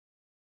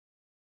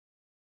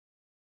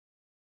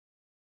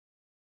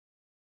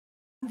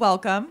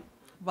welcome.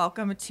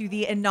 Welcome to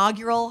the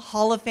inaugural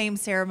Hall of Fame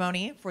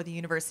ceremony for the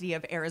University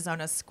of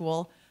Arizona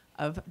School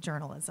of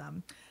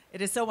Journalism. It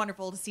is so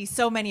wonderful to see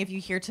so many of you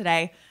here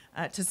today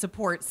to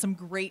support some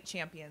great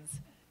champions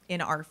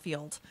in our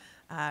field.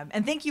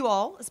 And thank you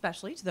all,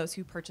 especially to those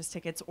who purchased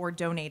tickets or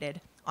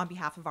donated on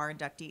behalf of our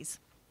inductees.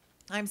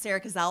 I'm Sarah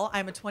Cazell.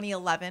 I'm a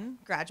 2011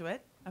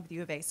 graduate of the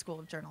U of A School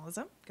of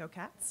Journalism. Go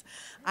Cats.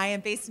 I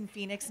am based in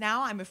Phoenix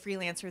now. I'm a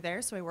freelancer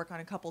there, so I work on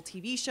a couple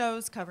TV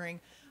shows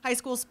covering high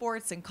school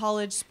sports and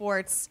college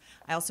sports.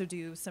 I also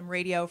do some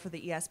radio for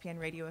the ESPN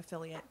radio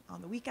affiliate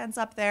on the weekends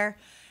up there.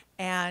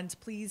 And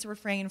please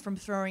refrain from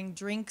throwing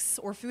drinks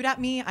or food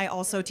at me. I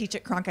also teach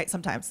at Cronkite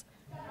sometimes.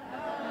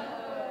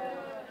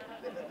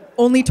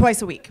 Only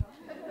twice a week.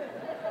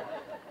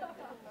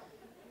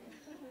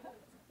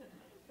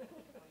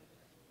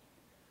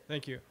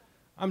 Thank you.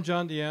 I'm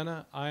John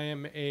Deanna. I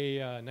am a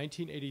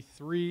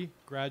 1983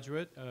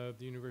 graduate of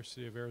the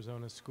University of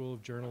Arizona School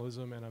of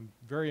Journalism, and I'm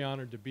very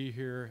honored to be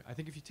here. I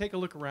think if you take a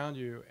look around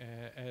you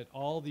at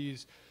all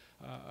these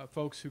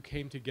folks who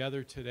came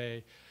together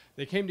today,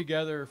 they came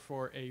together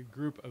for a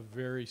group of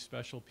very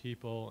special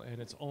people,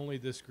 and it's only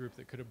this group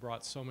that could have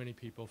brought so many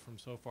people from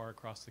so far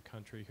across the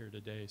country here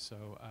today.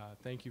 So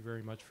thank you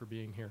very much for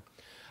being here.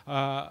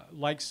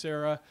 Like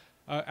Sarah,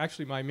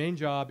 actually, my main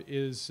job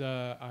is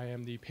I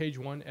am the page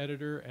one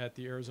editor at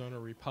the Arizona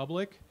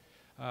Republic.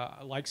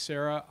 Like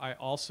Sarah, I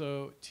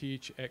also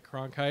teach at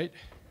Cronkite,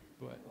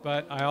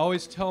 but I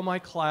always tell my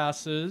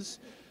classes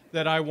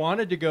that I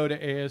wanted to go to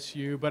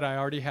ASU, but I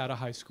already had a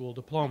high school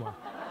diploma.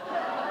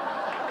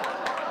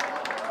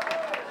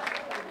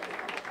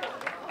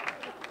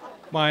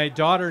 My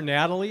daughter,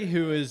 Natalie,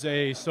 who is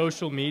a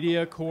social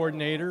media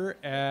coordinator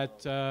at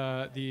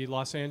the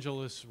Los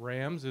Angeles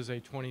Rams, is a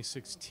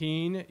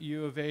 2016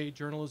 U of A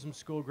Journalism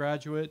School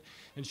graduate,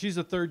 and she's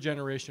a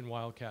third-generation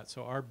Wildcat,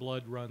 so our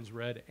blood runs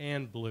red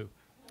and blue.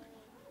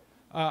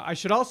 I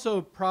should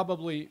also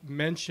probably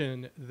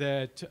mention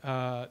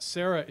that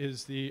Sarah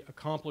is the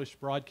accomplished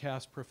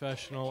broadcast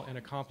professional and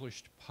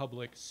accomplished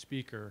public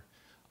speaker.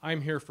 I'm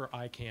here for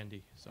eye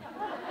candy. So.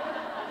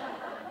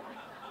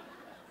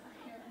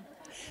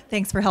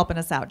 Thanks for helping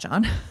us out,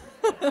 John.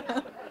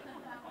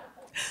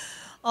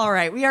 All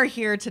right, we are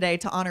here today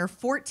to honor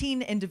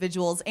 14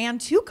 individuals and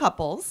 2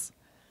 couples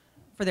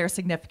for their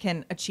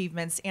significant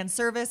achievements and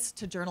service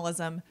to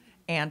journalism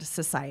and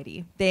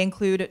society. They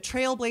include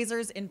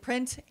trailblazers in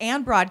print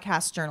and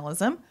broadcast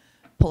journalism,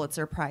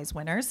 Pulitzer Prize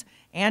winners,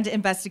 and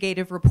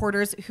investigative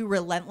reporters who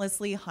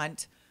relentlessly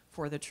hunt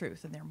for the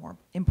truth, and they're more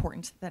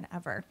important than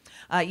ever.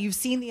 You've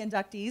seen the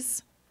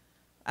inductees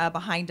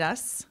behind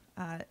us.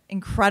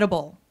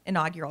 Incredible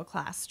inaugural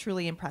class,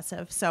 truly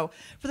impressive. So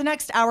for the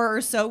next hour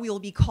or so, we will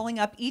be calling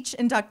up each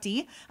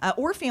inductee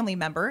or family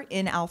member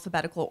in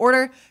alphabetical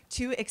order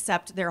to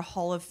accept their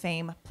Hall of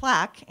Fame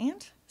plaque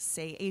and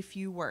say a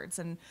few words.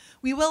 And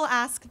we will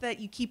ask that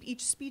you keep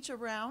each speech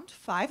around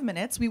 5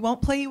 minutes. We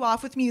won't play you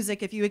off with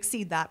music if you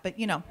exceed that, but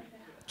you know,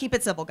 keep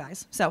it civil,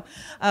 guys. So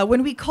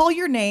when we call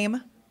your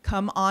name,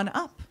 come on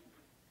up.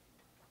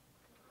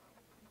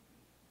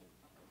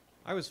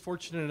 I was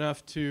fortunate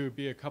enough to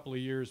be a couple of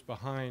years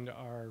behind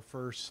our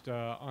first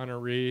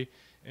honoree,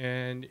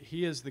 and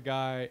he is the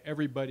guy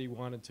everybody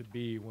wanted to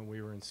be when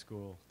we were in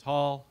school.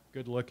 Tall,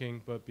 good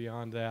looking, but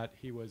beyond that,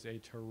 he was a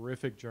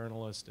terrific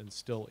journalist and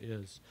still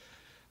is.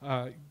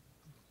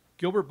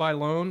 Gilbert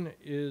Bailon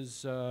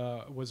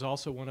was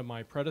also one of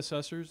my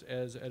predecessors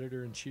as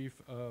editor-in-chief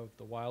of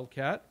the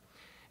Wildcat,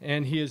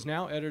 and he is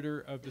now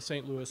editor of the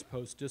St. Louis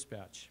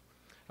Post-Dispatch.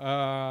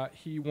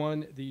 He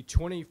won the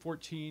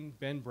 2014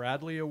 Ben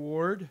Bradley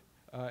Award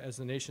as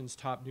the nation's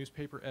top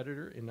newspaper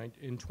editor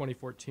in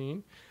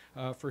 2014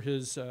 for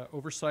his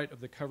oversight of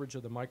the coverage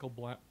of the Michael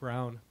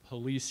Brown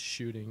police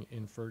shooting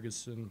in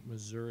Ferguson,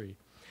 Missouri.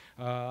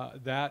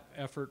 That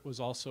effort was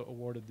also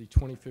awarded the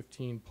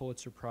 2015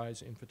 Pulitzer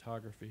Prize in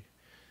photography.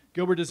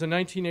 Gilbert is a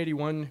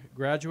 1981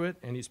 graduate,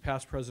 and he's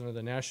past president of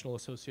the National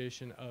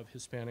Association of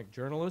Hispanic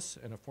Journalists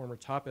and a former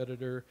top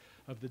editor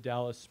of the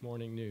Dallas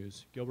Morning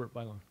News. Gilbert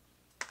Bailon.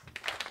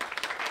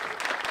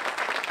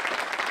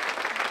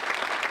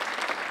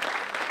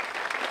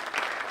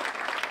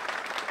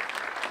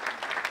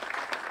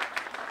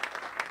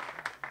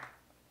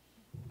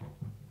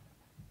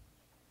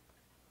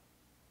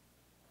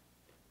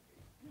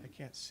 I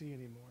can't see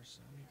anymore, so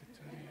I need to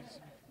tell you to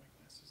put my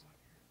glasses on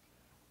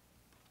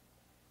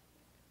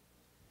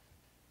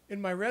here.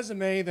 In my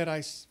resume that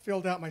I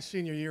filled out my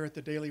senior year at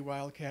the Daily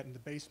Wildcat in the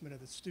basement of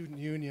the Student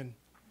Union,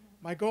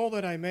 my goal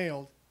that I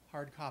mailed,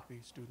 hard copy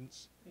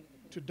students,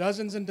 to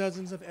dozens and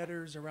dozens of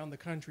editors around the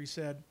country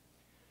said,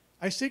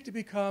 I seek to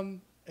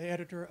become an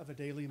editor of a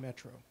daily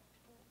metro.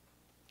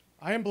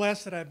 I am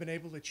blessed that I've been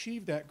able to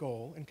achieve that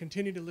goal and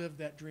continue to live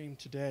that dream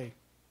today.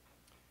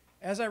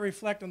 As I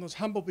reflect on those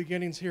humble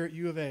beginnings here at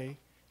U of A,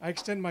 I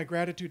extend my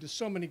gratitude to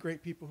so many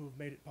great people who have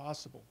made it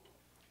possible.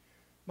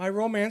 My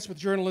romance with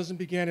journalism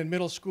began in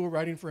middle school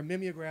writing for a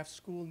mimeograph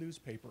school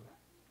newspaper.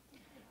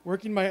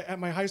 Working at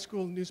my high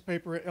school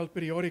newspaper, El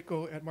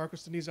Periódico, at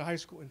Marcos de Niza High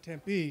School in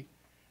Tempe,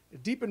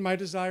 It deepened my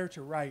desire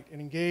to write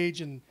and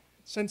engage in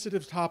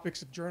sensitive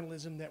topics of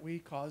journalism that we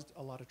caused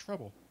a lot of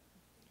trouble.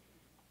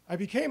 I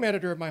became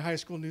editor of my high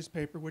school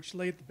newspaper, which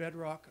laid the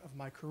bedrock of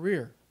my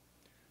career.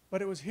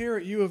 But it was here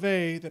at U of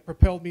A that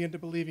propelled me into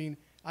believing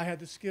I had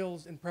the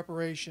skills and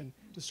preparation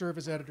to serve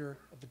as editor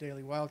of the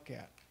Daily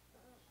Wildcat.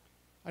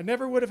 I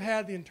never would have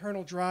had the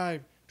internal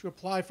drive to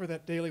apply for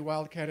that Daily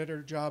Wildcat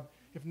editor job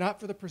if not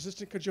for the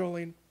persistent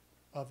cajoling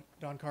of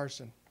Don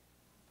Carson.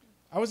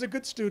 I was a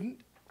good student.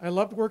 I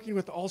loved working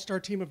with the all-star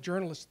team of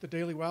journalists at the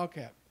Daily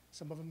Wildcat,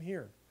 some of them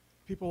here.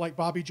 People like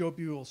Bobby Joe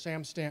Buell,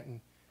 Sam Stanton,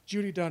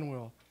 Judy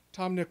Dunwell,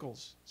 Tom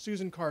Nichols,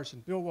 Susan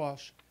Carson, Bill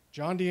Walsh,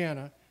 John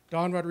Deanna,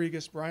 Don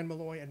Rodriguez, Brian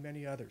Malloy, and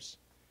many others.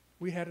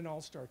 We had an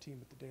all-star team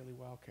at the Daily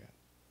Wildcat.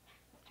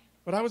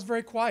 But I was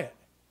very quiet.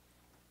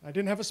 I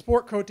didn't have a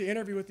sport coat to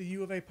interview with the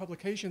U of A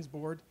Publications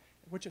Board,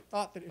 which it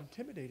thought that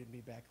intimidated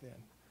me back then.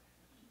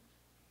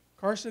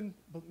 Carson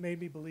made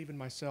me believe in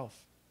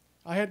myself.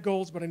 I had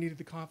goals, but I needed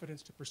the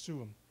confidence to pursue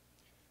them.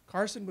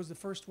 Carson was the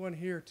first one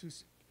here to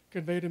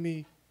convey to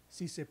me,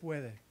 si se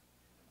puede.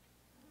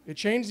 It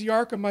changed the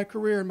arc of my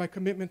career and my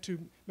commitment to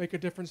make a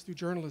difference through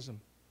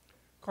journalism.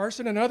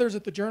 Carson and others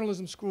at the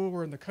journalism school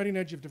were on the cutting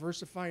edge of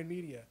diversifying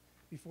media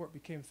before it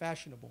became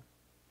fashionable.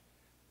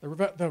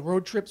 The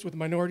road trips with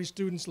minority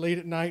students late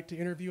at night to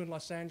interview in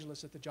Los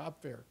Angeles at the job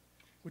fair,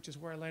 which is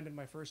where I landed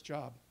my first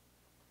job.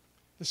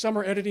 The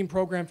summer editing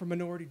program for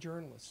minority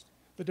journalists.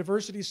 The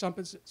diversity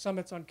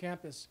summits on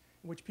campus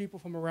in which people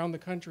from around the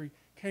country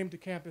came to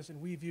campus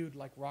and we viewed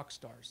like rock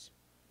stars.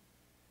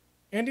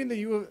 Attending the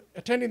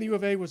U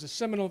of A was a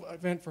seminal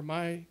event for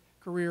my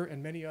career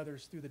and many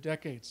others through the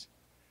decades.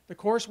 The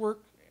coursework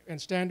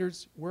and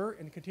standards were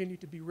and continue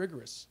to be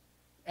rigorous.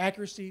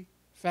 Accuracy,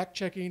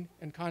 fact-checking,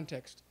 and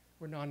context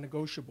were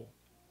non-negotiable.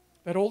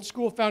 That old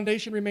school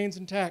foundation remains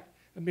intact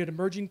amid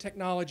emerging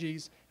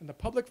technologies and the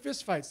public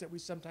fistfights that we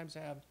sometimes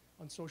have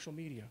on social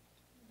media.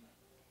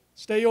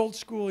 Stay old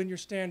school in your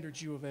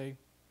standards, U of A.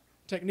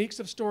 Techniques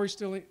of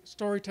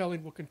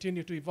storytelling will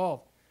continue to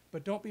evolve,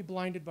 but don't be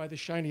blinded by the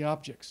shiny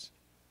objects.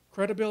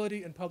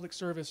 Credibility and public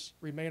service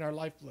remain our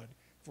lifeblood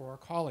for our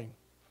calling.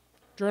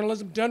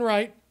 Journalism done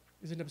right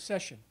is an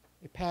obsession,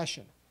 a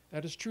passion.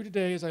 That is true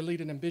today as I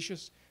lead an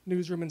ambitious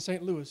newsroom in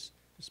St. Louis,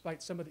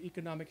 despite some of the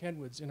economic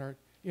headwinds in our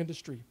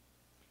industry.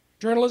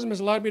 Journalism has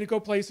allowed me to go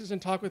places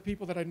and talk with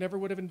people that I never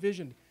would have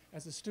envisioned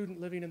as a student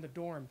living in the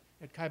dorm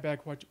at Caibag,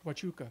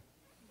 Huachuca.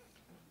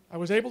 I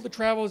was able to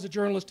travel as a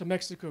journalist to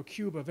Mexico,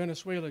 Cuba,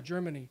 Venezuela,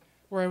 Germany,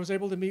 where I was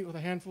able to meet with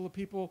a handful of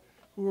people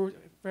who were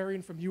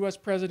varying from US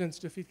presidents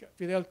to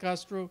Fidel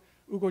Castro,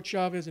 Hugo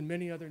Chavez, and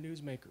many other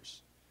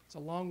newsmakers. It's a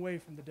long way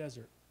from the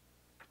desert.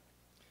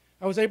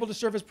 I was able to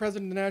serve as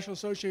president of the National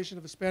Association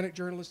of Hispanic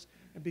Journalists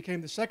and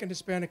became the second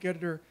Hispanic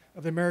editor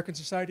of the American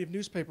Society of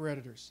Newspaper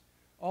Editors.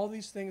 All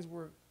these things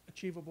were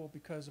achievable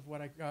because of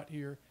what I got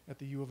here at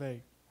the U of A.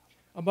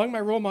 Among my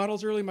role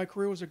models early in my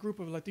career was a group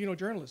of Latino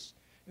journalists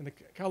in the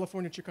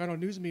California Chicano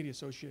News Media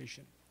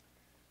Association.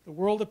 The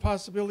world of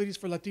possibilities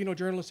for Latino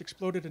journalists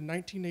exploded in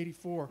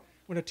 1984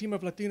 when a team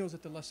of Latinos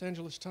at the Los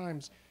Angeles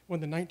Times won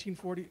the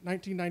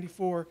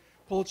 1994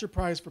 Pulitzer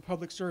Prize for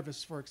Public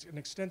Service for an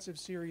extensive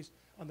series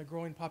on the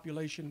growing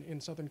population in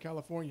Southern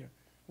California.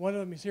 One of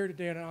them is here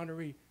today, an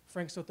honoree,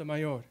 Frank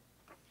Sotomayor.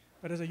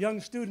 But as a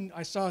young student,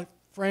 I saw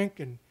Frank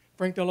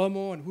Del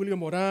Olmo and Julio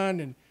Moran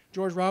and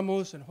George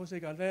Ramos and Jose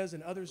Galvez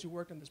and others who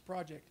worked on this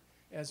project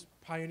as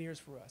pioneers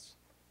for us.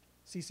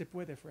 Si se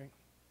puede, Frank.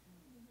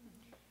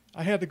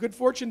 I had the good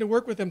fortune to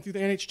work with them through the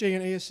NHJ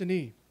and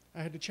ASNE.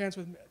 I had the chance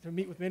to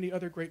meet with many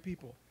other great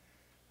people.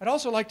 I'd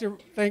also like to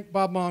thank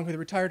Bob Mong, the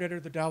retired editor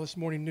of the Dallas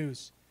Morning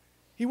News.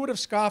 He would have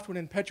scoffed when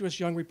an impetuous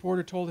young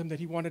reporter told him that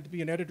he wanted to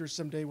be an editor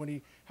someday when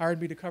he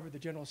hired me to cover the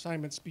general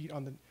assignments beat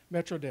on the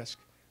Metro desk.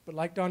 But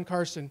like Don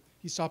Carson,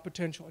 he saw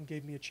potential and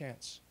gave me a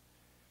chance.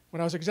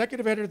 When I was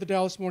executive editor of the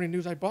Dallas Morning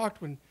News, I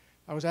balked when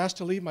I was asked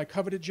to leave my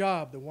coveted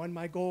job,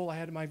 my goal I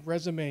had in my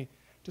resume,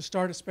 to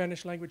start a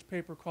Spanish language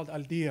paper called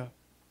Al Dia.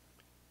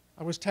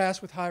 I was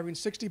tasked with hiring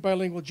 60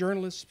 bilingual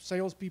journalists,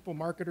 salespeople,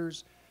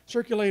 marketers,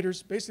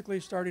 circulators, basically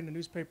starting a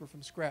newspaper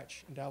from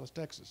scratch in Dallas,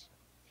 Texas.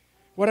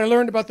 What I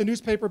learned about the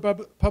newspaper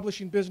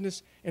publishing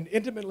business and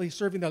intimately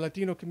serving the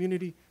Latino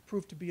community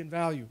proved to be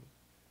invaluable.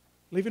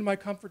 Leaving my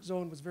comfort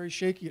zone was very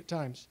shaky at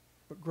times,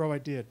 but grow I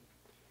did.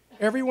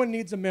 Everyone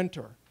needs a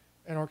mentor,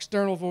 and our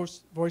external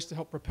voice to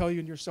help propel you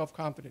in your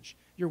self-confidence,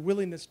 your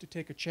willingness to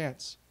take a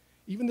chance,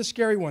 even the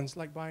scary ones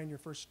like buying your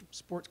first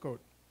sports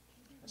coat.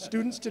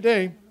 Students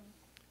today,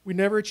 we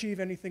never achieve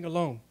anything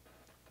alone.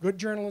 Good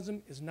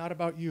journalism is not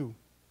about you,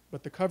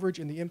 but the coverage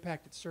and the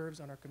impact it serves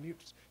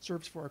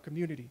for our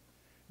community.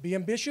 Be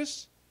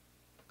ambitious,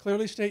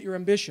 clearly state your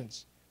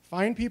ambitions.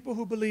 Find people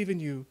who believe in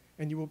you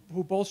and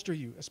who bolster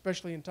you,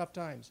 especially in tough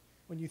times,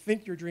 when you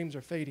think your dreams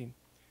are fading.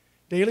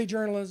 Daily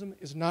journalism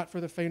is not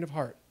for the faint of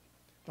heart.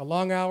 The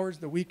long hours,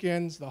 the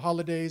weekends, the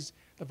holidays,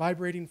 the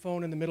vibrating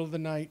phone in the middle of the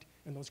night,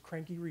 and those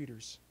cranky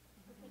readers.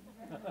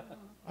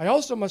 I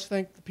also must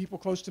thank the people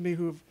close to me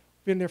who have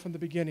been there from the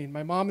beginning.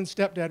 My mom and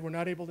stepdad were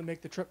not able to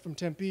make the trip from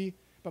Tempe,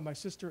 but my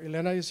sister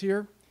Elena is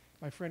here.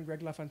 my friend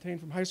Greg LaFontaine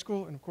from high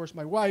school, and of course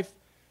my wife,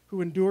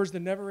 who endures the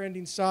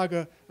never-ending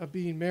saga of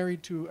being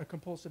married to a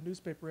compulsive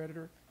newspaper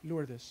editor,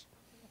 Lourdes.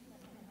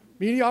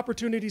 Media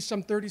opportunities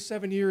some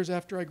 37 years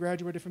after I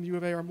graduated from U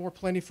of A are more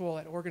plentiful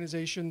at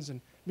organizations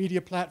and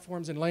media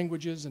platforms and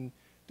languages and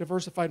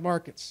diversified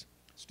markets.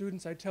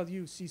 Students, I tell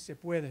you, si se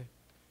puede.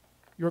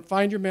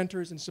 Find your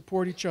mentors and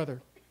support each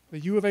other. The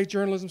U of A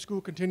Journalism School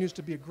continues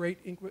to be a great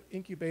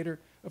incubator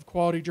of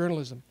quality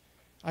journalism.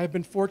 I have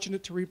been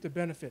fortunate to reap the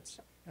benefits,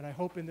 and I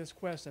hope in this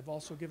quest I've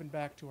also given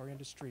back to our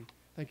industry.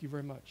 Thank you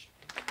very much.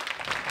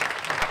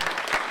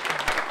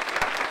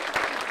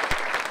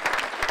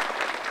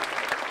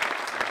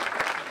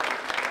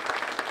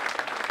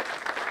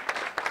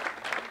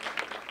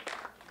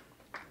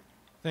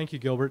 Thank you,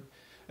 Gilbert.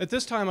 At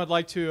this time, I'd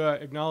like to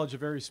acknowledge a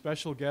very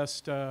special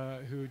guest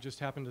who just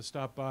happened to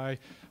stop by.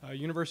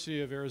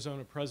 University of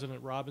Arizona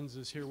President Robbins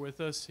is here with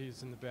us.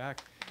 He's in the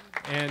back.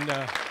 And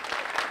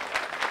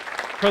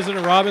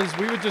President Robbins,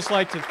 we would just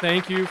like to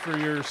thank you for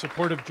your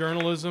support of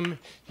journalism.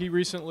 He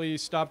recently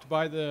stopped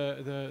by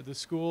the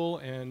school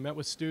and met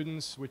with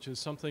students, which is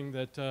something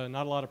that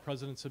not a lot of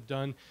presidents have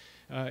done.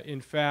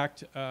 In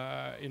fact,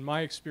 in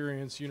my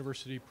experience,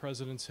 university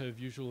presidents have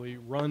usually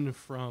run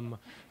from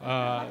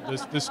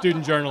the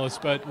student journalists.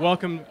 But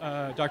welcome,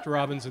 Dr.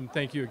 Robbins, and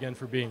thank you again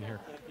for being here.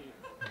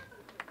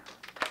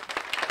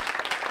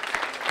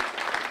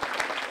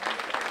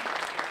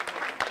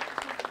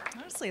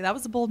 Honestly, that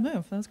was a bold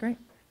move. That was great.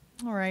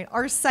 All right,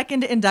 our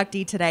second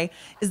inductee today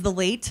is the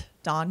late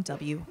Don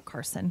W.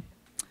 Carson.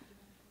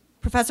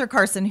 Professor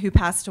Carson, who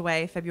passed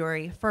away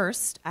February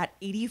 1st at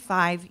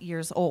 85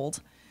 years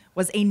old,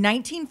 was a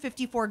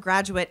 1954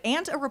 graduate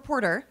and a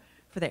reporter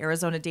for the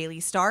Arizona Daily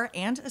Star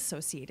and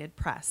Associated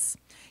Press.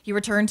 He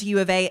returned to U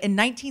of A in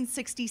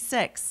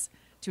 1966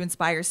 to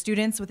inspire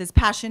students with his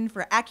passion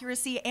for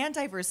accuracy and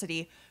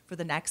diversity for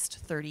the next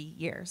 30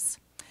 years.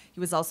 He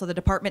was also the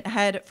department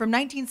head from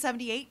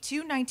 1978 to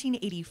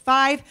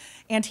 1985,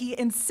 and he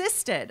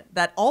insisted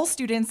that all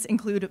students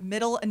include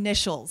middle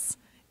initials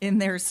in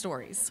their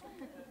stories.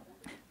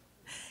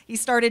 He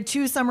started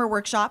 2 summer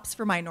workshops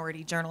for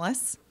minority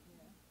journalists,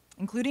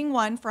 including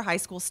one for high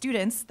school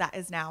students that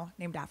is now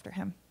named after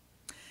him.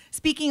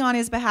 Speaking on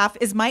his behalf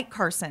is Mike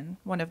Carson,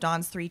 one of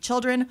Don's 3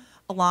 children,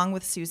 along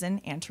with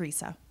Susan and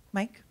Teresa.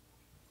 Mike?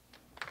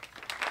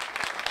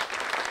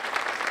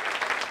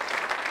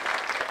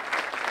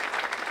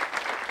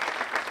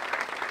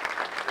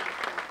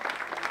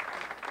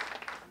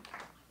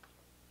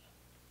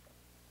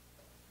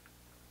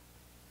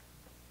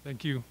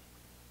 Thank you.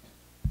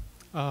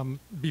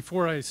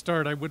 Before I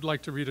start, I would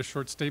like to read a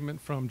short statement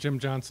from Jim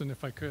Johnson,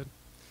 if I could.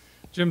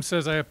 Jim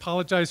says, I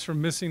apologize for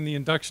missing the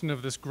induction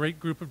of this great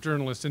group of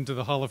journalists into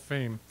the Hall of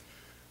Fame.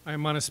 I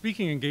am on a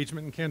speaking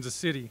engagement in Kansas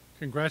City.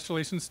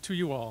 Congratulations to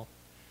you all.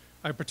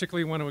 I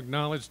particularly want to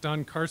acknowledge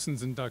Don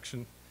Carson's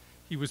induction.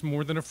 He was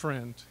more than a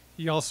friend.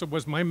 He also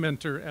was my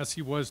mentor, as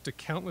he was to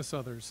countless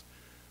others.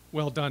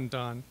 Well done,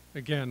 Don.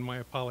 Again, my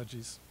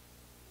apologies.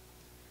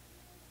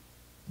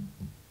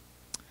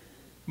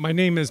 My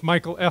name is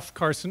Micheal F.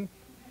 Carson.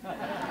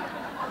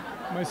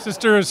 My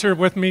sister is here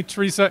with me,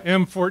 Teresa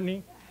M.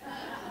 Fortney,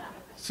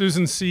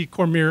 Susan C.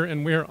 Cormier,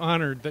 and we are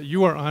honored that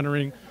you are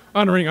honoring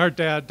our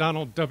dad,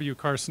 Donald W.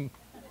 Carson.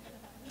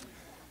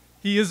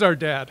 He is our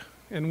dad,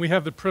 and we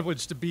have the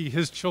privilege to be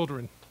his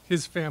children,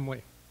 his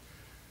family.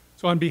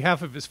 So on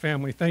behalf of his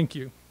family, thank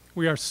you.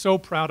 We are so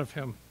proud of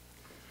him.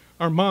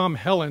 Our mom,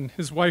 Helen,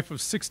 his wife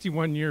of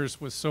 61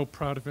 years, was so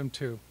proud of him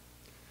too.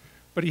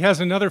 But he has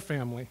another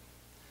family.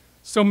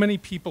 So many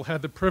people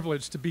had the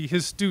privilege to be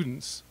his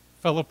students,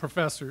 fellow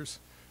professors,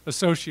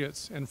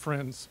 associates, and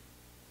friends.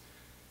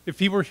 If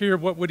he were here,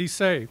 what would he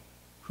say?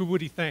 Who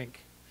would he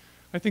thank?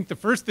 I think the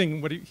first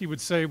thing he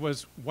would say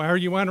was, why are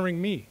you honoring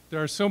me?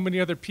 There are so many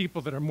other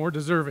people that are more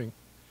deserving.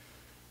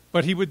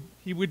 But he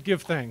would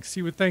give thanks.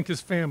 He would thank his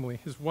family,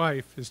 his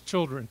wife, his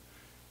children,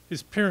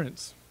 his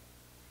parents.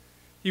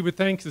 He would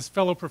thank his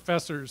fellow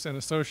professors and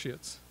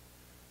associates.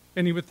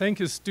 And he would thank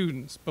his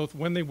students, both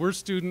when they were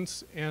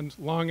students and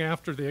long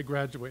after they had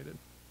graduated.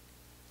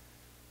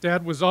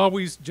 Dad was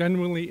always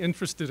genuinely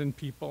interested in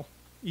people,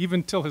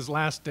 even till his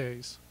last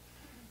days.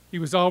 He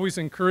was always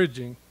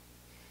encouraging.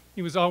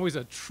 He was always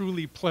a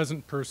truly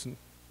pleasant person.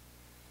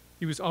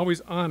 He was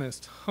always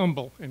honest,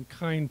 humble, and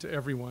kind to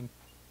everyone.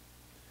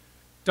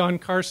 Don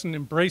Carson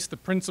embraced the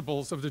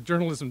principles of the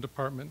journalism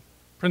department,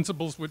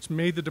 principles which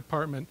made the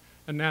department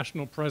a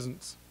national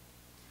presence.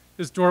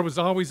 His door was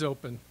always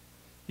open.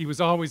 He was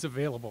always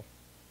available.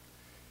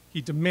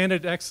 He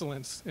demanded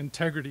excellence,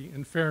 integrity,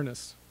 and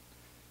fairness.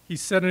 He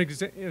set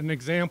an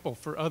example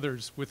for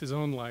others with his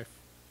own life.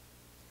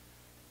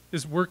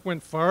 His work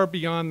went far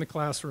beyond the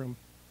classroom.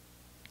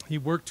 He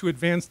worked to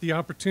advance the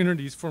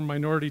opportunities for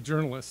minority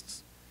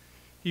journalists.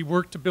 He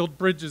worked to build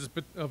bridges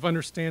of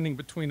understanding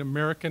between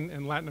American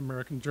and Latin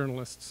American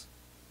journalists.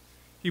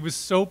 He was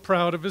so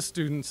proud of his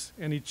students,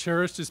 and he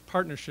cherished his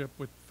partnership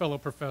with fellow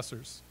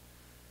professors.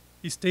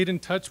 He stayed in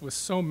touch with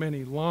so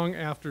many long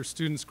after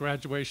students'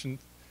 graduation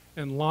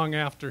and long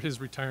after his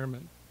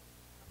retirement.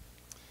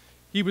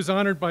 He was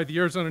honored by the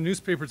Arizona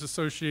Newspapers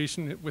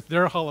Association with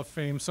their Hall of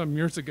Fame some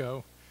years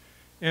ago.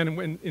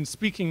 And in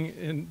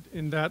speaking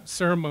in that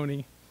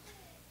ceremony,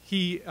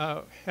 he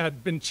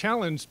had been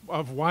challenged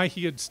of why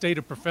he had stayed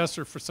a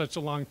professor for such a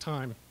long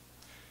time.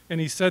 And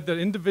he said that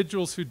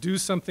individuals who do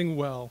something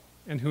well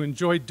and who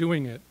enjoy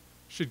doing it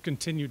should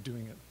continue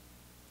doing it.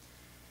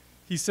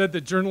 He said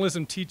that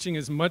journalism teaching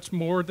is much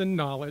more than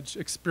knowledge,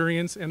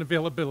 experience, and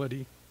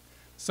availability.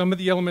 Some of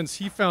the elements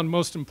he found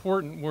most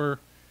important were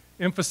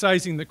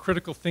emphasizing the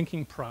critical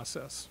thinking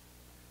process.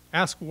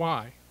 Ask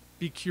why,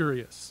 be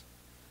curious.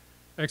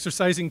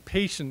 Exercising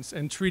patience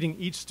and treating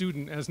each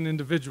student as an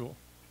individual.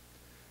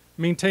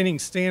 Maintaining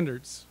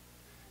standards.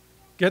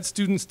 Get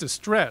students to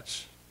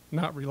stretch,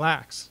 not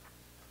relax.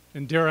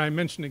 And dare I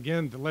mention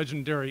again the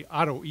legendary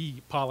Otto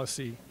E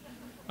policy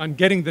on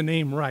getting the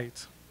name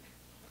right.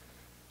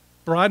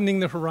 Broadening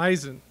the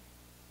horizon.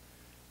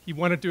 He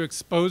wanted to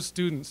expose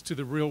students to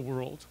the real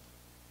world.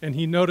 And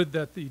he noted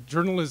that the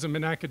journalism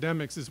in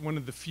academics is one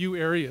of the few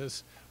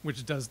areas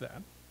which does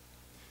that.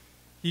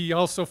 He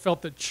also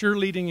felt that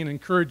cheerleading and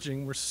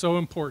encouraging were so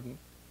important.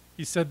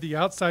 He said the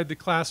outside the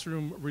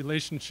classroom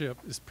relationship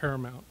is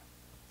paramount.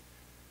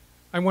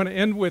 I want to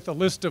end with a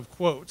list of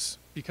quotes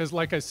because,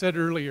 like I said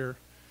earlier,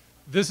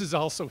 this is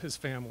also his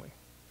family.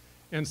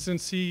 And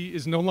since he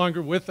is no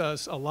longer with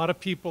us, a lot of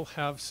people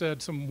have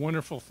said some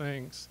wonderful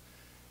things.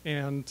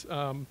 And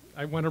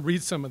I want to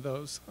read some of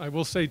those. I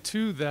will say,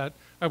 too, that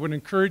I would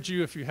encourage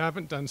you, if you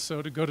haven't done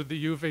so, to go to the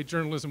U of A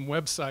Journalism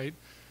website,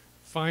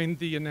 find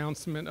the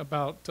announcement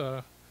about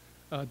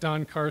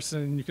Don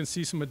Carson, and you can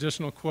see some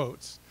additional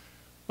quotes.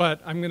 But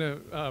I'm going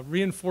to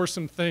reinforce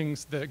some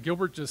things that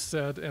Gilbert just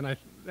said, and I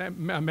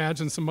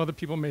imagine some other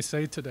people may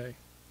say today.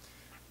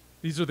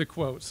 These are the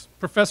quotes.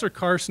 Professor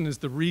Carson is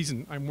the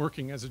reason I'm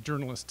working as a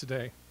journalist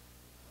today.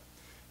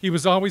 He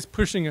was always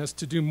pushing us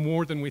to do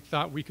more than we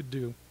thought we could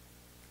do.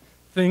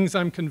 Things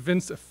I'm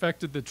convinced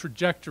affected the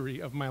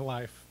trajectory of my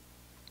life.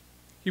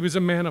 He was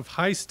a man of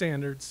high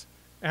standards,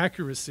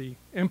 accuracy,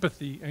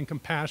 empathy, and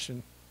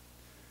compassion.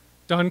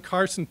 Don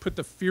Carson put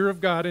the fear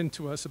of God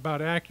into us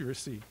about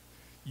accuracy.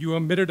 You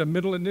omitted a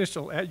middle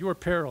initial at your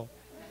peril.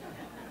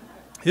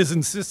 His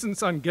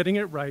insistence on getting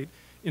it right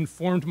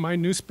informed my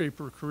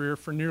newspaper career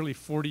for nearly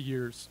 40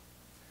 years.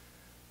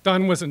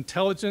 Don was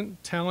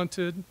intelligent,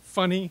 talented,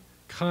 funny,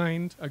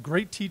 kind, a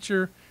great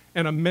teacher,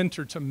 and a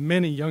mentor to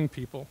many young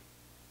people.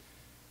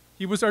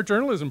 He was our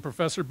journalism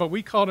professor, but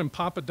we called him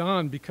Papa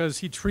Don because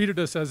he treated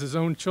us as his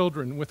own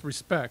children with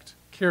respect,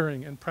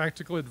 caring, and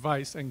practical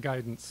advice and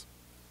guidance.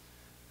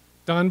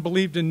 Don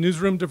believed in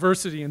newsroom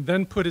diversity and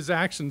then put his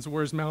actions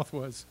where his mouth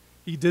was.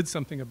 He did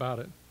something about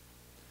it.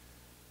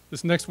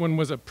 This next one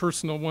was a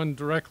personal one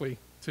directly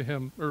to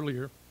him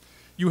earlier.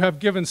 You have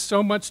given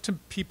so much to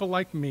people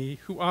like me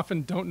who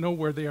often don't know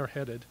where they are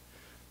headed.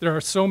 There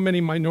are so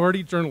many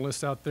minority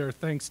journalists out there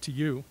thanks to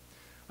you.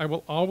 I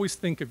will always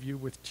think of you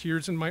with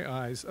tears in my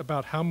eyes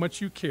about how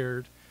much you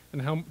cared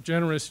and how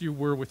generous you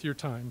were with your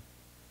time.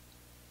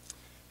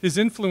 His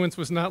influence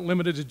was not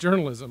limited to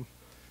journalism.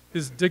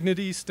 His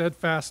dignity,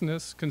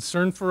 steadfastness,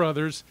 concern for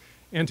others,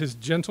 and his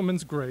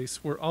gentleman's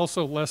grace were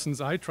also lessons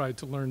I tried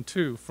to learn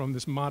too from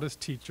this modest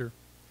teacher.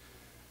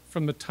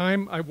 From the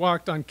time I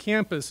walked on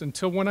campus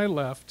until when I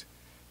left,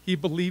 he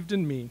believed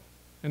in me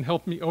and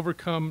helped me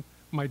overcome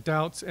my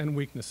doubts and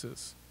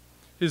weaknesses.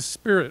 His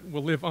spirit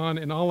will live on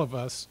in all of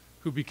us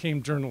who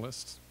became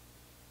journalists.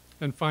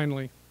 And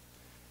finally,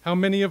 how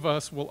many of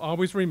us will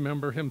always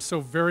remember him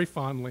so very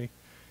fondly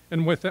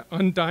and with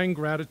undying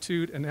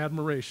gratitude and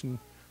admiration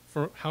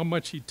for how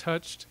much he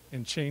touched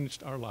and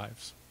changed our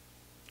lives.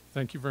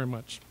 Thank you very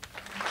much.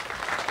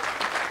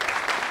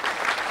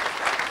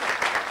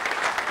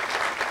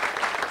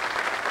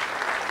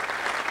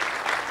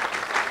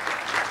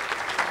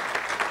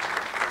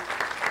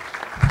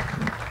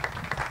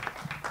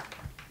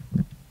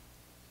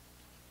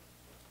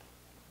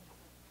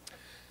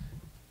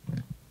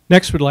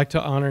 Next, we'd like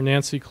to honor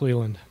Nancy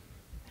Cleeland.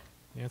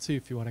 Nancy,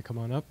 if you want to come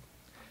on up.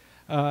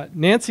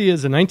 Nancy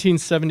is a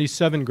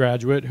 1977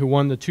 graduate who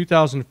won the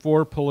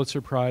 2004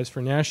 Pulitzer Prize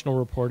for National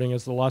Reporting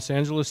as the Los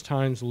Angeles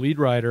Times lead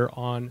writer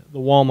on The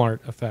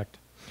Walmart Effect,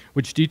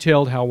 which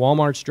detailed how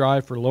Walmart's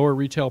drive for lower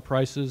retail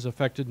prices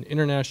affected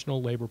international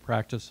labor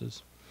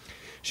practices.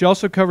 She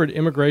also covered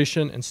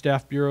immigration and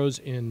staff bureaus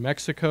in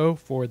Mexico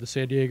for the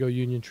San Diego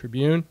Union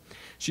Tribune.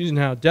 She's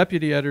now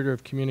deputy editor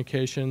of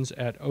communications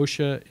at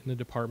OSHA in the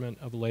Department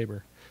of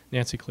Labor.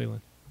 Nancy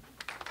Cleeland.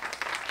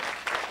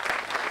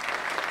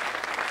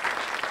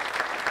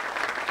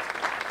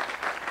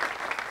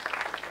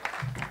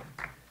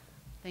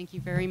 Thank you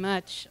very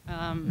much.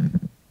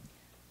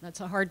 That's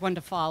a hard one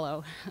to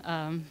follow.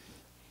 But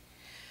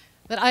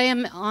I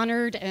am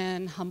honored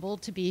and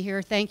humbled to be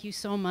here. Thank you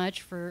so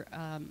much for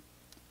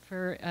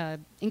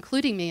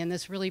including me in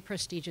this really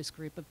prestigious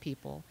group of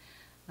people.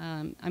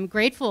 I'm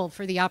grateful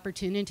for the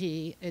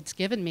opportunity it's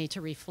given me to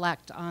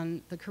reflect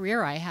on the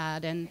career I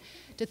had and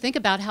to think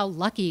about how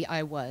lucky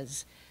I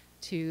was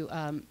to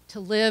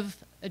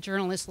live a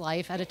journalist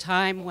life at a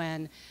time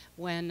when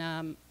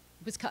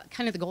was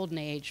kind of the golden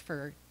age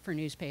for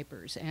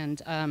newspapers,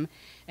 and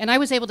I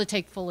was able to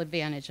take full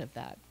advantage of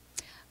that.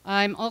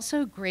 I'm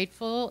also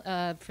grateful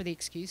for the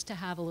excuse to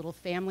have a little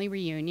family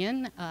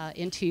reunion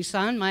in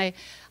Tucson. I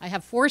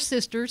have 4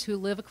 sisters who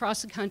live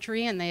across the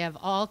country, and they have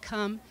all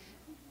come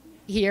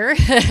here.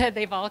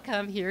 They've all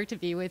come here to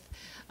be with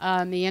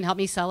me and help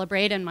me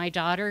celebrate. And my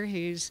daughter,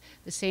 who's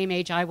the same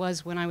age I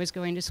was when I was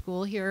going to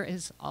school here,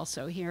 is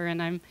also here.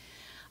 And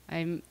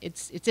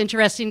it's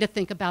interesting to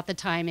think about the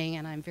timing,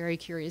 and I'm very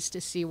curious to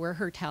see where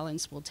her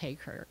talents will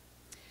take her.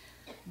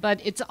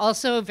 But it's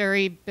also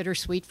very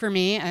bittersweet for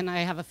me, and I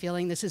have a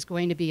feeling this is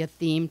going to be a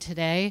theme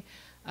today.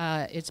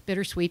 It's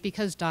bittersweet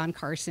because Don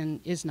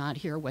Carson is not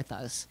here with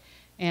us.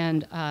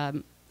 And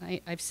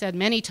I've said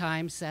many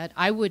times that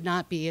I would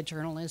not be a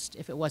journalist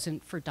if it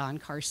wasn't for Don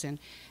Carson.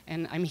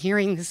 And I'm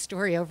hearing this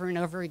story over and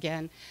over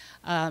again.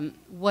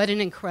 What an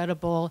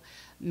incredible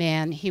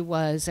man he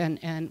was,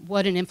 and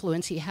what an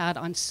influence he had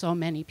on so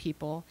many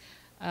people.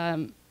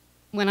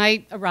 When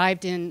I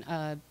arrived in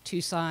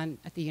Tucson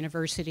at the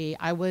university,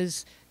 I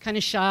was kind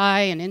of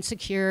shy and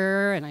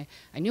insecure, and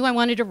I knew I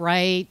wanted to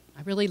write.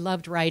 I really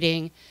loved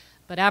writing.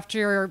 But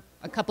after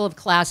a couple of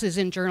classes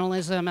in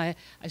journalism, I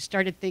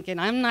started thinking,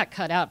 I'm not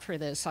cut out for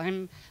this.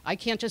 I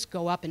can't just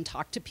go up and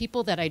talk to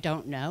people that I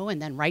don't know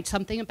and then write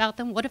something about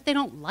them. What if they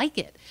don't like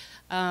it?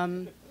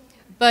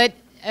 But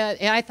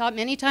I thought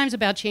many times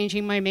about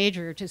changing my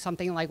major to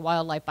something like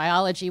wildlife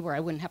biology, where I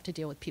wouldn't have to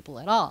deal with people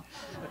at all.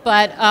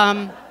 But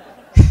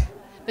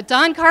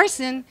Don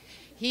Carson,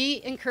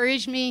 he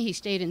encouraged me, he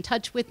stayed in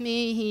touch with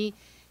me,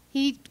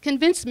 he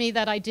convinced me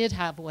that I did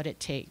have what it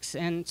takes.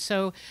 And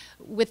so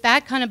with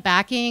that kind of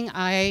backing,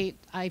 I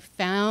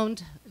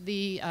found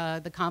the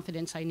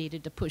confidence I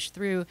needed to push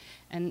through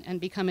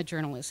and become a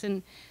journalist.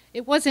 And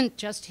it wasn't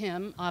just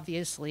him,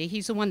 obviously.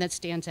 He's the one that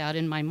stands out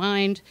in my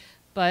mind,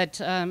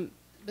 but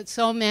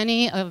so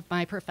many of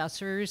my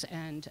professors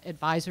and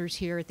advisors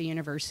here at the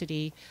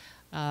university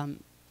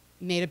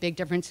made a big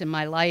difference in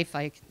my life.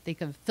 I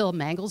think of Phil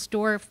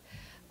Mangelsdorf,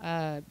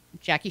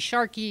 Jackie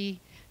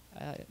Sharkey,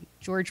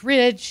 George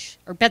Ridge,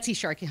 or Betsy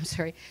Sharkey, I'm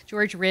sorry,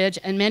 George Ridge,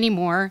 and many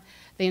more.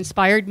 They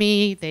inspired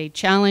me, they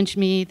challenged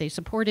me, they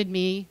supported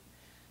me,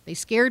 they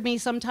scared me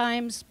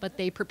sometimes, but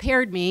they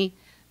prepared me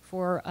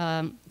for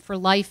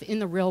life in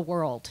the real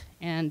world.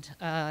 And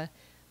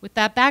with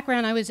that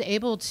background, I was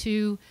able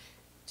to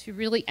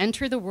really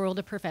enter the world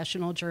of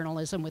professional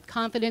journalism with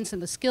confidence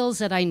and the skills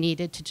that I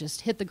needed to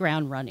just hit the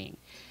ground running.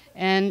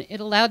 And it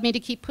allowed me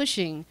to keep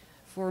pushing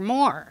for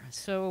more.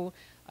 So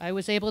I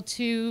was able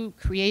to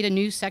create a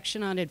new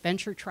section on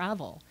adventure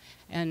travel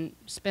and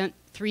spent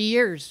 3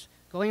 years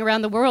going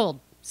around the world,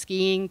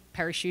 skiing,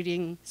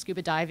 parachuting,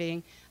 scuba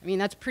diving. I mean,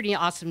 that's a pretty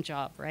awesome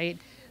job, right?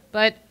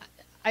 But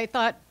I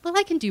thought, well,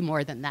 I can do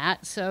more than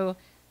that. So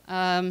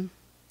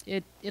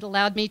it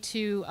allowed me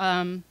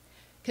to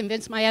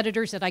convince my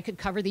editors that I could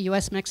cover the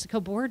US-Mexico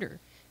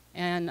border.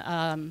 And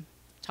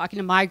talking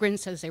to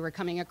migrants as they were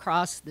coming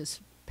across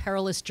this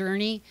perilous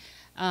journey,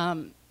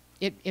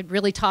 it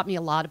really taught me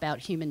a lot about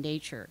human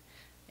nature.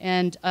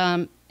 And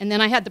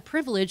then I had the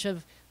privilege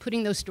of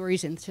putting those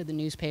stories into the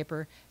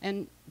newspaper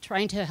and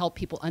trying to help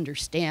people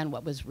understand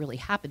what was really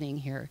happening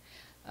here.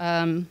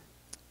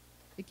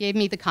 It gave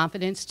me the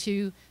confidence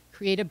to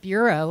create a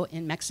bureau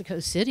in Mexico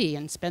City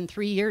and spend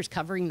 3 years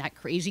covering that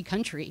crazy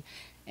country.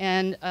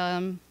 And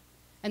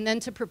then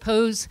to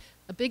propose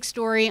a big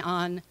story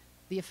on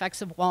the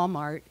effects of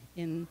Walmart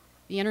in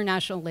the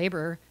international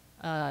labor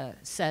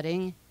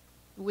setting,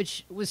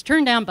 which was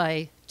turned down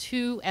by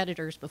 2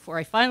 editors before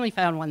I finally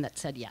found one that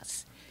said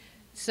yes.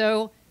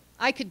 So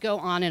I could go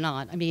on and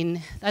on. I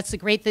mean, that's the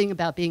great thing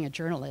about being a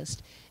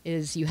journalist,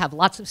 is you have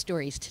lots of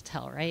stories to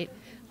tell, right?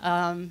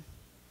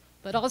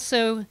 But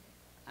also,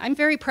 I'm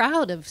very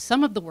proud of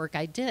some of the work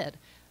I did.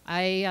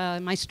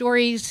 My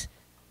stories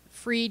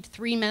freed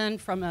 3 men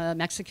from a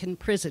Mexican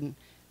prison.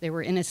 They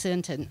were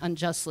innocent and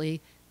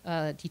unjustly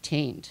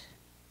detained.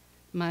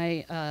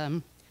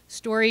 My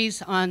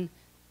stories on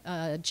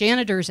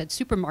janitors at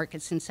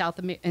supermarkets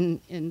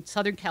in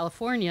Southern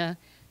California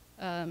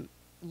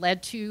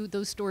led to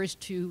those stores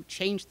to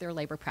change their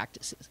labor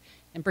practices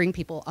and bring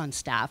people on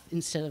staff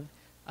instead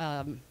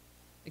of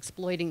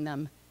exploiting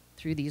them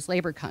through these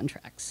labor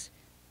contracts.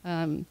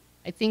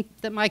 I think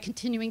that my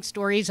continuing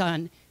stories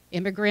on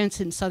immigrants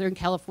in Southern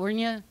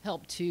California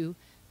helped to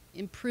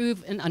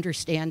improve an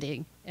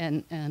understanding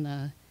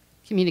and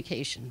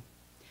communication.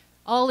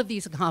 All of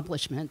these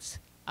accomplishments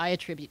I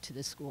attribute to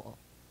the school.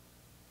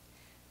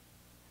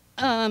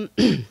 So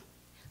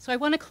I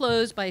want to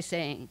close by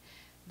saying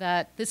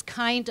that this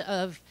kind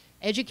of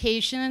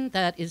education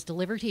that is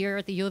delivered here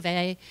at the U of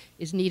A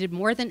is needed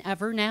more than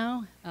ever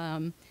now.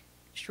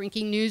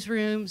 Shrinking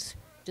newsrooms,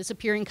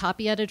 disappearing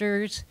copy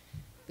editors.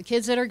 The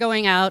kids that are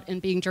going out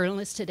and being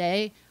journalists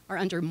today are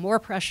under more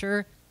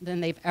pressure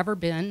than they've ever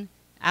been,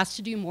 asked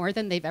to do more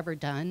than they've ever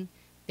done.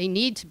 They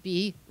need to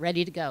be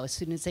ready to go as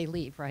soon as they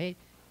leave, right?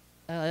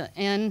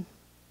 And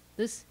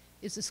this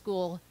is a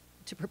school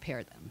to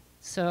prepare them.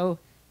 So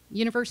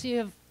University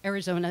of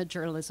Arizona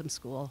Journalism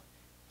School,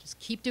 just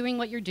keep doing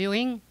what you're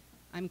doing.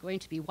 I'm going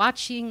to be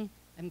watching,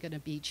 I'm going to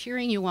be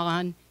cheering you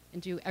on,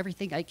 and do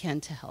everything I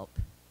can to help.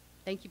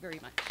 Thank you very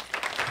much.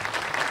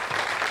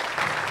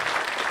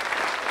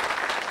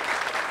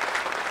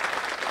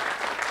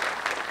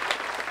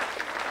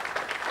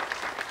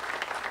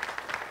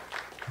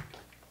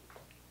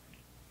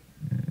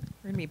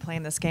 We're going to be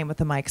playing this game with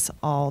the mics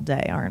all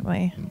day, aren't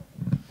we?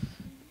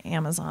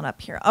 Amazon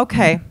up here.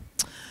 Okay.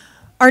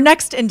 Our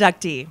next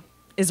inductee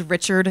is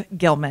Richard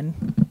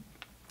Gilman.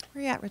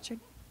 Where are you at, Richard?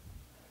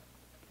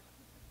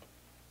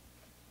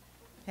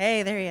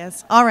 Hey, there he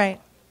is. All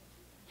right.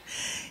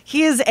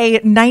 He is a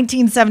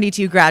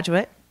 1972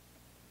 graduate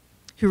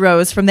who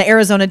rose from the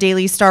Arizona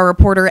Daily Star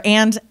reporter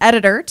and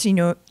editor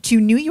to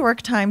New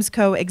York Times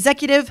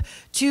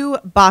co-executive to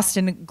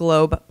Boston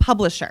Globe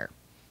publisher.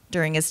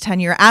 During his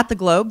tenure at the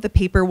Globe, the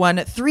paper won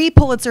 3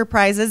 Pulitzer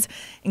Prizes,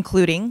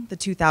 including the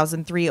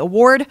 2003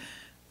 award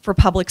for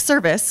public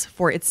service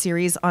for its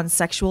series on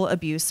sexual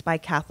abuse by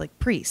Catholic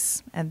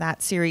priests. And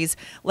that series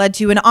led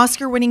to an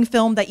Oscar-winning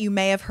film that you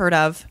may have heard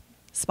of,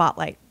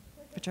 Spotlight.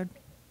 Richard.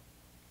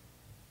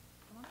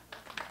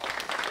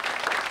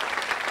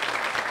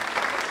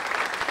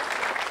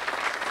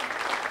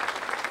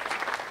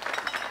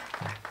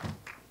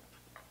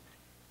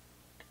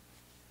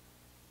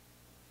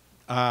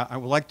 I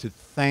would like to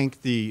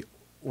thank the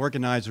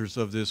organizers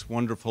of this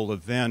wonderful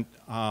event.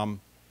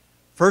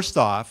 First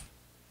off,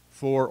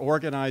 for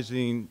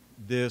organizing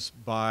this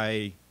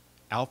by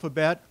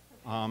alphabet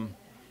and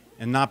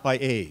not by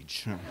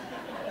age.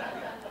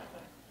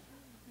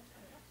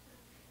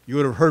 You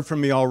would have heard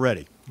from me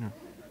already.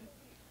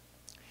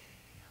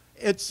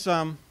 It's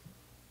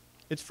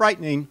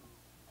frightening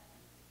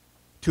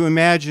to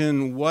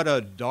imagine what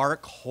a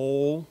dark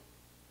hole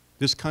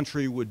this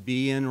country would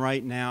be in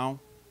right now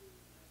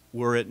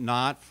were it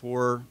not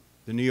for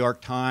the New York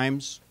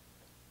Times,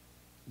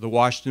 the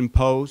Washington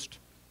Post,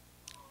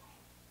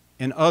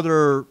 and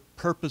other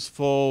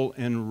purposeful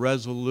and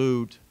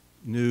resolute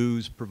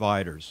news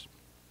providers.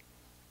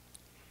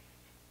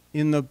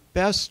 In the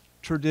best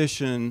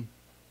tradition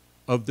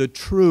of the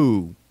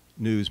true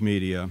news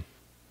media,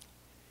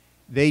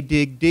 they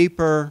dig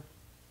deeper,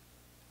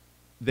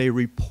 they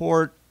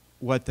report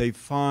what they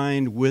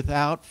find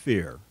without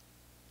fear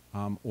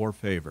or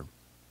favor.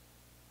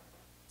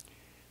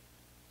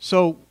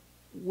 So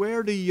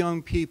where do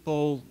young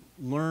people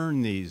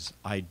learn these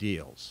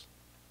ideals?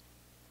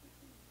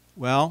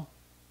 Well,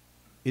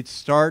 it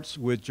starts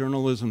with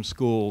journalism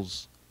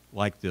schools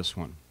like this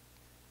one.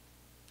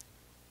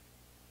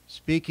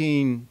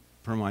 Speaking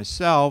for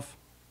myself,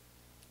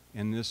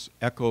 and this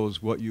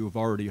echoes what you've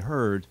already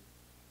heard,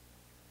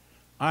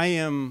 I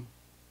am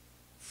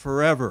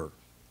forever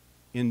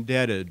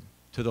indebted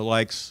to the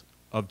likes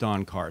of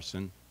Don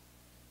Carson,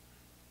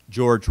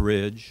 George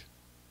Ridge,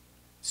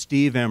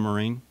 Steve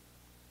Emmering.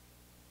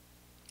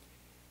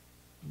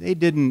 They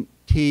didn't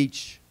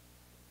teach,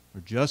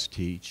 or just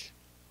teach,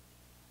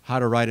 how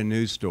to write a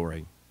news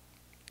story.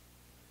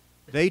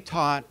 They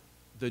taught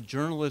the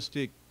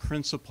journalistic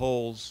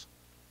principles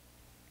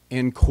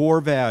and core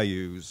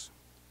values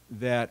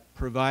that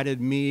provided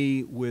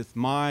me with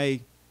my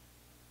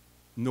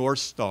North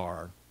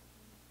Star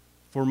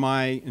for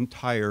my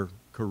entire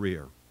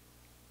career.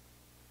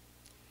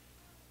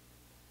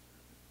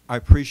 I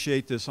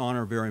appreciate this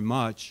honor very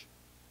much.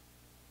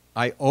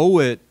 I owe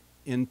it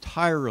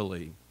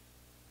entirely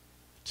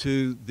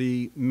to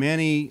the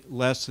many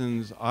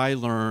lessons I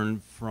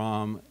learned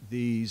from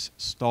these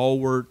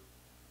stalwart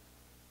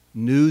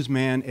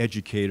newsman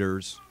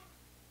educators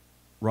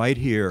right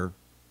here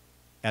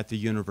at the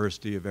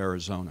University of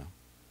Arizona.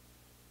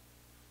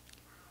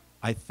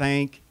 I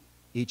thank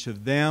each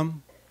of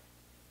them.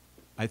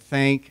 I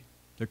thank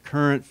the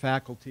current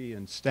faculty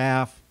and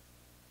staff.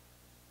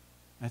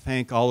 I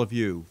thank all of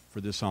you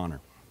for this honor.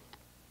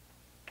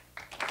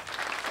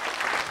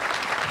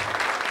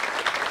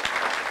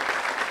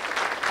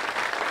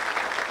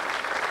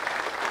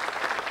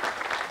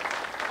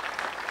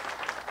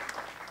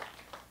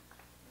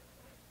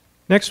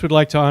 Next, we'd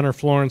like to honor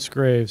Florence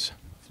Graves.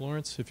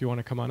 Florence, if you want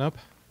to come on up.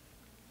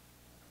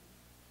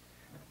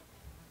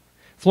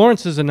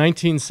 Florence is a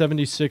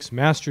 1976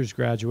 master's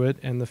graduate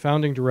and the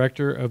founding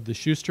director of the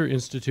Schuster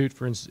Institute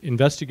for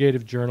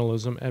Investigative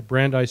Journalism at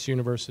Brandeis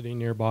University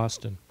near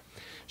Boston.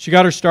 She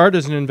got her start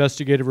as an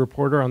investigative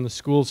reporter on the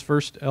school's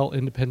first El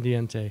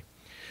Independiente.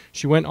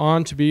 She went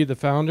on to be the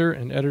founder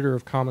and editor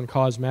of Common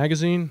Cause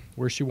magazine,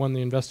 where she won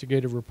the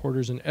Investigative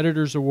Reporters and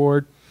Editors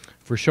Award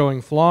for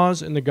showing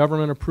flaws in the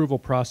government approval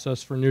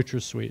process for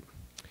NutraSweet,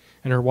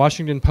 and her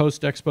Washington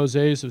Post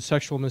exposés of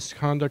sexual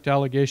misconduct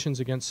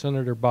allegations against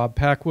Senator Bob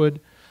Packwood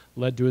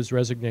led to his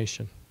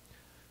resignation.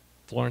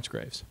 Florence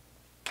Graves.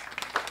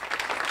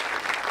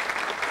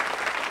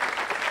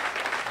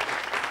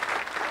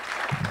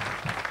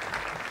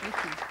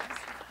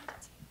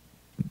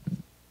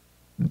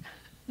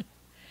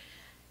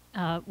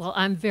 Well,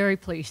 I'm very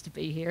pleased to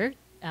be here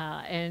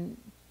and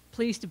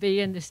pleased to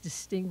be in this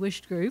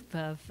distinguished group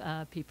of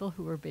people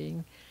who are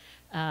being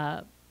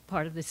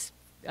part of this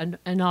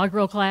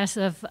inaugural class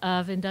of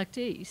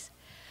inductees.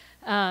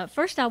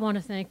 First, I want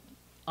to thank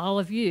all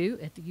of you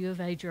at the U of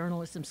A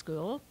Journalism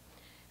School.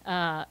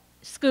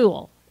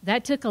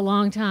 That took a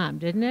long time,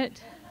 didn't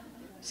it?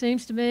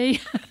 Seems to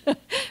me. It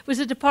was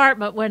a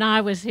department when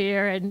I was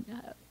here and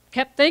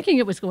kept thinking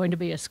it was going to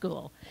be a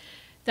school.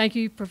 Thank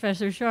you,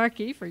 Professor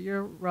Sharkey, for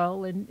your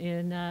role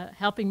in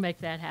helping make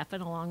that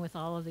happen, along with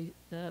all of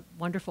the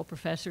wonderful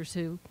professors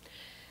who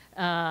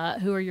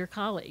are your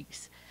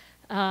colleagues.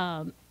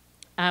 I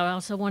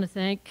also want to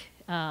thank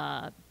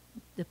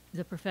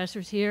the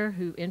professors here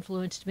who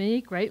influenced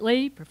me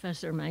greatly,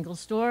 Professor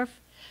Mangelsdorf,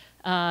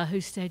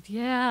 who said,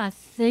 yeah, I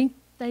think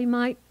they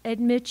might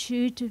admit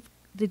you to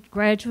the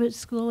Graduate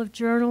School of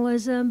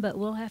Journalism, but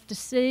we'll have to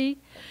see.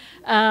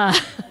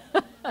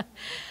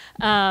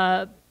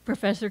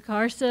 Professor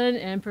Carson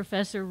and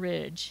Professor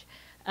Ridge.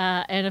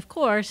 And of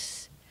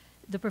course,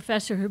 the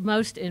professor who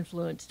most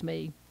influenced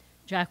me,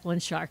 Jacqueline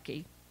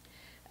Sharkey.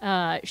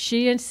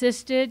 She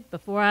insisted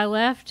before I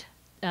left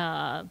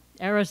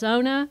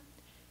Arizona,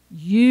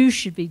 you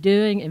should be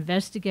doing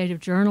investigative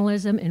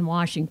journalism in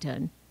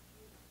Washington.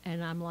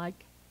 And I'm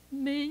like,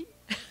 me?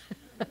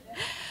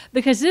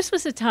 Because this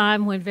was a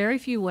time when very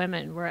few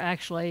women were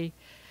actually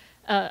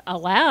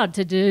allowed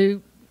to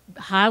do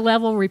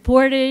high-level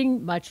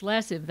reporting, much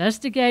less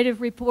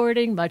investigative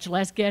reporting, much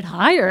less get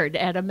hired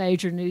at a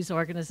major news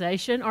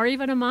organization or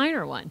even a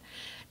minor one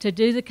to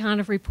do the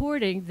kind of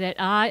reporting that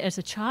I, as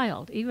a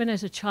child, even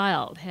as a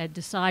child, had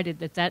decided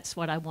that that's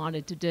what I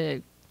wanted to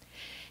do.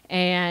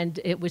 And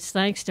it was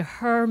thanks to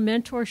her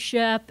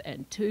mentorship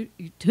and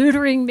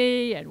tutoring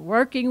me and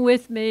working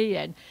with me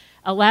and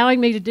allowing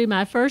me to do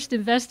my first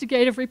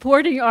investigative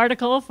reporting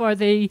article for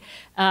the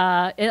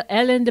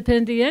El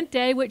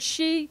Independiente, which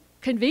she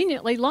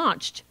conveniently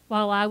launched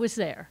while I was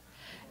there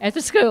at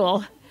the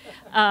school,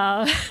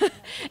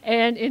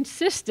 and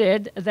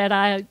insisted that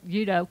I,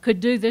 could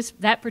do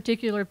that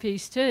particular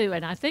piece too.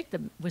 And I think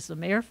was the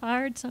mayor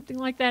fired? Something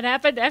like that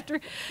happened after,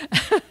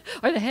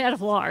 or the head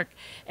of Lark.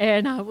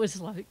 And I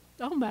was like,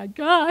 oh my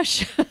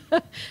gosh,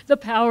 the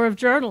power of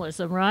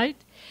journalism, right?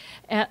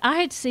 I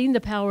had seen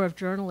the power of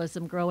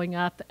journalism growing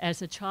up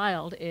as a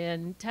child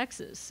in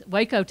Texas,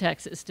 Waco,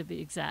 Texas, to be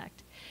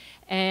exact.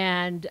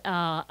 And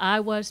I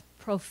was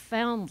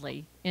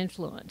profoundly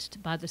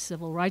influenced by the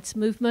civil rights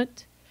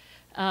movement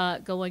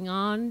going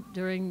on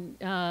during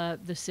the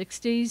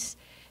 60s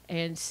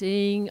and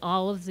seeing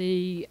all of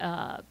the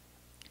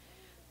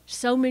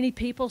so many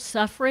people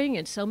suffering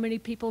and so many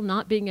people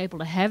not being able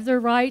to have their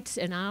rights.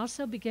 And I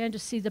also began to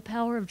see the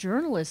power of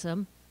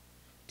journalism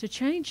to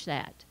change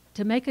that,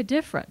 to make a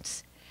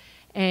difference.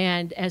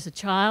 And as a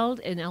child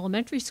in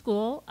elementary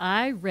school,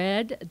 I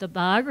read the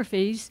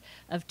biographies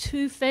of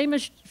two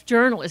famous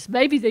journalists,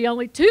 maybe the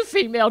only two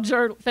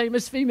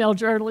famous female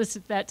journalists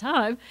at that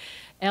time,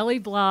 Nellie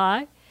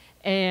Bly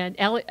and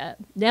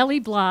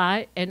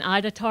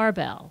Ida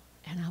Tarbell.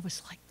 And I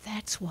was like,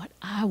 that's what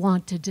I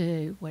want to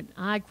do when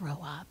I grow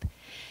up.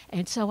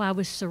 And so I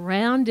was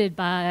surrounded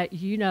by,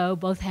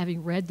 both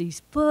having read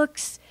these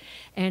books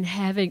and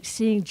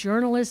seeing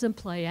journalism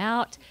play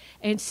out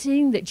and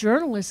seeing that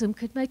journalism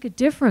could make a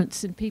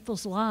difference in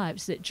people's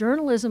lives, that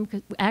journalism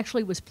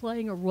actually was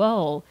playing a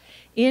role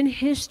in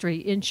history,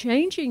 in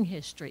changing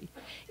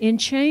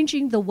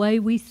the way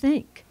we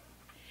think,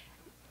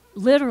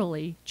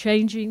 literally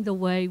changing the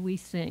way we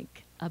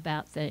think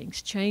about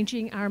things,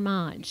 changing our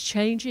minds,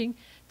 changing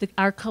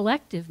our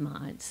collective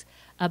minds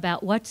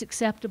about what's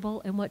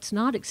acceptable and what's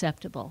not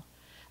acceptable,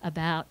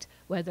 about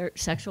whether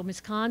sexual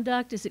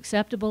misconduct is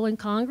acceptable in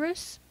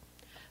Congress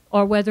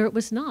or whether it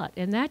was not.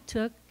 And that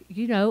took,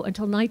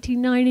 until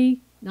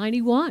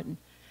 1991,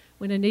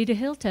 when Anita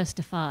Hill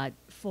testified,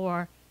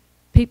 for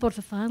people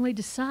to finally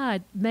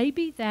decide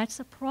maybe that's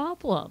a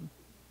problem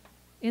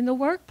in the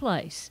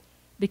workplace.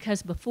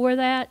 Because before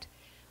that,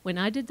 when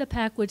I did the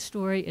Packwood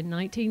story in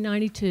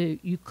 1992,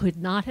 you could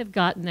not have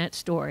gotten that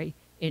story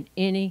in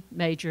any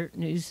major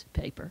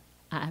newspaper.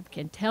 I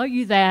can tell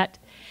you that,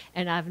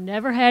 and I've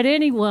never had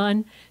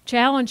anyone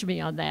challenge me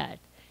on that.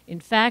 In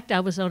fact,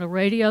 I was on a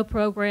radio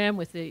program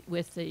with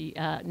the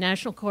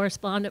national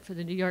correspondent for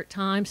the New York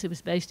Times, who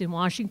was based in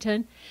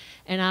Washington,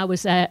 and I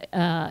was at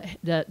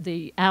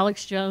the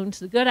Alex Jones,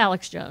 the good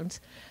Alex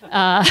Jones,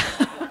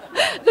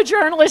 the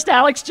journalist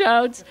Alex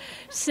Jones,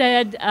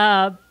 said,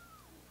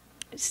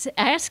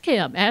 ask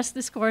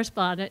this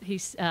correspondent, he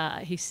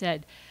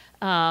said,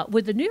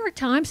 would the New York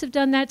Times have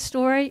done that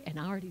story? And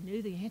I already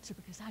knew the answer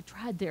because I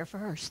tried there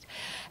first.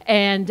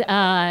 And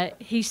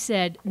he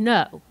said,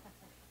 no.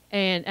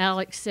 And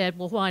Alex said,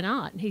 well, why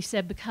not? And he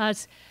said,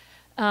 because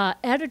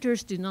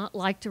editors do not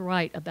like to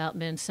write about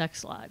men's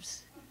sex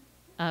lives.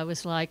 I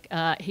was like,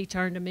 he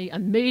turned to me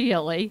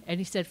immediately and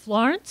he said,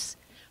 Florence,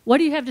 what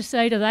do you have to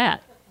say to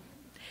that?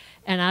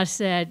 And I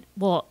said,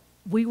 well,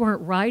 we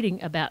weren't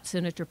writing about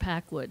Senator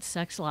Packwood's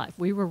sex life.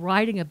 We were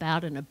writing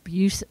about an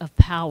abuse of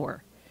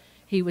power.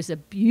 He was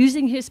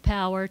abusing his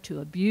power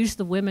to abuse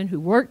the women who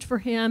worked for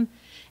him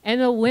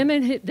and the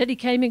women that he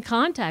came in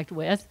contact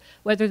with,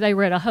 whether they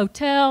were at a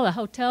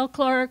hotel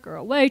clerk or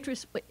a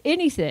waitress,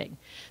 anything,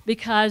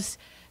 because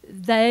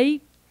they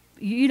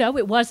you know,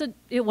 it was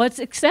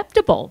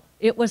acceptable.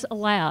 It was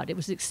allowed. It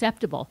was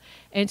acceptable.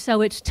 And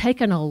so it's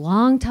taken a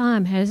long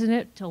time, hasn't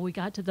it, till we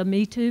got to the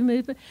Me Too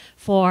movement,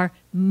 for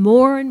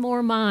more and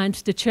more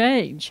minds to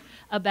change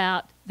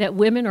about that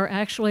women are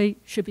actually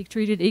should be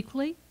treated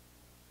equally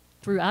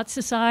throughout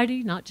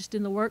society, not just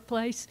in the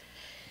workplace.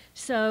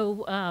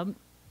 So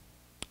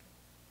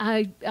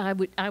I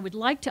would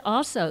like to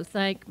also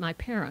thank my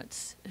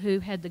parents, who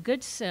had the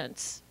good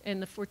sense and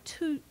made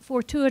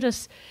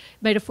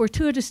a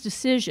fortuitous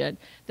decision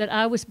that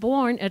I was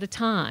born at a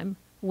time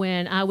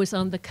when I was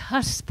on the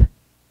cusp,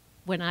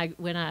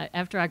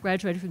 after I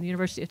graduated from the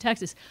University of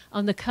Texas,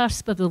 on the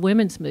cusp of the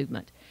women's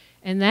movement.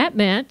 And that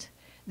meant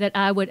that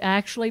I would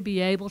actually be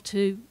able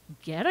to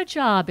get a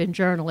job in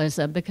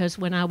journalism, because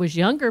when I was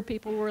younger,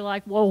 people were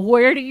like, well,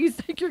 where do you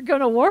think you're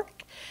going to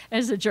work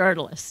as a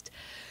journalist?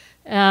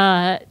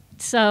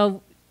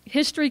 So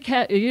history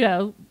kept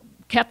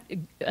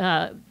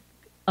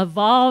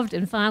evolved,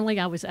 and finally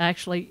I was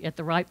actually at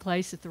the right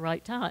place at the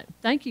right time.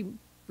 Thank you,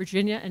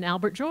 Virginia and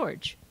Albert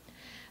George.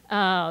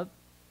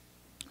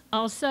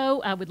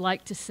 Also, I would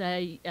like to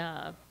say,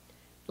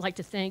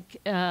 thank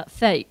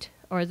fate,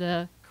 or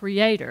the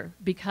Creator,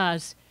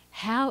 because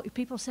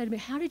people say to me,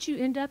 how did you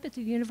end up at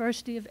the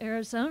University of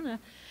Arizona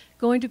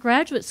going to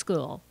graduate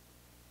school?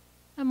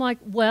 I'm like,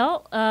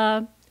 well,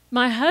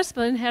 my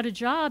husband had a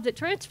job that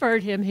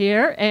transferred him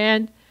here,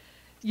 and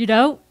you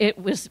know,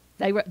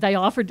 they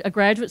offered a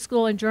graduate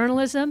school in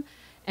journalism,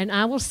 and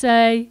I will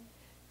say,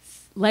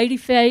 Lady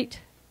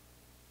Fate,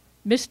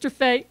 Mr.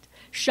 Fate,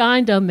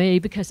 shined on me,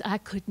 because I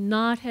could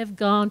not have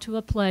gone to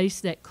a place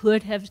that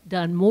could have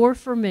done more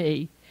for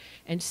me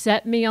and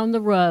set me on the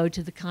road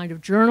to the kind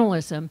of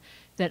journalism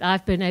that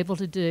I've been able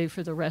to do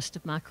for the rest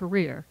of my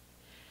career.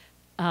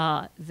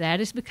 That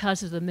is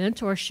because of the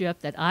mentorship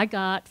that I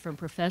got from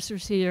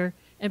professors here,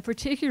 and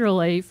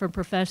particularly from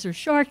Professor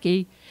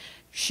Sharkey.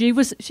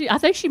 I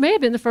think she may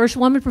have been the first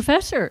woman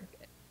professor.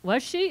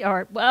 Was she?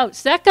 Or, well,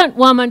 second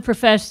woman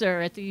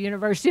professor at the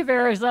University of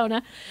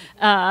Arizona.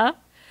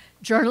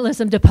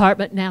 Journalism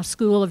department, now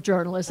School of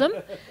Journalism.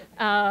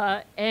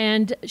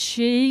 And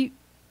she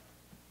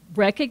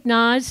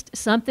recognized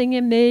something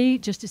in me,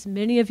 just as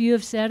many of you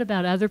have said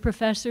about other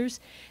professors,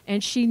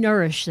 and she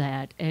nourished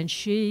that. And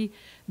she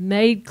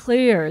made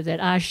clear that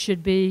I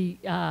should be,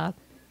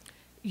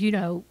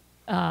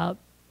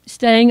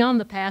 staying on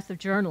the path of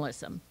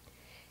journalism.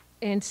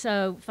 And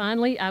so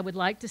finally, I would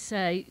like to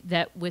say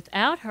that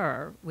without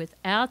her,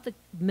 without the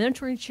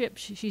mentorship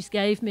she's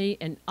gave me,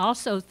 and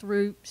also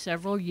through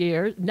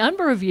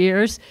number of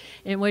years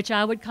in which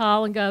I would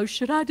call and go,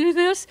 should I do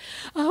this?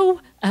 Oh,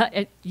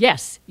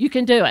 yes, you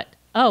can do it.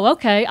 Oh,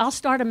 okay, I'll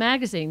start a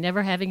magazine,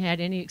 never having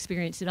had any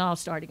experience at all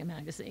starting a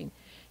magazine.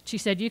 She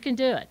said, you can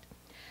do it.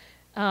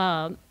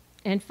 And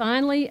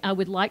finally, I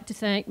would like to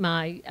thank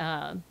my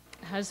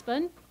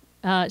husband,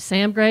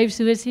 Sam Graves,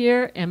 who is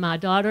here, and my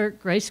daughter,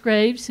 Grace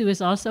Graves, who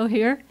is also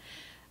here,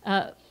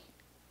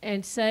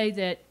 and say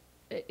that,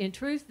 in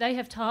truth, they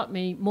have taught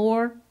me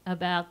more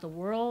about the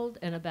world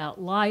and about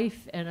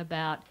life and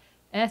about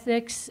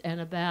ethics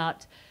and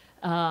about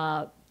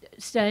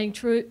speaking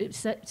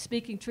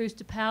truth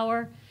to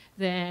power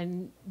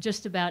than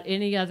just about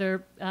any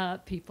other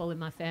people in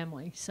my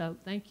family. So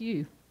thank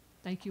you.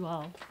 Thank you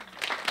all.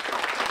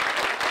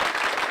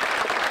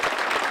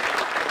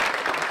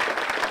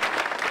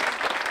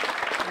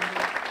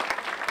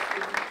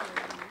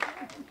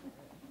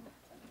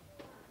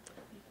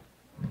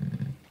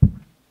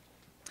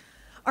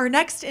 Our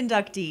next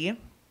inductee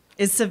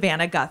is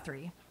Savannah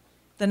Guthrie.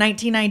 The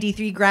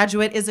 1993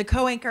 graduate is a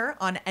co-anchor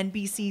on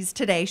NBC's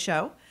Today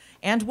Show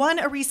and won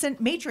a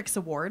recent Matrix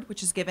Award,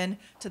 which is given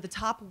to the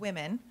top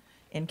women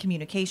in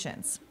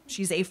communications.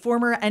 She's a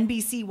former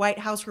NBC White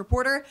House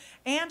reporter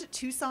and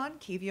Tucson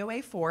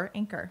KVOA4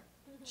 anchor.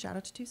 Shout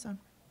out to Tucson.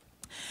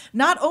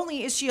 Not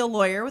only is she a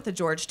lawyer with a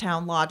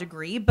Georgetown law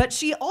degree, but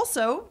she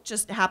also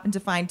just happened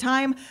to find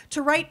time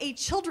to write a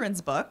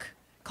children's book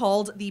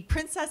called The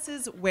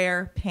Princesses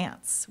Wear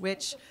Pants,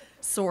 which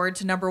soared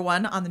to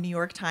 #1 on the New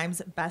York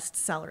Times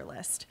bestseller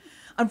list.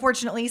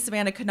 Unfortunately,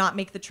 Savannah could not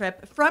make the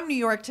trip from New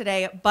York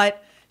today,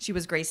 but she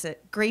was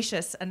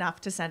gracious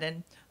enough to send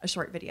in a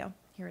short video.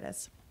 Here it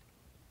is.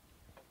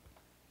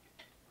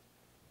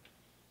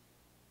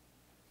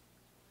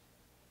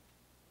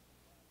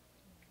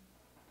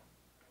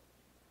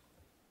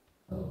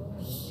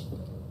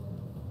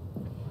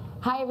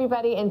 Hi,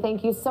 everybody, and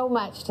thank you so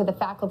much to the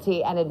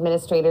faculty and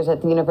administrators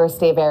at the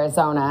University of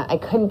Arizona. I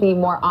couldn't be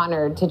more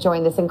honored to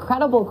join this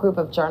incredible group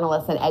of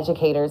journalists and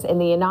educators in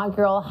the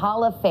inaugural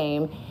Hall of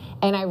Fame,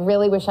 and I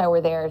really wish I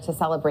were there to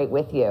celebrate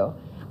with you.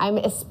 I'm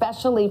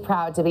especially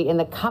proud to be in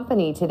the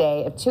company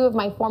today of two of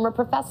my former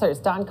professors,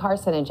 Don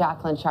Carson and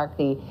Jacqueline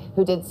Sharkey,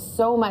 who did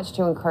so much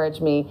to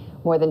encourage me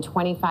more than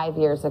 25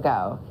 years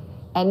ago.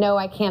 And no,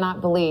 I cannot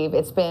believe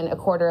it's been a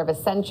quarter of a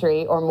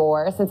century or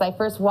more since I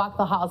first walked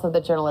the halls of the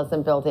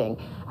journalism building.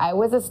 I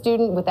was a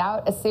student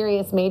without a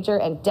serious major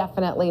and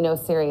definitely no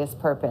serious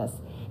purpose.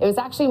 It was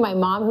actually my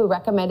mom who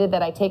recommended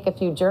that I take a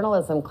few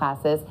journalism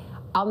classes.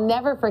 I'll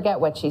never forget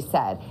what she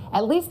said.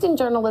 At least in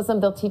journalism,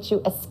 they'll teach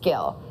you a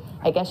skill.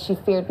 I guess she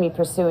feared me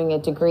pursuing a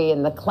degree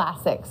in the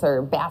classics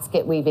or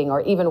basket weaving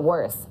or even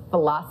worse,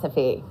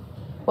 philosophy.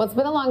 Well, it's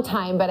been a long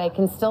time, but I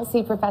can still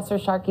see Professor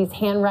Sharkey's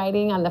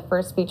handwriting on the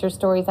first feature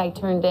stories I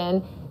turned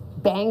in,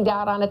 banged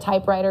out on a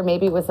typewriter.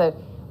 Maybe it was a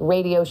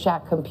Radio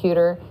Shack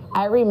computer.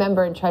 I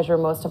remember and treasure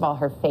most of all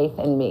her faith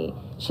in me.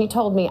 She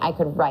told me I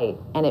could write,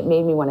 and it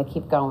made me want to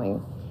keep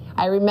going.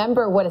 I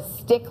remember what a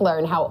stickler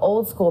and how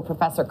old school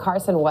Professor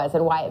Carson was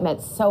and why it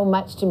meant so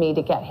much to me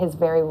to get his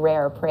very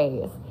rare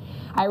praise.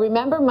 I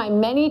remember my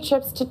many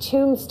trips to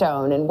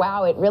Tombstone, and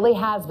wow, it really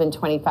has been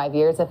 25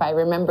 years if I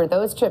remember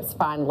those trips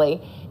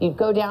fondly. You'd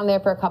go down there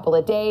for a couple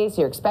of days,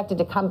 you're expected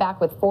to come back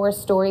with 4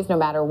 stories no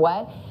matter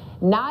what.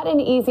 Not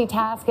an easy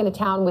task in a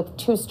town with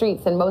 2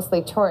 streets and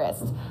mostly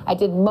tourists. I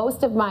did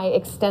most of my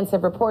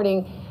extensive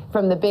reporting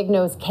from the Big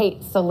Nose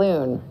Kate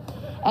Saloon.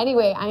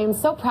 Anyway, I am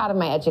so proud of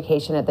my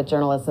education at the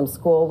journalism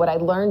school, what I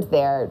learned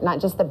there,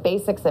 not just the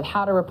basics of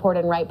how to report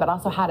and write, but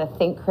also how to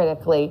think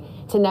critically,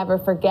 to never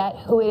forget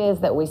who it is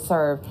that we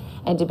serve,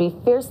 and to be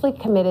fiercely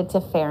committed to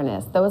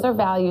fairness. Those are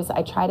values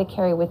I try to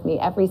carry with me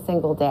every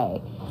single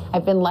day.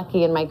 I've been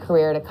lucky in my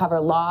career to cover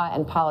law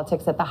and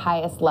politics at the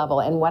highest level,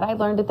 and what I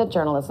learned at the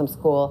journalism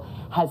school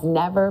has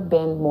never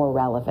been more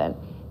relevant.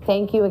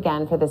 Thank you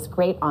again for this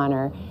great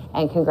honor,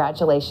 and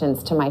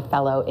congratulations to my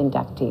fellow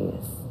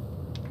inductees.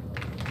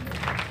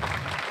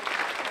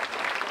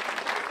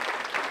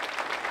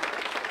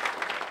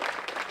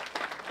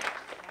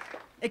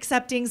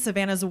 Accepting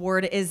Savannah's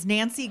award is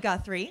Nancy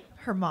Guthrie,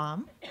 her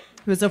mom,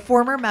 who is a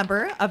former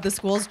member of the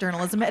school's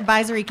Journalism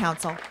Advisory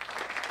Council.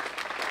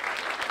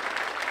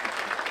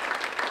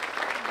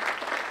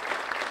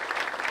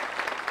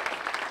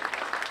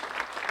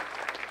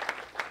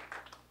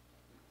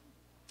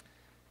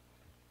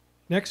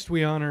 Next,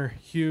 we honor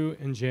Hugh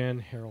and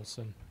Jan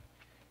Harelson.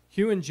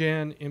 Hugh and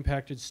Jan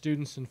impacted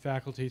students and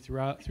faculty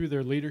through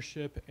their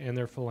leadership and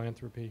their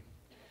philanthropy.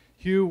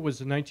 Hugh was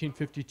a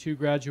 1952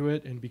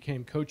 graduate and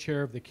became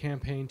co-chair of the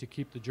campaign to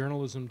keep the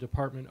journalism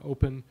department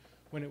open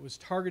when it was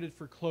targeted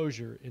for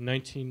closure in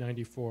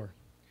 1994.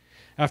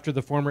 After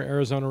the former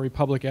Arizona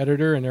Republic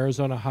editor and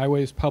Arizona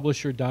Highways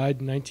publisher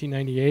died in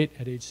 1998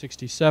 at age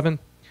 67,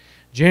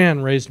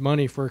 Jan raised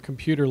money for a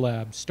computer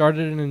lab,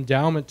 started an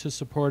endowment to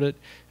support it,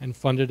 and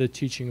funded a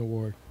teaching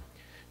award.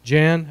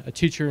 Jan, a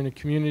teacher and a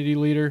community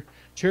leader,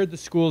 chaired the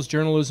school's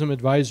Journalism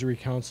Advisory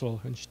Council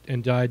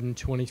and died in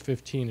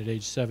 2015 at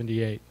age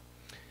 78.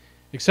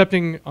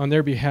 Accepting on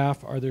their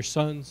behalf are their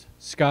sons,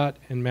 Scott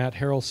and Matt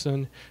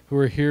Harelson, who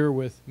are here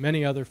with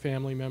many other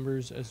family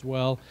members as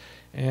well,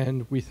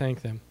 and we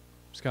thank them.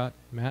 Scott,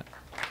 Matt.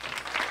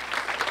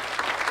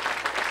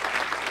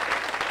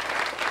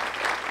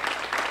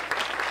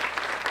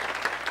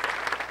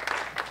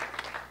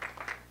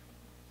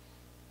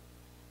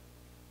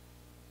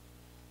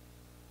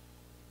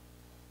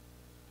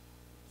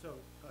 So,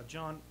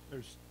 John,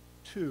 there's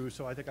 2,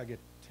 so I think I get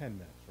 10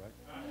 minutes, right?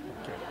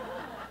 Okay.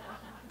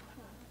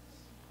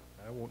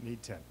 I won't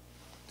need 10.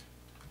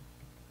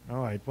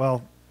 All right,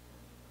 well,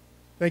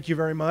 thank you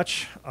very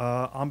much.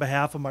 On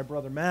behalf of my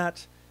brother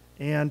Matt,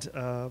 and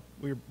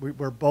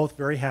we're both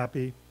very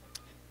happy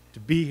to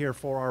be here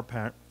for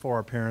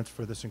our parents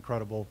for this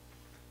incredible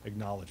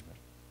acknowledgement.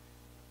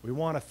 We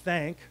want to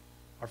thank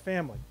our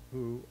family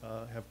who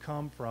have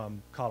come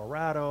from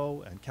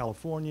Colorado and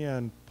California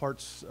and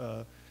parts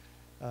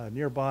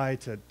nearby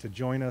to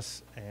join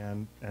us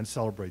and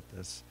celebrate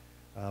this.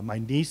 My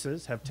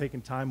nieces have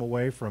taken time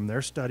away from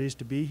their studies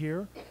to be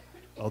here,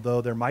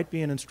 although there might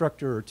be an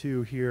instructor or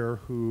 2 here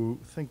who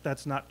think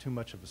that's not too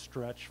much of a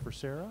stretch for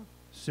Sarah,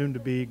 soon to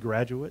be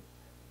graduate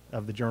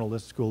of the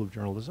School of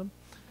Journalism.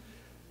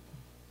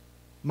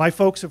 My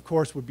folks, of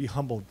course, would be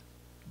humbled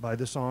by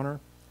this honor,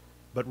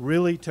 but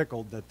really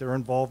tickled that their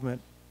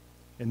involvement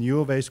in the U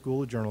of A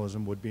School of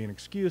Journalism would be an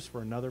excuse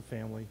for another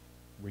family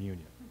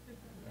reunion,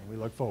 and we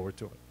look forward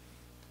to it.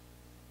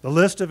 The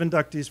list of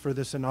inductees for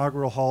this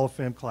inaugural Hall of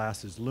Fame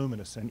class is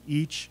luminous, and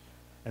each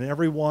and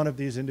every one of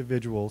these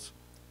individuals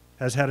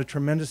has had a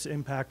tremendous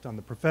impact on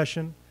the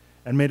profession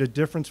and made a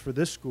difference for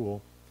this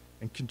school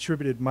and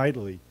contributed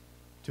mightily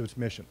to its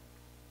mission.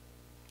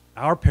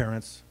 Our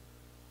parents,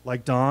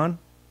 like Don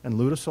and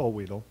Luda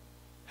Soldwedel,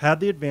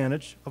 had the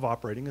advantage of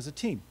operating as a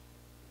team.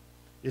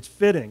 It's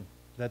fitting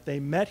that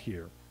they met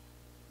here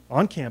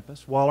on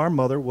campus while our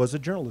mother was a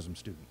journalism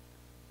student.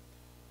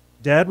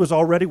 Dad was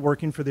already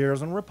working for the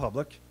Arizona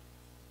Republic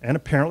and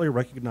apparently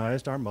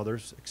recognized our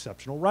mother's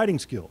exceptional writing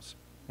skills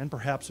and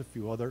perhaps a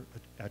few other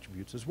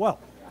attributes as well.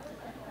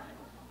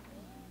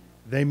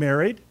 They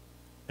married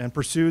and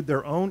pursued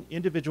their own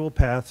individual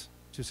paths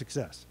to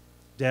success.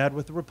 Dad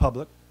with the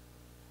Republic,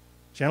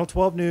 Channel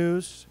 12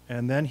 News,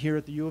 and then here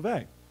at the U of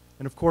A,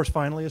 and of course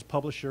finally as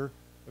publisher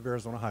of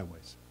Arizona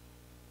Highways.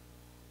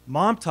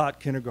 Mom taught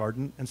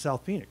kindergarten in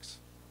South Phoenix.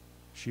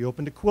 She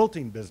opened a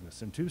quilting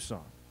business in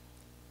Tucson.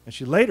 And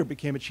she later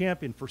became a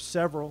champion for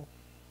several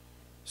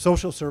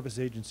social service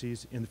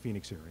agencies in the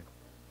Phoenix area.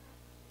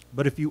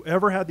 But if you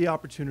ever had the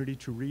opportunity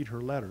to read her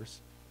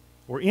letters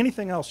or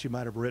anything else she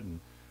might have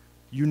written,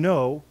 you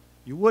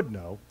would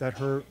know that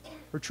her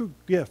true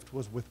gift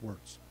was with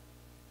words.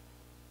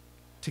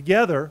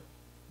 Together,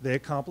 they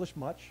accomplished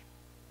much.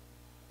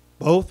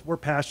 Both were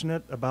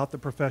passionate about the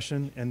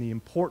profession and the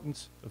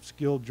importance of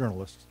skilled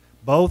journalists.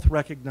 Both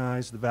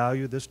recognized the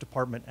value this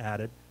department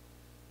added,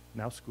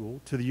 now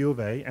school, to the U of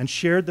A, and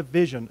shared the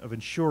vision of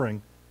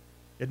ensuring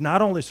it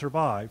not only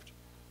survived,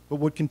 but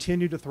would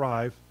continue to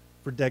thrive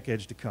for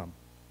decades to come,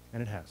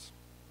 and it has.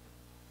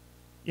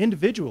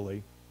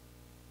 Individually,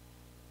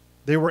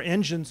 they were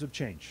engines of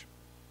change.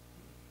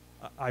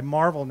 I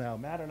marvel now,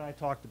 Matt and I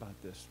talked about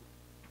this,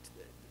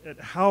 at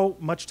how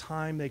much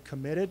time they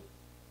committed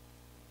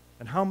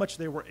and how much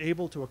they were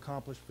able to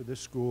accomplish for this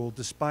school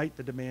despite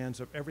the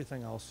demands of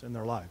everything else in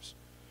their lives.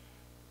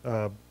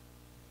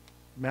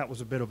 Matt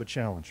was a bit of a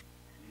challenge.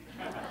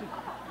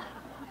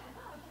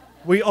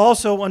 We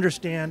also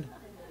understand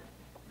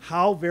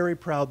how very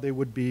proud they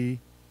would be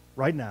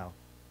right now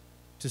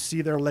to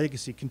see their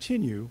legacy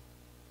continue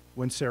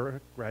when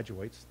Sarah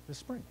graduates this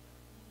spring.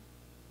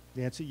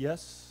 Nancy,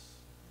 yes?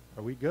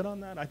 Are we good on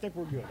that? I think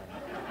we're good on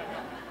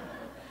that.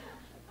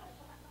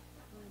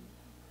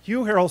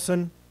 Hugh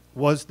Harelson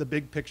was the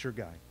big picture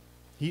guy.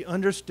 He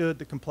understood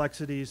the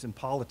complexities and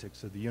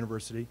politics of the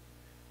university,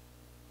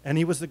 and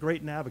he was the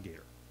great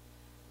navigator,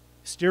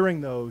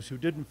 steering those who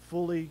didn't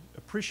fully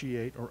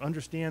appreciate or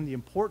understand the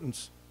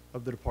importance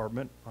of the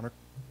department,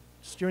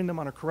 steering them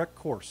on a correct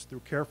course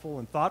through careful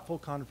and thoughtful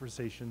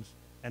conversations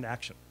and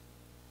action.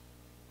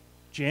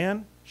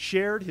 Jan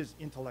shared his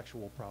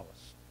intellectual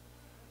prowess.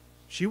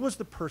 She was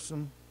the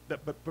person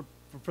that, but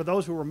for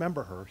those who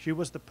remember her, she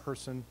was the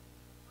person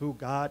who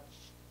got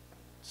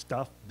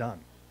stuff done.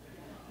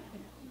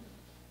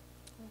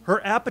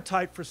 Her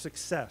appetite for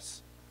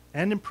success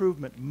and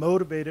improvement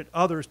motivated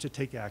others to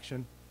take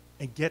action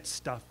and get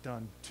stuff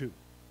done too.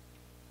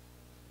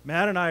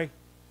 Matt and I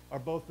are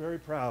both very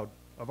proud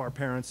of our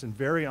parents and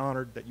very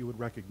honored that you would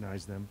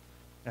recognize them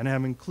and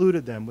have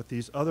included them with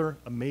these other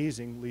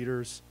amazing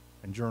leaders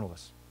and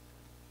journalists.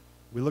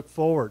 We look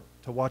forward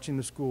to watching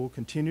the school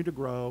continue to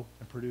grow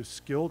and produce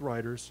skilled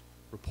writers,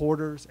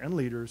 reporters, and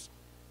leaders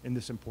in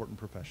this important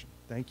profession.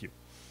 Thank you.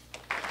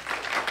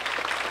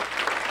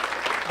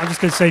 I'm just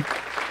going to say,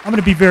 I'm going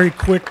to be very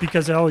quick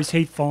because I always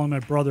hate following my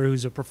brother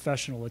who's a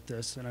professional at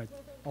this, and I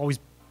always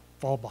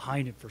fall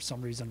behind him for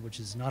some reason, which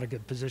is not a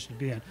good position to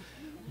be in.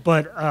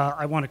 But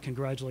I want to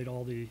congratulate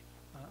all the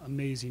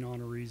amazing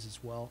honorees as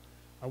well.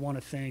 I want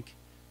to thank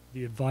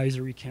the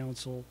advisory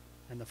council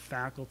and the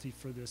faculty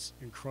for this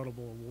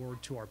incredible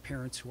award, to our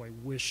parents who I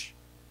wish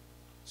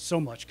so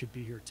much could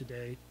be here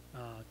today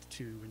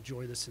to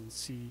enjoy this and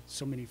see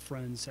so many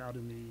friends out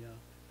in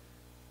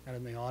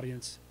the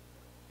audience.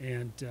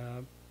 And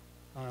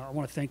I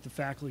want to thank the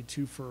faculty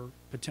too for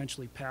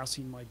potentially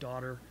passing my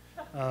daughter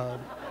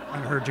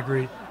on her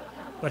degree.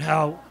 But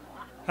how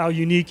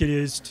unique it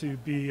is to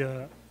be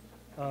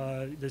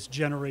this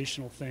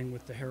generational thing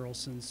with the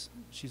Harelsons.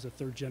 She's a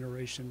third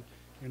generation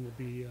and will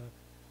be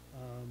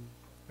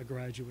a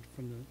graduate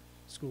from the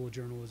School of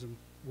Journalism,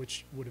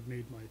 which would have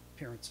made my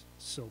parents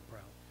so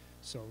proud.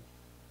 So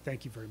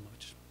thank you very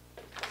much.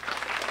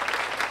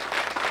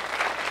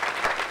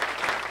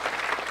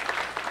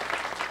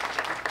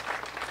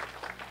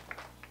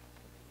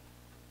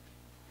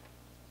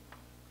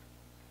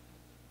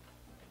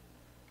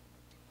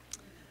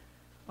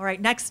 All right,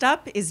 next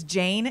up is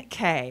Jane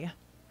K.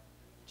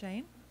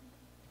 Jane?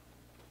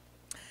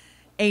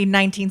 A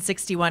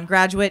 1961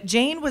 graduate,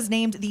 Jane was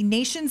named the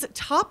nation's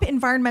top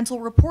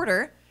environmental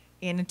reporter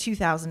in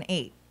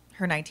 2008.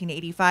 Her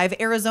 1985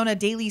 Arizona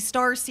Daily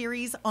Star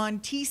series on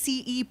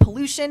TCE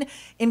pollution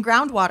in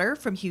groundwater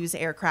from Hugh's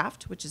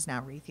aircraft, which is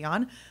now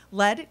Raytheon,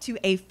 led to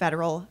a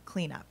federal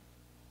cleanup.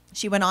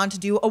 She went on to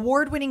do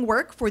award-winning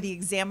work for the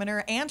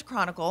Examiner and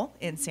Chronicle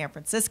in San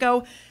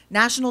Francisco,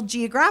 National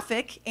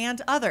Geographic,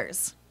 and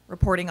others,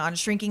 reporting on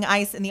shrinking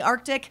ice in the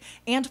Arctic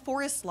and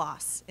forest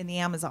loss in the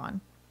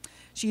Amazon.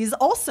 She is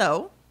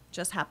also,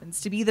 just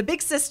happens to be, the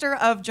big sister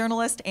of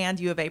journalist and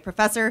U of A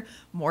professor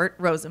Mort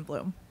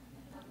Rosenblum.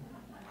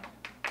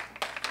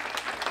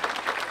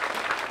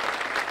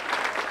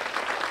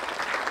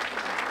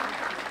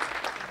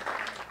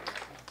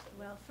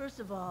 Well, first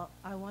of all,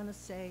 I want to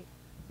say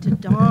to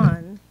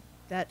Dawn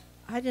that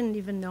I didn't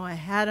even know I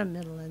had a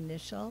middle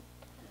initial.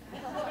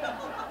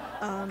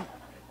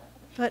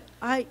 But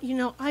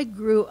I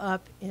grew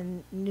up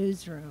in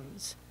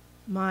newsrooms.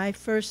 My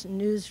first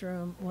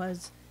newsroom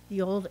was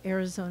the old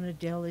Arizona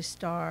Daily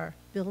Star,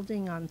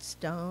 building on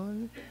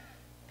stone,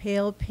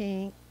 pale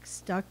pink,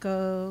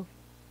 stucco,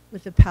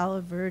 with the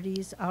Palo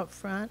Verdes out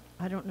front.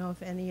 I don't know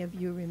if any of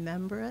you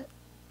remember it.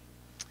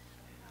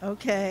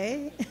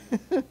 Okay.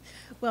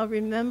 Well,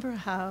 remember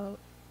how,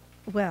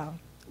 well,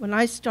 when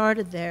I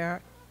started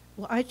there,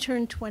 well, I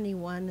turned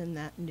 21 in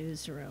that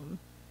newsroom,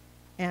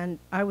 and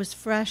I was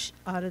fresh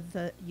out of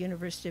the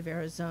University of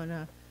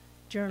Arizona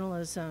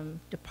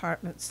journalism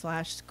department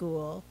 /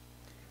 school,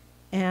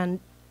 and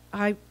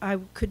I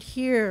could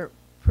hear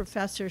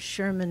Professor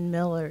Sherman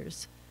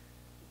Miller's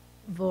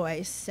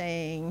voice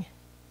saying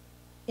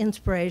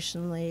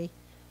inspirationally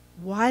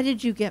why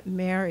did you get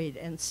married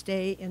and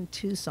stay in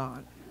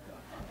Tucson?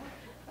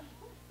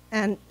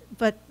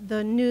 But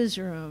the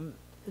newsroom,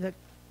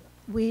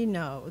 we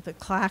know, the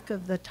clack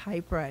of the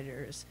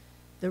typewriters,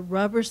 the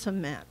rubber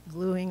cement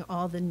gluing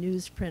all the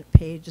newsprint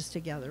pages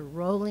together,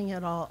 rolling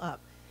it all up,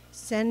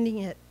 sending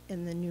it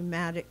in the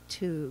pneumatic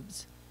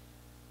tubes,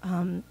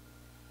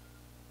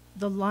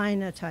 the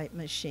linotype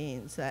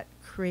machines, that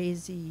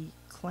crazy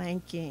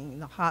clanking,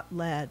 the hot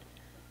lead,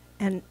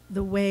 and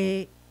the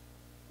way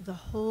the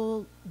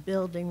whole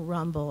building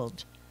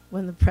rumbled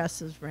when the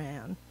presses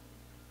ran.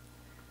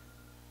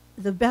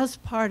 The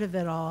best part of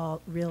it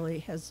all really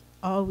has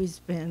always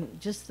been,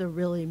 just the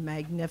really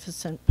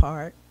magnificent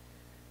part,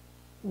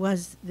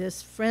 was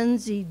this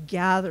frenzied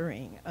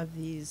gathering of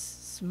these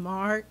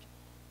smart,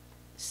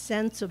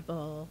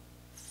 sensible,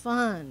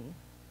 fun,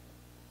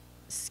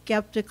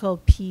 skeptical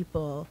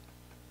people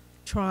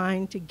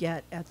trying to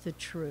get at the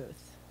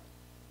truth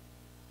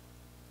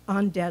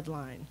on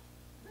deadline.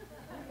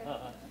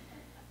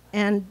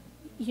 And,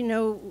 you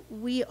know,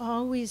 we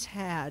always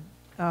had,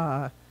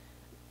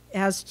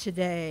 as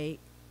today,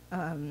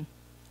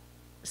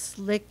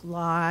 slick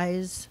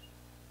lies,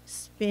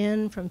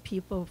 spin from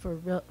people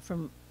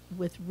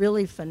with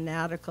really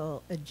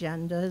fanatical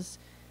agendas,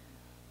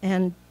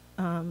 and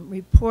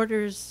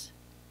reporters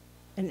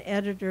and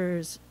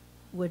editors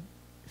would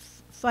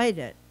fight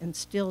it, and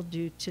still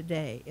do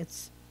today.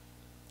 It's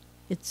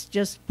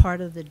just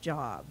part of the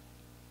job.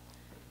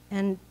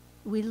 And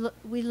we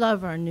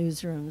love our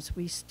newsrooms.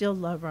 We still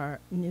love our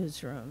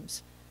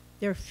newsrooms.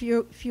 There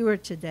are fewer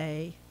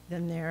today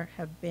than there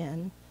have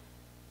been,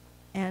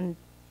 and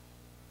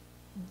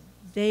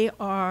they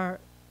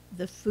are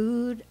the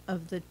food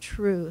of the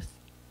truth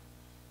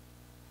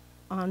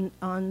on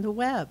the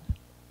web.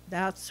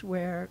 That's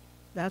where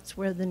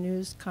the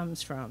news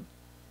comes from.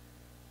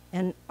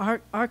 And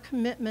our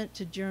commitment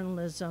to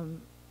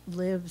journalism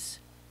lives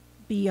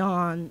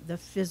beyond the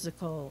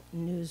physical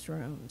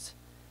newsrooms.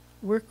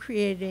 We're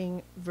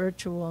creating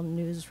virtual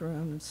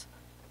newsrooms,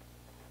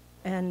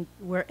 and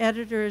where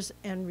editors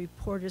and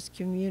reporters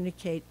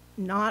communicate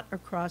not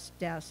across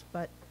desks,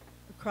 but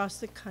across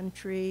the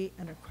country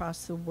and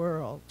across the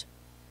world.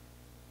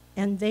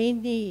 And they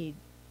need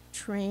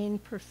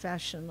trained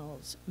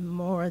professionals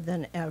more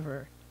than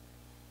ever,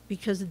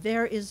 because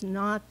there is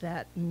not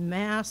that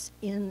mass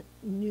in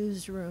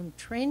newsroom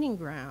training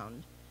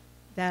ground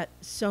that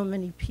so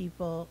many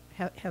people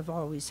have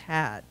always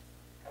had.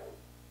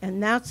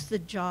 And that's the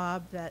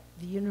job that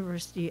the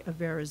University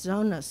of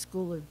Arizona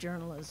School of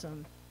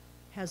Journalism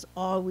has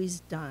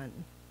always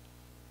done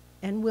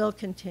and will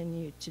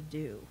continue to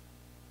do.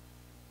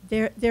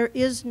 There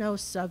is no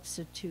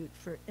substitute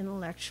for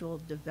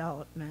intellectual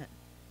development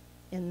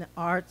in the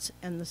arts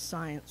and the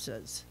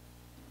sciences,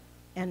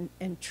 and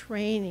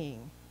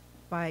training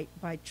by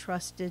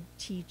trusted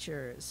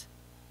teachers.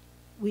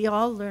 We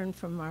all learn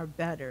from our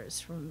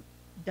betters, from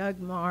Doug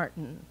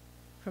Martin,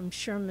 from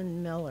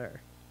Sherman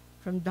Miller,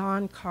 from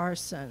Don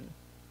Carson,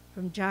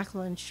 from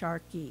Jacqueline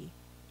Sharkey.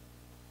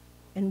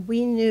 And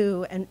we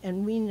knew,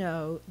 and we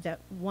know, that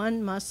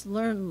one must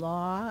learn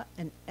law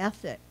and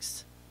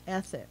ethics,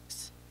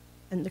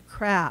 and the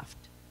craft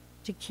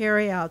to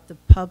carry out the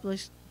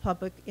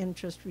public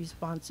interest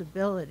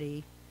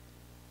responsibility.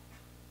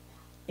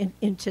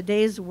 In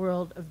today's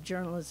world of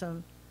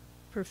journalism,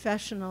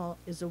 professional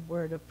is a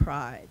word of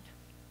pride.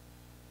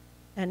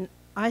 And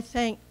I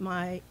thank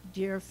my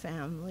dear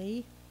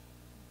family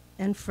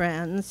and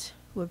friends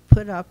who have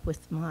put up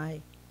with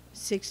my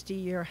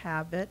 60-year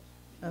habit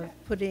of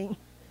putting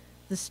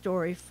the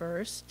story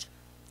first.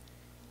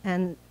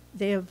 And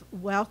they have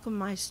welcomed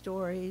my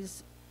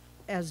stories,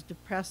 as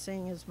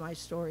depressing as my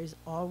stories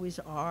always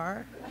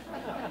are.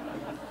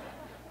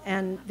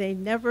 And they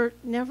never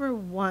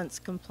once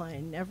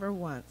complained, never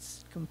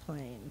once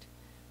complained.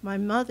 My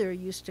mother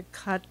used to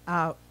cut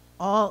out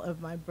all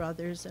of my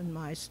brothers and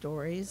my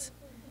stories,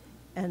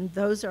 and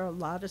those are a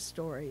lot of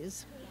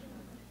stories,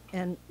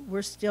 and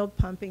we're still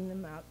pumping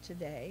them out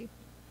today.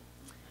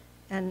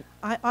 And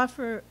I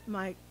offer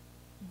my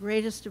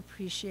greatest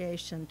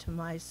appreciation to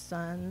my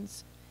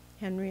sons,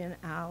 Henry and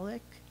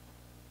Alec.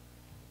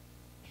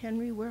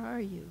 Henry, where are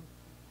you?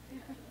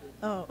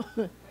 Oh,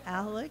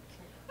 Alec.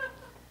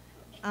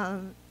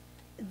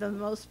 The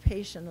most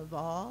patient of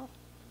all,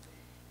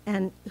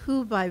 and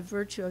who, by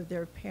virtue of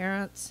their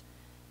parents,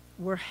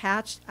 were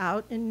hatched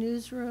out in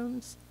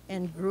newsrooms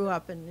and grew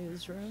up in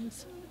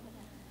newsrooms.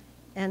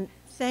 And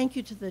thank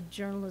you to the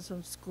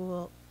journalism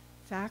school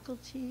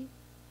faculty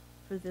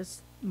for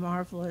this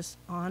marvelous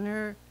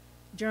honor.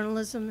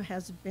 Journalism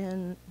has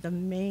been the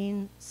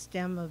main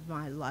stem of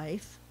my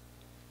life.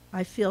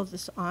 I feel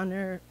this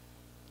honor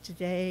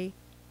today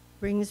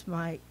brings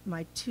my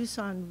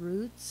Tucson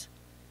roots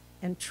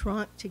and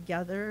trunk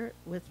together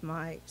with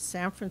my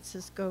San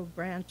Francisco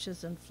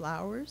branches and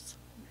flowers,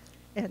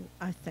 and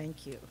I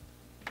thank you.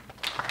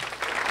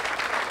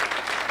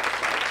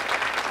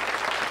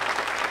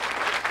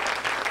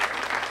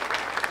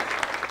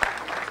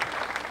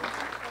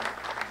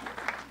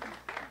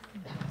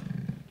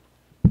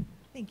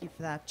 Thank you for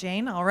for that,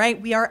 Jane. All right,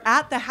 we are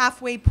at the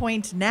halfway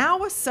point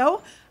now,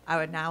 so I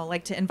would now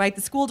like to invite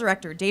the school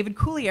director, David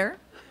Coulier,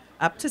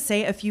 up to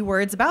say a few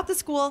words about the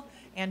school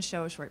and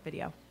show a short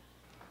video.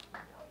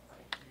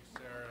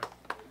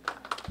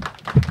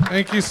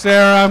 Thank you,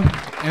 Sarah,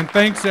 and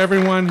thanks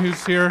everyone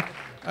who's here.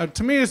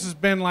 To me, this has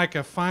been like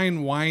a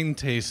fine wine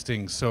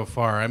tasting so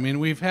far. I mean,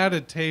 we've had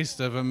a taste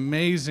of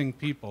amazing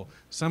people,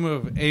 some who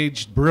have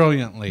aged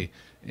brilliantly,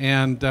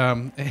 and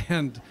I'm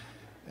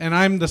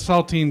the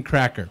saltine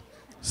cracker.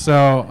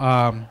 So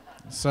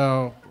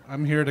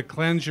I'm here to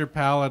cleanse your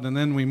palate, and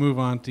then we move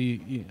on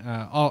to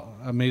all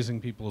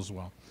amazing people as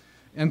well.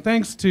 And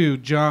thanks to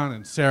John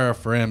and Sarah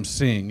for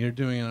emceeing. You're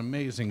doing an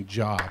amazing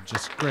job,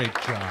 just great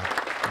job.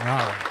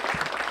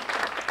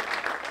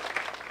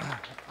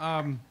 All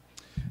right.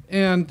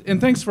 And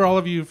thanks for all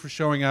of you for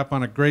showing up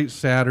on a great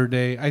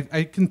Saturday.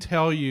 I can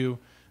tell you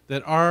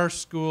that our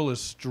school is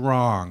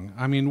strong.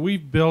 I mean,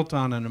 we've built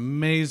on an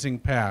amazing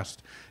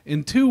past.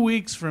 In 2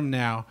 weeks from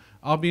now,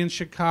 I'll be in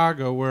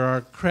Chicago, where our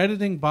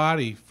accrediting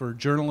body for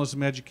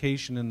journalism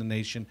education in the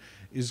nation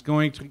is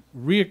going to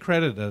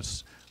reaccredit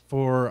us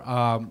for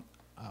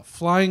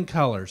flying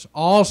colors,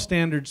 all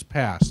standards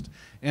passed.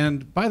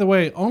 And by the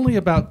way, only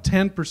about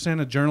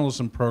 10% of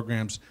journalism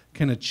programs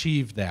can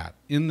achieve that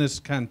in this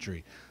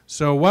country.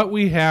 So what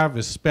we have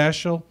is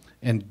special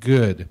and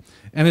good.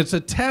 And it's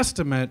a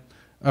testament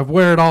of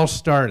where it all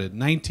started,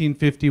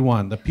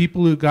 1951. The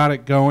people who got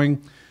it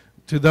going,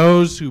 to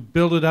those who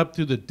built it up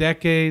through the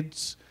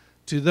decades,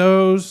 to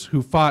those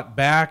who fought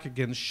back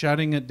against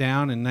shutting it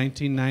down in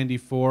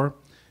 1994,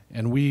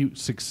 and we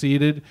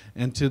succeeded,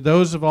 and to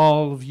those of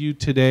all of you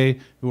today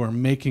who are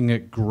making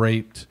it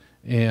great,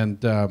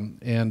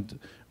 and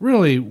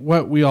really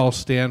what we all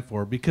stand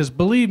for. Because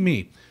believe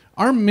me,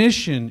 our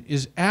mission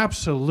is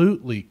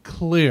absolutely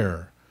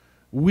clear.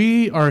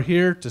 We are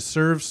here to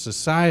serve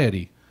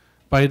society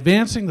by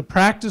advancing the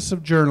practice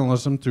of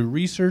journalism through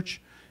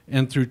research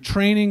and through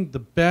training the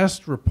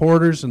best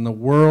reporters in the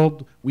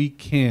world we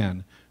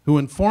can, who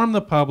inform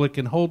the public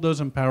and hold those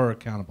in power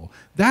accountable.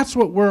 That's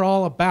what we're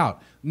all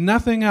about,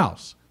 nothing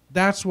else.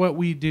 That's what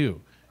we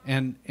do.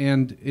 And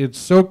it's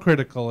so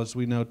critical, as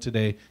we know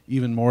today,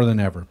 even more than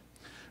ever.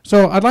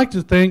 So I'd like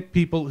to thank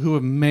people who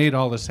have made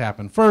all this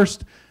happen.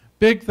 First,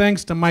 big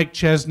thanks to Mike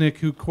Chesnick,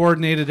 who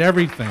coordinated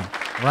everything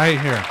right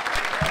here.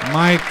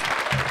 Mike,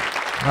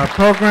 our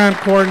program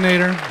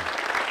coordinator.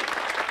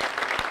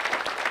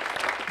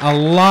 A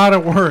lot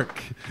of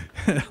work,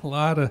 a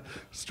lot of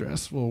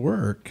stressful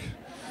work.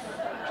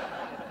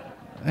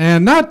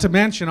 And not to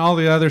mention all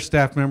the other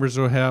staff members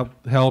who have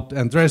helped: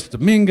 Andres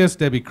Dominguez,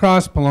 Debbie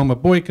Cross, Paloma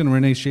Boykin,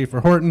 Renee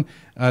Schaefer-Horton.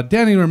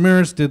 Danny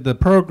Ramirez did the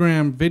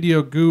program,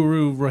 video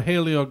guru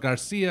Rogelio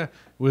Garcia,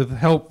 with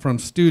help from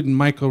student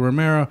Micheal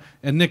Romero,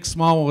 and Nick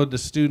Smallwood, the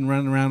student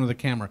running around with the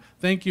camera.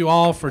 Thank you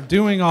all for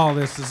doing all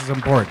this. This is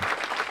important.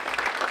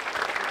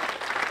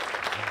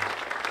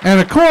 And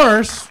of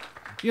course,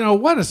 you know,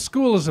 what a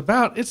school is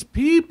about. It's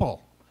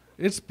people.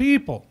 It's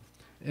people.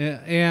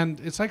 And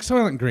it's like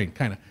Soylent Green,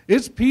 kind of.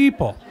 It's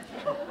people.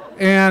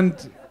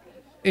 And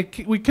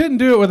we couldn't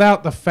do it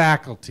without the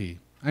faculty.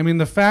 I mean,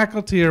 the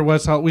faculty are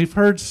what's helped. We've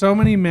heard so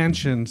many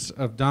mentions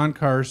of Don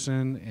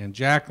Carson and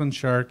Jacqueline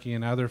Sharkey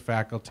and other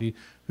faculty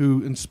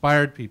who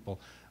inspired people.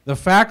 The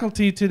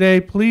faculty today,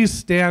 please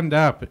stand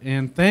up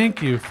and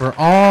thank you for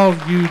all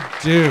you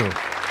do.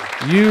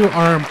 You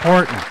are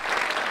important.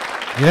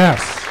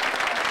 Yes.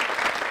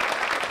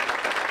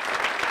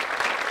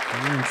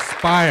 You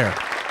inspire.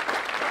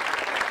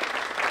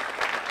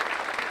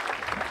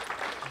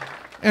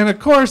 And of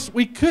course,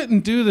 we couldn't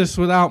do this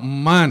without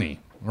money,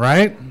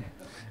 right?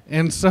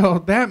 And so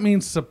that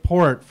means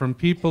support from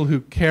people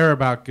who care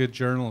about good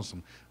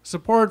journalism.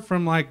 Support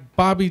from like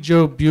Bobby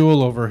Joe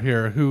Buell over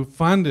here, who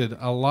funded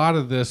a lot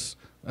of this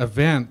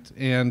event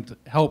and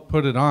helped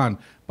put it on.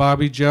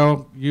 Bobby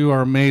Joe, you are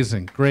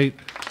amazing. Great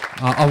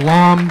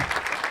alum,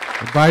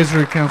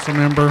 advisory council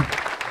member,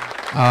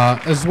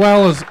 as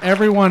well as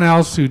everyone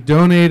else who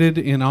donated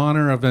in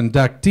honor of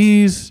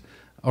inductees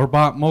or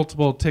bought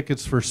multiple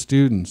tickets for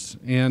students,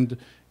 and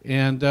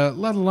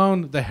let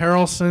alone the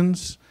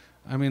Harelsons.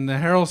 I mean, the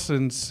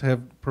Harelsons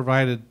have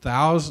provided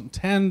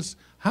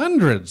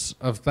hundreds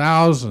of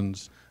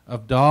thousands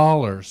of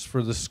dollars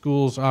for the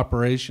school's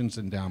operations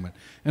endowment.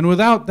 And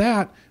without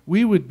that,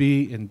 we would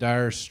be in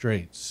dire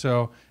straits.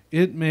 So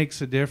it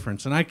makes a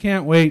difference. And I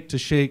can't wait to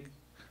shake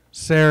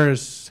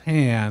Sarah's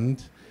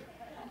hand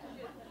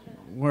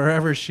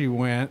wherever she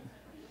went.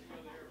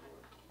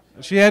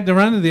 She had to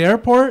run to the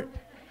airport?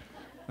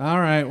 All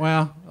right,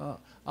 well,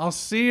 I'll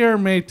see her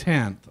May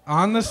 10th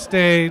on the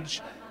stage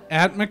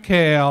at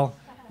Micheal,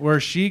 where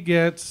she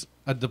gets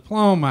a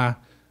diploma,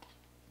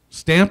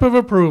 stamp of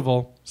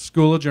approval,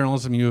 School of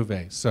Journalism, U of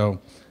A. So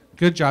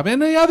good job.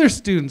 And the other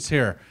students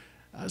here,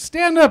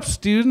 stand up,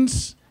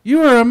 students.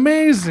 You are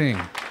amazing.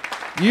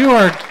 You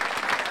are,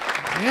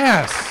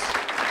 yes.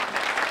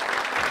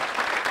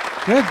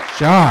 Good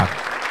job.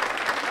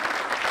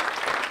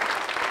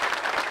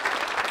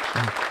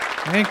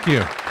 Thank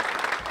you.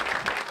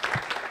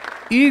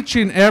 each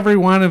and every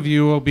one of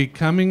you will be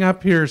coming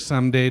up here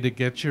someday to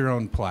get your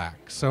own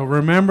plaque. So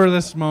remember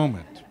this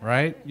moment,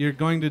 right? You're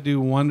going to do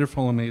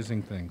wonderful,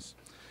 amazing things.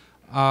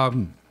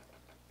 And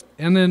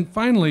then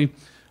finally,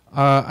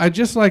 I'd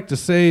just like to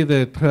say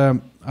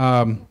that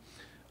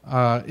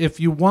if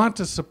you want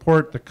to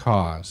support the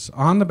cause,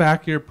 on the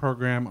back of your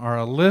program are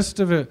a list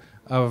of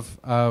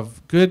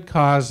good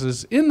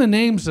causes in the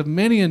names of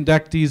many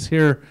inductees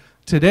here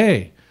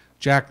today.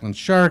 Jacqueline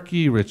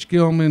Sharkey, Rich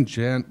Gilman,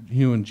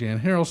 Hugh and Jan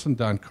Harelson,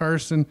 Don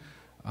Carson,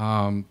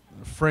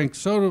 Frank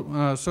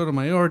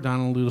Sotomayor,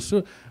 Donald and Lou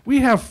Edith. We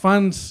have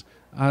funds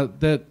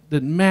that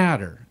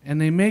matter,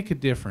 and they make a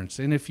difference.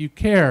 And if you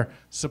care,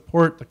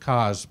 support the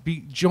cause.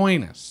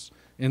 Join us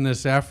in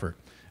this effort.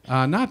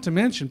 Not to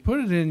mention, put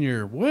it in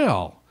your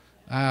will.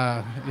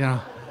 I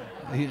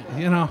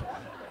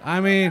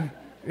mean,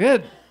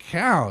 it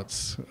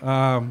counts,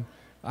 and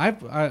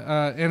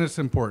it's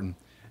important.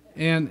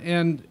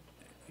 And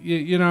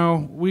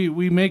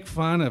we make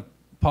fun of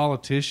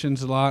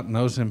politicians a lot and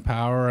those in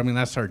power. I mean,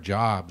 that's our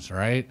jobs,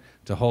 right?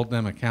 To hold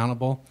them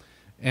accountable.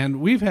 And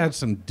we've had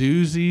some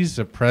doozies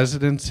of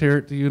presidents here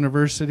at the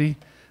university,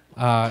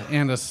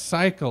 and a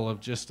cycle of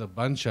just a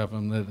bunch of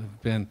them that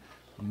have been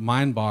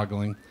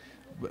mind-boggling.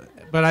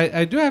 But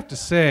I do have to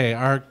say,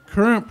 our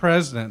current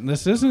president, and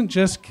this isn't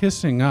just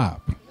kissing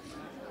up,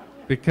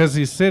 because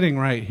he's sitting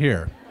right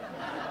here.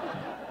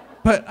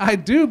 But I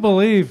do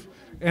believe,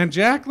 and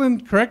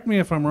Jacqueline, correct me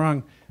if I'm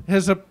wrong,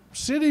 has a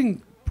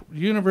sitting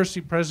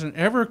university president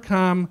ever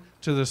come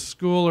to the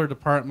school or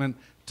department,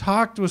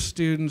 talked with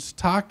students,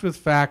 talked with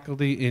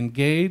faculty,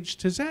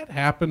 engaged? Has that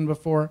happened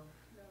before?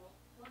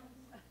 No.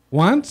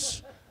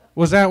 Once?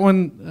 Was that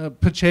when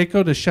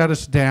Pacheco to shut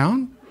us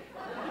down?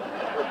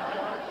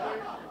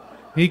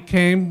 He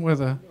came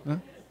with a...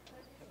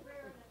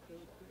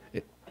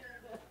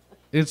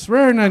 It's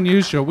rare and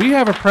unusual. We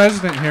have a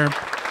president here.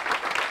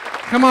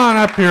 Come on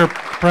up here,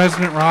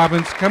 President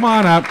Robbins. Come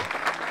on up.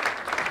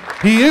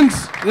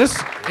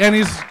 And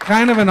he's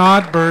kind of an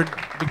odd bird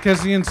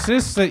because he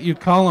insists that you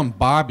call him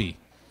Bobby.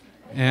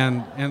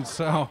 And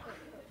so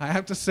I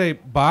have to say,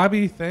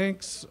 Bobby,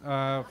 thanks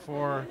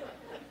for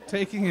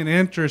taking an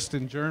interest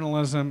in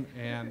journalism.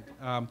 And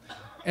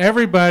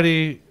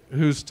everybody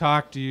who's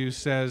talked to you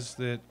says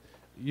that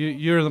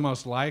you're the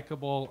most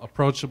likable,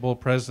 approachable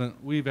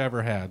president we've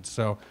ever had.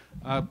 So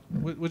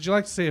would you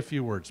like to say a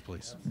few words,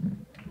 please?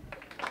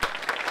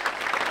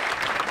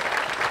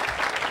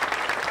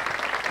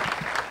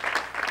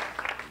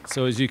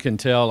 So as you can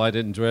tell, I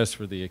didn't dress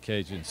for the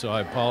occasion, so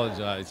I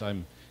apologize.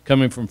 I'm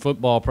coming from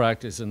football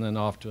practice and then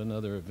off to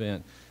another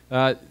event.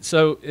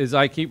 So as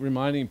I keep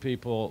reminding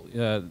people,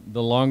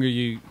 the longer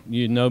you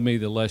know me,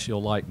 the less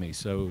you'll like me.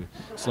 So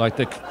it's like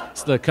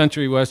it's the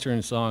country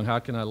western song, "How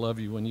can I love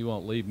you when you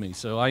won't leave me?"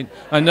 So I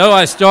know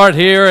I start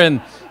here,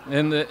 and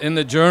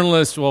the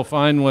journalist will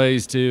find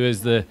ways to,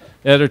 as the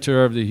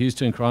editor of the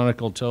Houston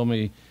Chronicle told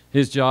me,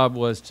 his job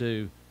was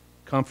to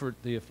comfort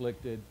the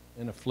afflicted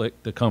and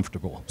afflict the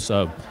comfortable.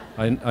 So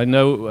I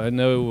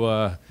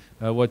know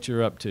what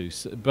you're up to.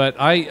 So, but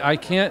I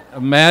can't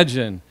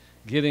imagine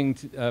getting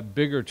a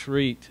bigger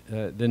treat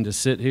than to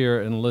sit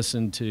here and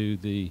listen to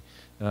the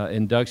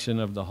induction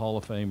of the Hall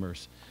of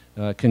Famers.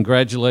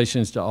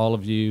 Congratulations to all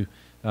of you.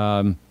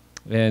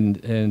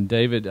 And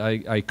David,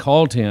 I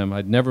called him.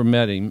 I'd never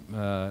met him.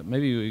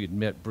 Maybe we had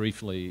met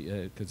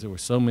briefly because there were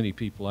so many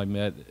people I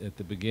met at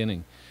the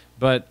beginning.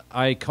 But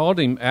I called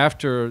him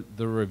after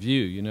the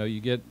review. You know,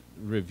 you get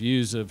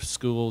reviews of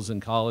schools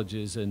and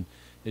colleges, and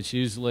it's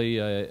usually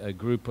a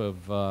group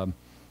of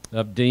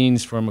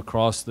deans from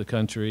across the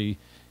country.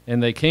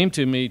 And they came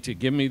to me to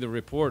give me the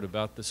report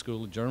about the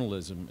School of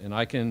Journalism. And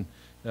I can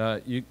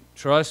you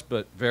trust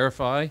but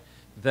verify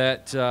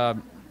that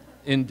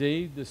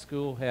indeed the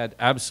school had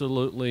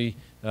absolutely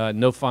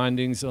no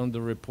findings on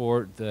the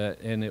report,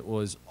 and it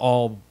was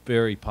all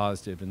very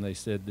positive. And they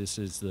said this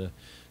is the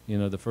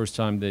first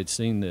time they'd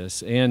seen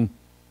this. And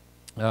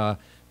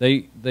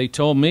they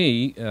told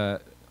me,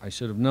 I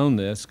should have known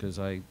this because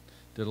I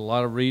did a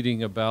lot of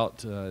reading about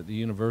the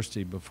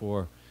university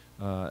before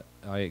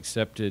I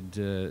accepted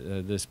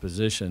this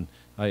position.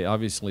 I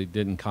obviously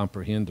didn't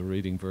comprehend the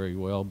reading very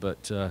well,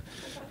 but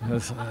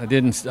I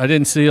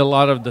didn't see a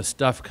lot of the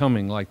stuff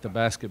coming, like the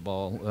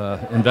basketball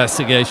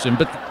investigation.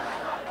 But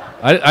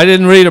I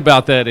didn't read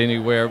about that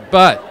anywhere.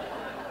 But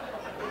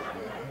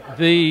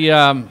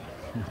the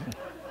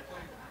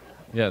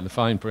the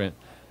fine print.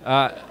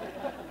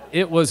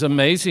 It was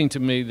amazing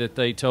to me that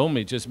they told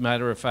me, just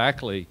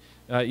matter-of-factly,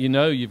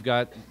 you've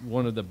got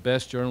one of the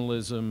best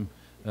journalism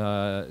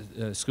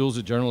schools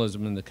of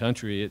journalism in the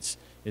country.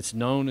 It's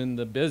known in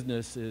the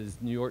business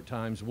as New York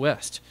Times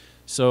West.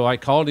 So I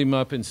called him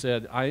up and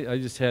said, I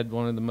just had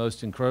one of the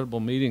most incredible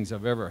meetings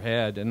I've ever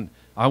had, and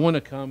I want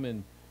to come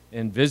and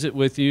visit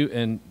with you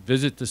and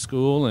visit the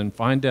school and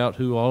find out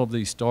who all of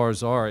these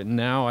stars are. And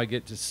now I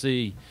get to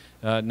see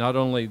not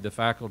only the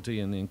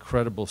faculty and the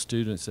incredible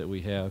students that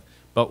we have,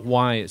 but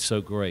why it's so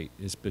great.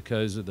 It's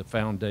because of the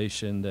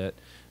foundation that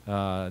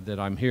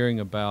I'm hearing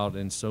about,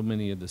 and so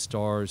many of the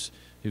stars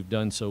who've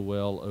done so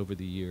well over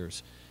the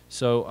years.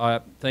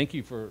 So thank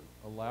you for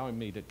allowing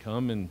me to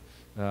come and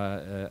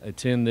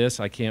attend this.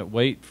 I can't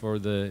wait for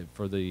the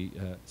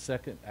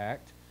second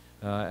act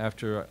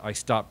after I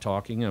stop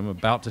talking. I'm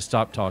about to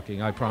stop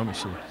talking, I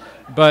promise you.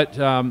 But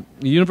the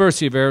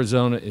University of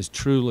Arizona is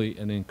truly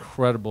an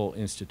incredible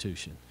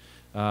institution.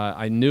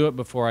 I knew it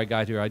before I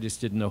got here. I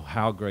just didn't know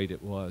how great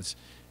it was.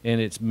 And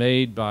it's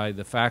made by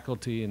the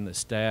faculty and the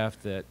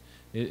staff that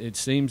it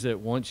seems that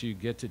once you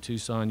get to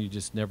Tucson, you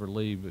just never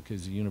leave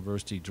because the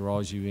university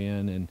draws you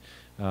in. And,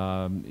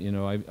 you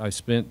know, I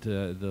spent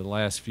the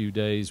last few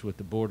days with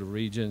the Board of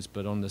Regents,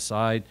 but on the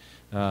side,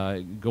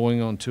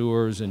 going on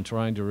tours and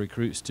trying to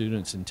recruit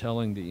students and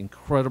telling the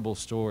incredible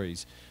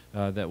stories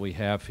that we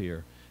have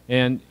here.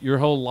 And your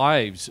whole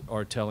lives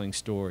are telling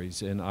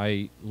stories, and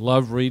I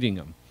love reading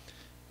them.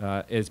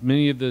 As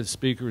many of the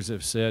speakers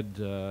have said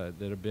that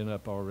have been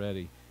up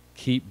already,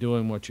 keep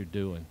doing what you're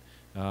doing.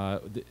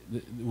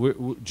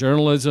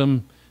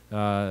 Journalism,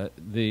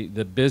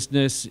 the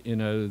business, you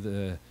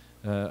know,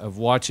 of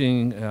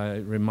watching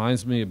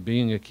reminds me of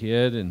being a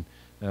kid and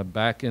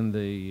back in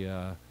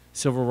the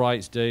civil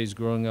rights days,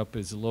 growing up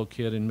as a little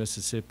kid in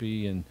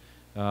Mississippi and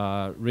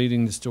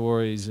reading the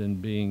stories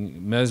and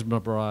being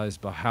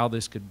mesmerized by how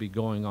this could be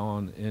going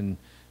on in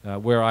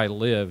where I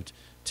lived,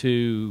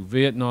 to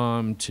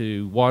Vietnam,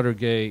 to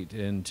Watergate,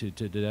 and to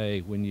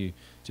today, when you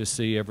just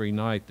see every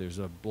night there's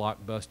a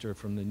blockbuster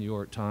from the New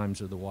York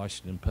Times or the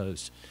Washington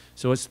Post.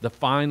 So it's the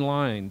fine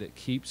line that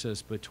keeps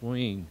us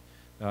between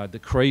the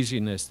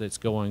craziness that's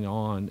going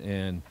on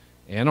and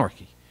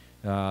anarchy.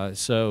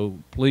 So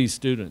please,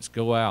 students,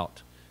 go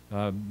out.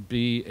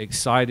 Be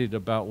excited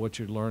about what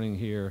you're learning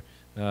here.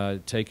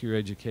 Take your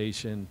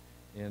education,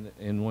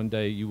 and one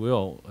day you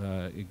will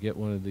get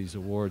one of these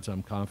awards.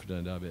 I'm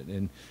confident of it.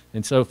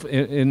 And so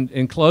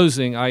in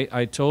closing,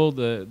 I told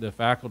the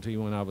faculty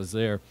when I was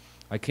there,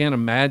 I can't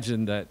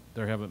imagine that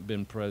there haven't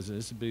been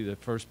presidents. This would be the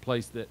first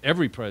place that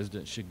every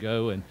president should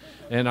go.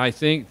 And I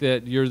think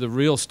that you're the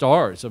real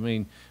stars. I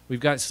mean, we've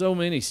got so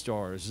many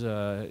stars,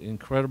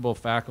 incredible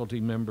faculty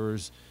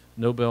members,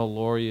 Nobel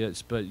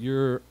laureates, but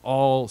you're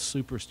all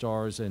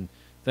superstars. And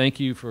thank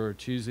you for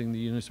choosing the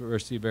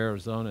University of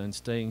Arizona and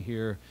staying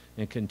here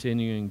and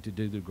continuing to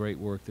do the great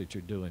work that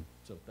you're doing.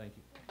 So thank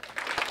you.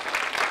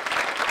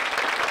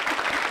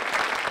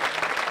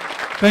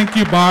 Thank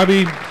you,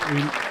 Bobby.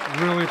 We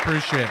really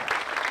appreciate it.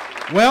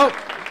 Well,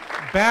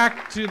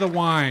 back to the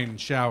wine,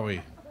 shall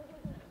we?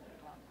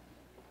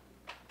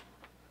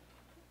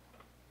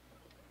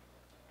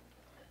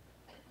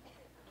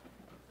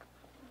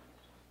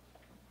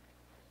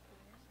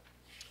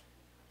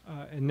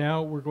 And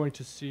now we're going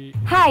to see.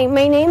 Hi,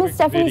 my name is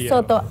Stephanie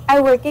Soto. I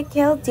work at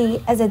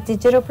KLD as a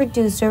digital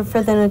producer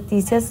for the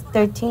Noticias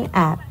 13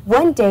 app.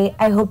 One day,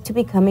 I hope to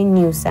become a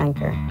news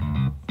anchor.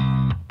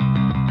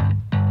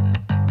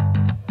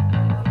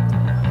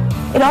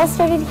 It all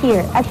started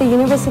here at the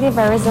University of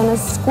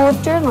Arizona's School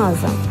of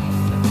Journalism.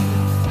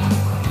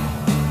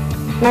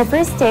 My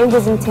first day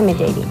was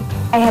intimidating.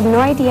 I had no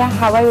idea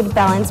how I would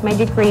balance my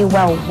degree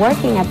while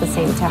working at the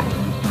same time.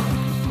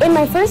 In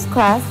my first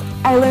class,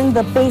 I learned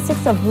the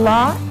basics of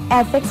law,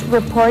 ethics,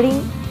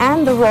 reporting,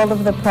 and the role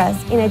of the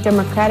press in a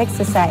democratic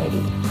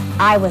society.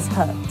 I was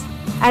hooked.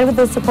 And with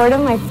the support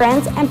of my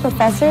friends and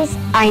professors,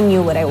 I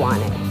knew what I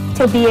wanted: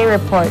 to be a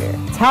reporter,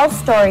 tell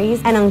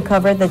stories, and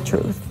uncover the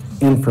truth.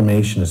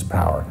 Information is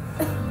power,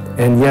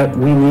 and yet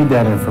we need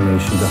that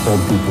information to hold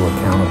people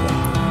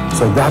accountable.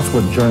 So that's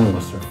what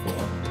journalists are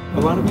for.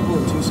 A lot of people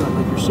in Tucson,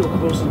 like, you're so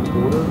close to the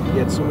border,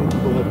 yet so many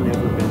people have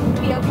never been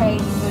there. Be okay, you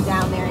can go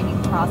down there and you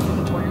can cross through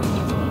the border to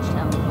get to each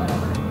town,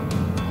 whatever.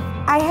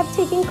 I have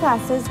taken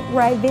classes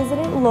where I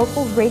visited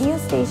local radio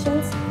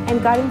stations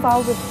and got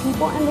involved with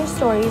people and their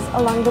stories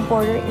along the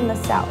border in the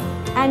south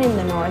and in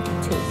the north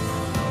too.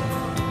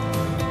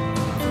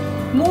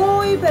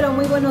 Pero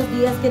muy buenos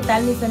días, ¿qué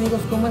tal mis amigos?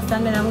 ¿Cómo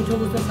están? Me da mucho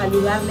gusto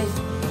saludarles.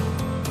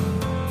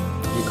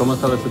 ¿Y cómo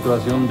está la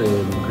situación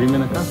del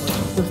crimen acá?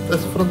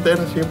 Es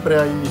frontera, siempre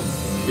hay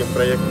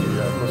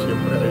actividad, no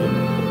siempre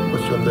hay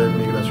cuestión de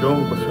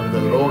migración, cuestión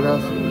de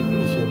drogas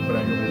y siempre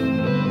hay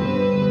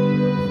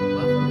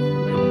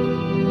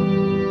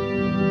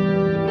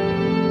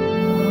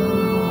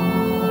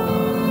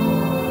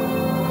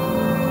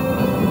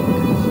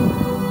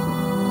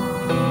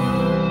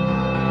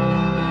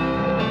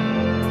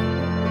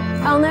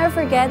I'll never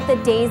forget the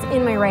days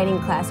in my writing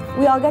class.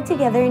 We all got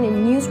together in a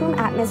newsroom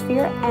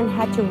atmosphere and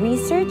had to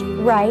research,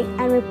 write,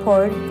 and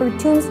report for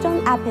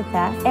Tombstone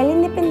Epitaph, El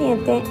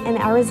Independiente, and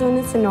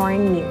Arizona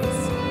Sonoran News.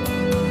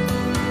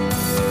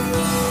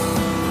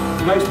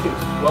 Nice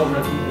piece, well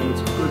written, and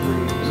it's a good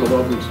read. It's a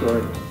lovely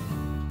story.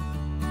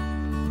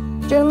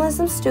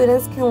 Journalism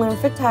students can learn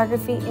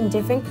photography in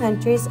different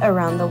countries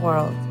around the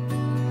world.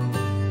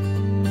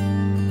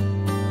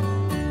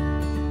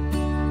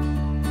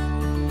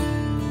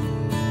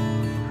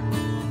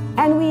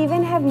 And we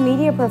even have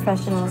media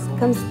professionals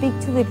come speak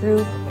to the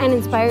group and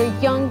inspire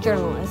young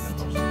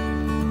journalists.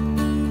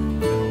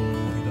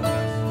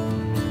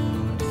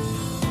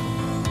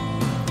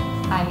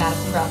 I'm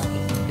Madison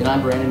Brodsky. And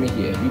I'm Brandon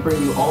Mejia. We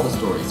bring you all the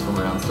stories from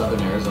around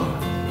southern Arizona.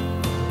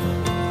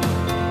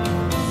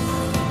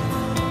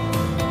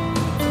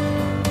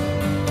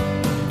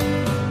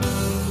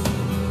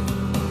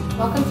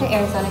 Welcome to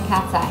Arizona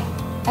Cat's Eye,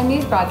 a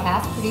news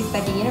broadcast produced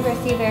by the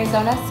University of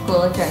Arizona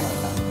School of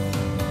Journalism.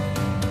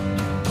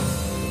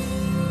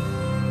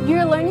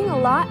 You're learning a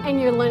lot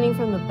and you're learning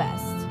from the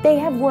best. They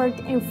have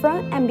worked in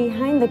front and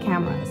behind the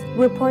cameras,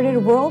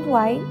 reported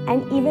worldwide,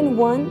 and even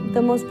won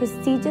the most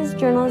prestigious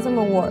journalism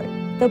award,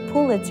 the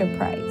Pulitzer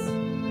Prize.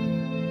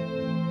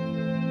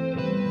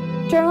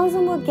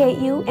 Journalism will get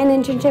you an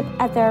internship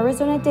at the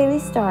Arizona Daily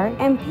Star,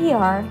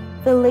 NPR,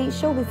 The Late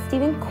Show with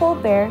Stephen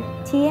Colbert,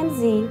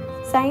 TMZ,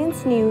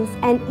 Science News,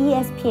 and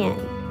ESPN.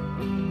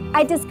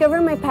 I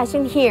discovered my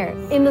passion here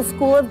in the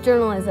School of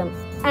Journalism,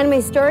 and my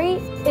story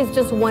is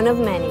just one of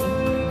many.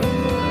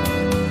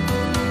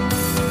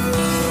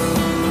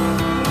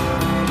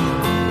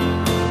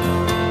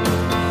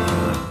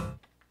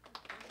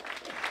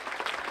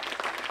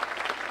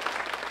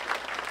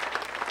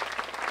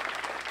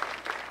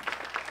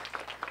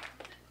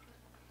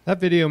 That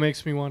video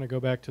makes me want to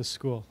go back to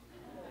school,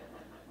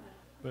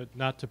 but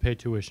not to pay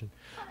tuition.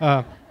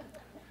 By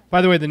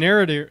the way, the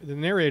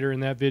narrator in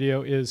that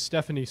video is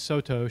Stephanie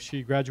Soto.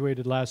 She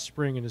graduated last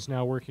spring and is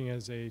now working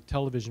as a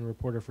television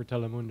reporter for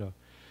Telemundo.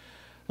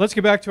 Let's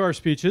get back to our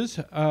speeches.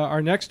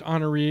 Our next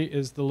honoree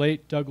is the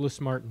late Douglas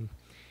Martin.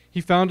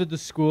 He founded the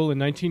school in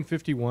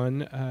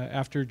 1951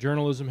 after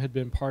journalism had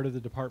been part of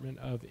the Department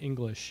of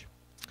English.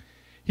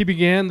 He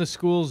began the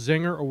school's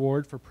Zenger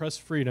Award for Press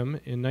Freedom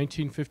in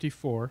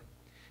 1954,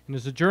 and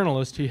as a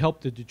journalist, he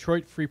helped the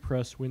Detroit Free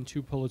Press win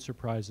 2 Pulitzer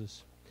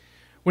Prizes.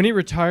 When he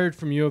retired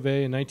from U of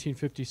A in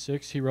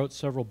 1956, he wrote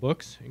several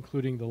books,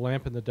 including The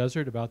Lamp in the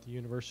Desert, about the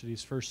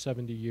university's first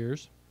 70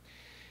 years.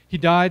 He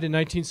died in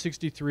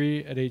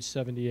 1963 at age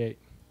 78.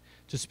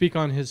 To speak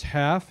on his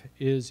half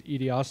is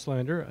Edie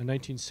Oslander, a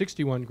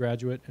 1961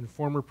 graduate and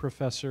former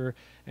professor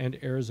and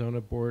Arizona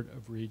Board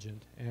of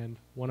Regent, and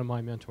one of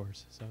my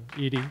mentors. So,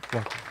 Edie,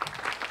 welcome.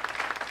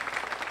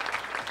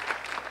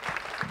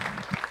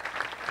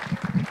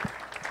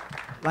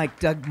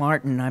 Like Doug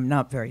Martin, I'm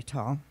not very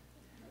tall.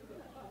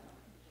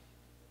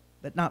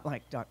 But not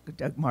like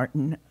Doug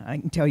Martin. I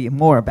can tell you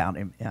more about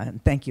him,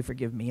 and thank you for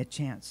giving me a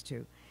chance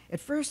to. At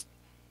first,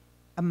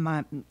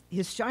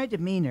 his shy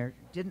demeanor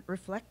didn't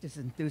reflect his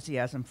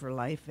enthusiasm for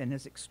life and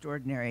his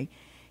extraordinary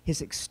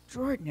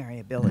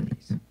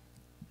abilities.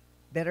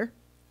 Better?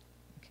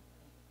 Okay.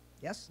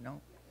 Yes? No?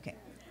 Okay.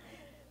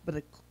 But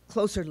a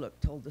closer look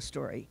told the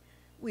story.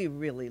 We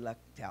really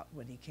lucked out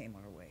when he came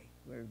our way.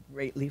 We're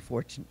greatly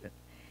fortunate.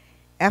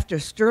 After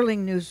a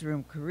sterling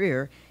newsroom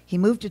career, he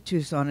moved to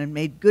Tucson and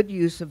made good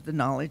use of the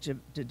knowledge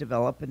to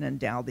develop and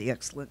endow the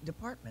excellent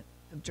department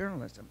of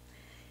journalism.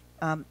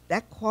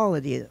 That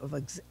quality of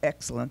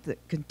excellence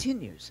that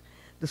continues.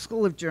 The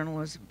School of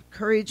Journalism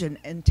Courage and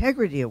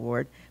Integrity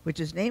Award, which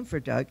is named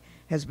for Doug,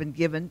 has been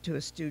given to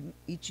a student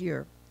each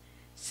year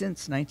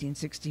since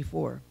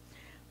 1964.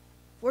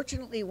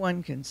 Fortunately,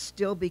 one can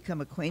still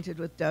become acquainted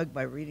with Doug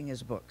by reading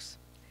his books.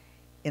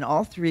 In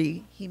all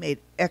 3, he made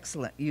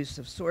excellent use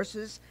of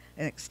sources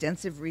and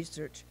extensive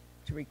research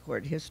to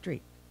record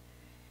history.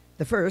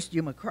 The first,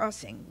 Yuma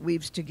Crossing,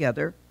 weaves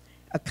together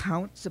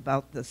accounts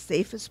about the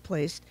safest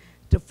place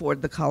to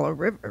ford the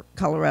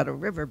Colorado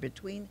River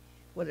between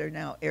what are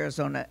now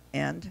Arizona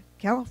and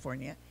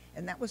California,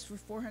 and that was for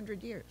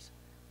 400 years.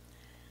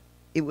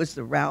 It was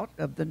the route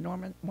of the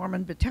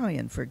Mormon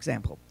Battalion, for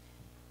example.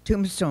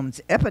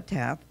 Tombstone's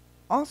epitaph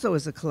also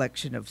is a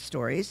collection of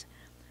stories.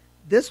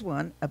 This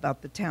one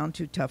about the town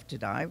too tough to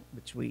die,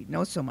 which we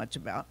know so much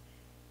about,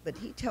 but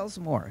he tells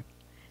more.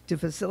 To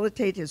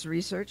facilitate his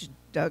research,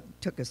 Doug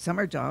took a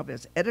summer job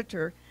as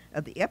editor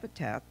of the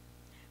epitaph,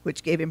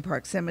 which gave him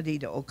proximity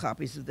to old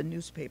copies of the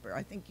newspaper.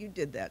 I think you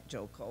did that,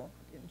 Joe Cole.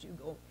 Didn't you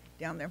go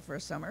down there for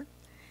a summer,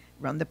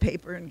 run the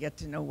paper, and get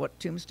to know what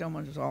Tombstone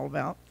was all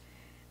about?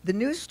 The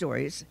news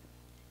stories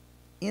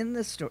from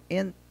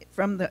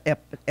the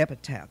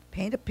epitaph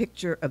paint a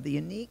picture of the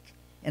unique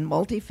and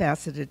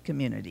multifaceted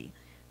community.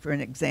 For an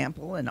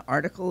example, an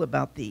article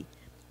about the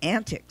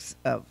antics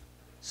of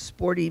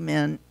sporty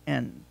men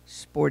and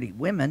sporty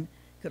women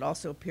could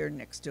also appear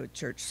next to a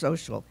church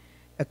social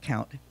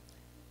account.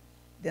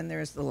 Then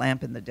there's The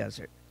Lamp in the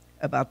Desert,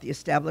 about the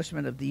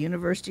establishment of the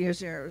University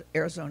of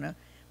Arizona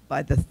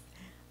by the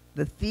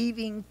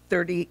thieving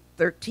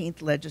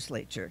 13th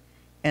legislature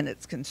and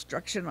its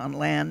construction on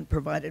land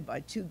provided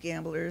by 2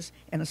 gamblers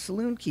and a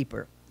saloon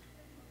keeper.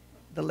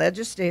 The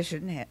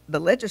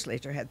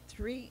legislature had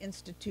 3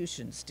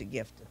 institutions to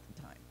gift at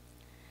the time.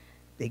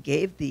 They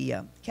gave the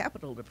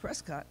Capitol to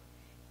Prescott,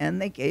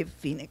 and they gave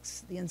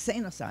Phoenix the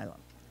insane asylum.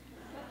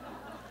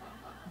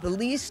 The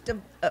least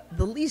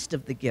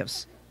of the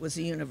gifts was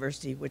a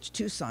university which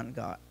Tucson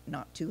got,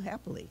 not too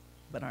happily,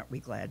 but aren't we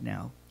glad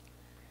now?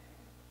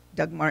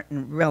 Doug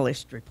Martin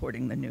relished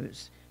reporting the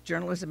news,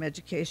 journalism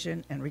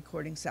education, and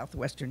recording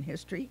Southwestern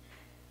history.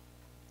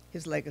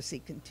 His legacy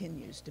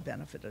continues to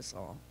benefit us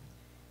all.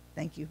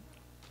 Thank you.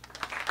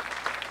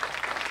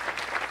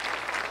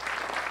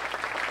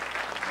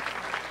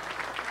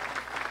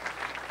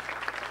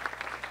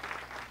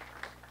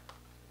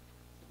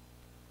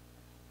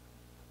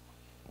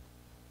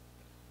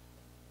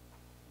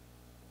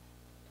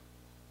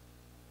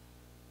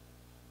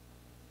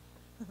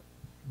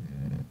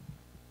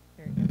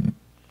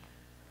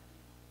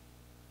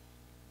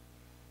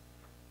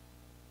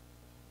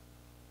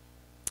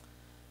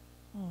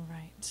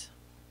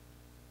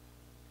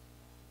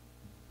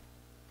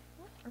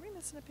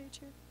 missing a page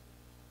here?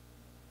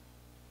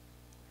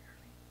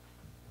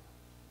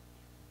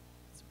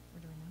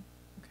 We're doing now?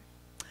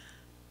 Okay.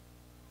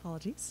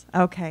 Apologies.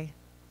 Okay.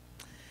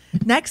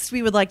 Next,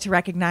 we would like to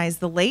recognize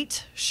the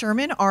late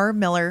Sherman R.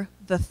 Miller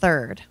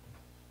III.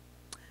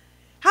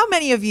 How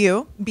many of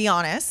you, be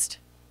honest,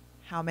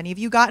 how many of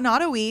you got an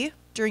auto E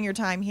during your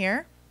time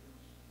here?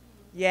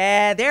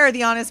 Yeah, they're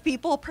the honest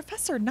people.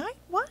 Professor Knight,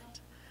 what?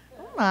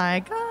 Oh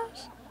my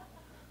gosh.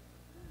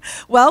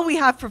 Well, we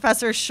have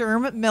Professor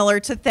Sherm Miller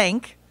to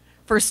thank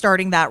for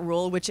starting that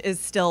rule, which is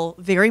still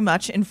very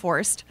much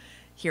enforced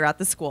here at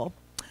the school.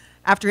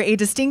 After a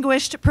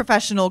distinguished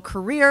professional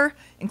career,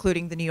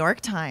 including the New York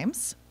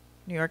Times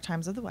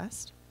of the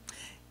West,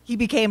 he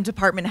became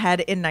department head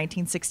in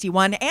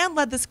 1961 and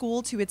led the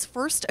school to its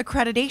first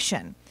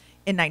accreditation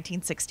in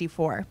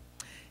 1964.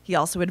 He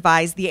also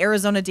advised the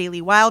Arizona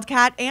Daily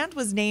Wildcat and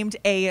was named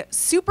a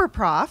super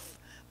prof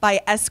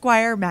by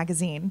Esquire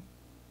magazine.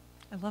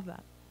 I love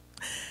that.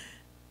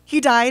 He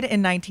died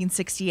in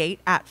 1968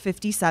 at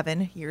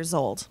 57 years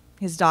old.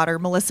 His daughter,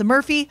 Melissa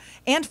Murphy,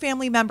 and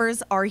family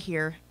members are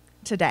here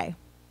today.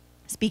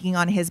 Speaking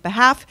on his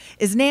behalf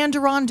is Nan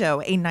Durando,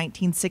 a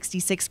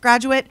 1966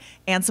 graduate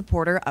and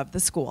supporter of the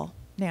school.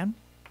 Nan?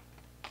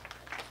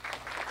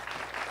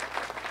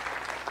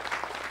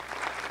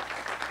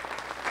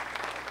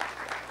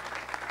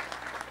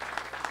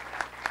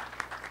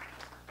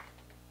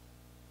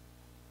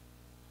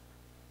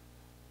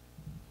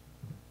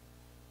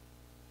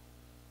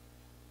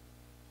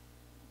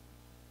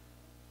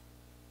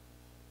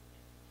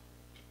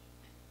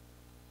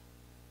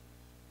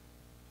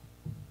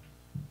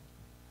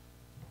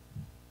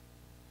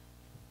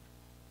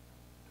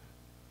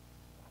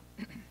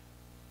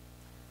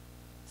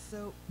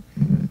 So,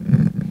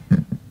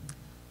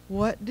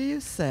 what do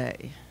you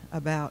say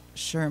about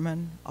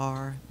Sherman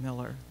R.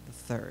 Miller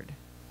III?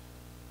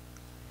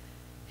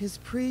 His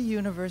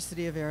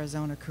pre-University of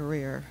Arizona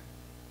career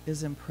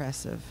is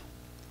impressive,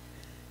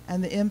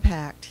 and the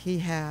impact he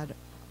had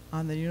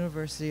on the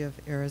University of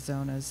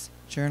Arizona's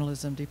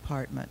journalism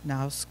department,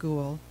 now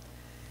school,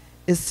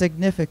 is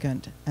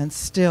significant and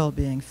still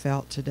being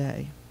felt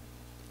today.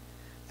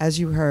 As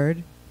you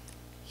heard,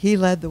 he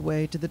led the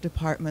way to the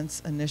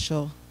department's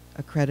initial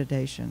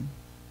accreditation.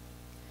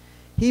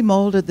 He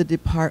molded the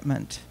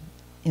department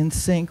in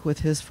sync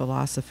with his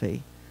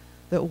philosophy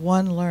that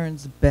one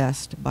learns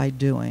best by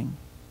doing.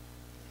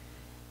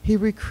 He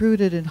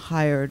recruited and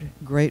hired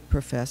great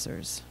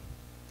professors,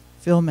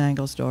 Phil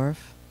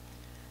Mangelsdorf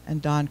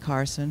and Don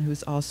Carson,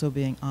 who's also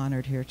being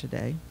honored here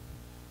today,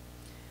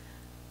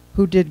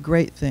 who did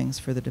great things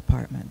for the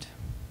department.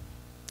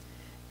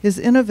 His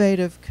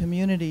innovative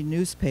community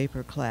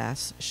newspaper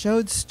class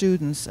showed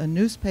students a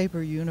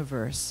newspaper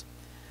universe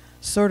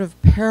sort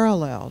of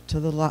parallel to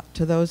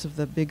those of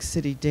the big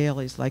city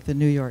dailies like the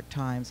New York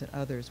Times and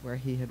others where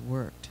he had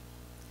worked.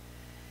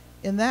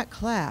 In that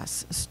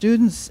class,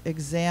 students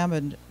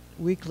examined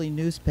weekly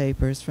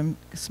newspapers from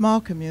small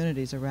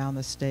communities around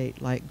the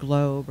state like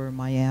Globe or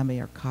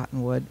Miami or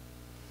Cottonwood,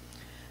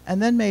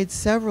 and then made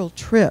several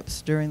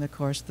trips during the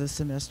course of the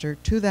semester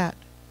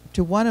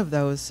to one of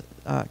those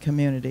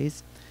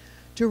communities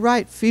to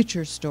write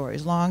feature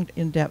stories, long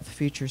in-depth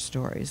feature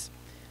stories,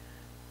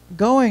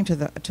 going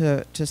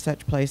to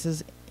such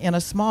places in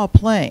a small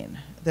plane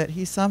that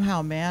he somehow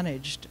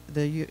managed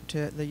the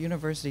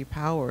university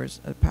powers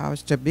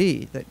to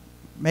be that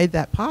made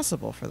that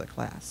possible for the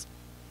class.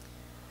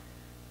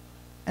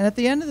 And at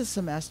the end of the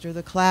semester,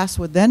 the class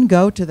would then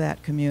go to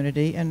that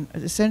community and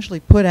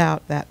essentially put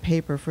out that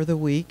paper for the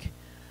week.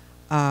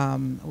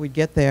 We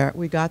got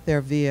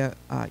there via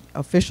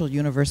official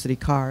university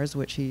cars,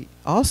 which he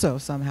also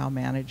somehow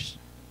managed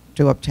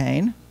to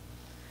obtain.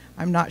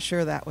 I'm not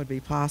sure that would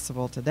be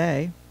possible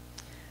today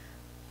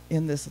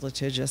in this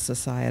litigious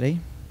society.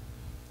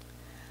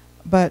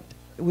 But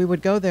we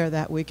would go there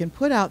that week and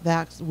put out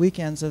that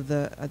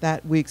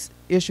week's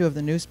issue of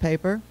the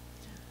newspaper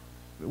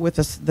with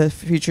the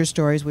feature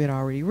stories we had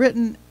already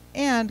written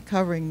and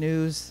covering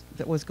news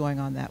that was going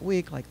on that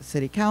week, like the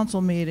city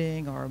council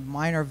meeting or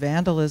minor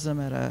vandalism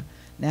at a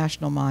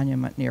national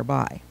monument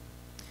nearby.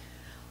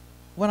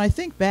 When I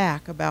think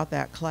back about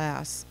that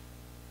class,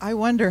 I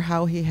wonder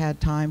how he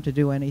had time to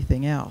do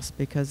anything else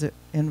because it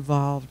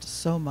involved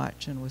so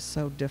much and was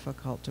so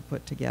difficult to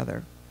put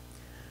together.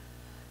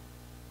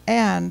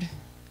 And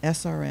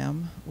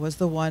SRM was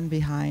the one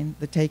behind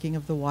the taking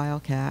of the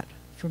Wildcat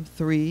from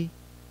 3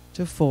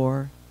 to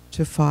 4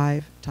 to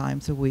 5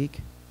 times a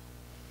week,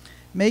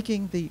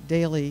 making the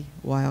daily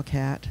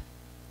Wildcat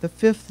the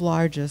 5th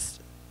largest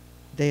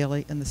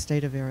daily in the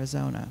state of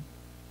Arizona,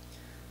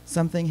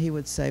 something he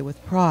would say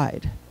with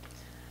pride.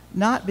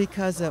 Not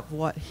because of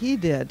what he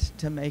did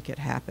to make it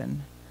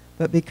happen,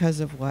 but because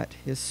of what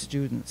his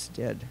students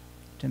did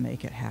to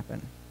make it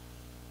happen.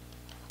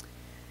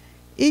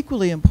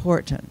 Equally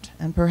important,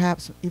 and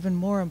perhaps even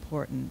more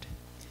important,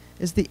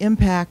 is the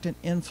impact and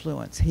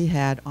influence he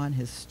had on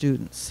his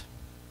students.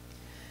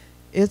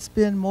 It's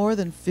been more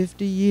than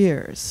 50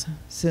 years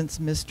since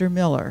Mr.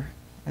 Miller,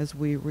 as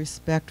we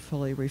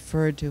respectfully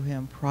referred to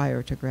him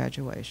prior to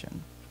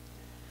graduation,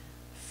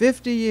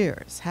 50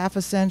 years, half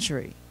a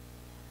century,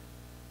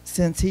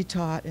 since he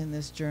taught in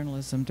this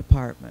journalism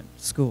department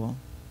school.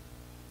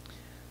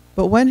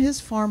 But when his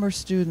former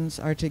students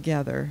are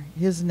together,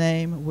 his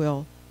name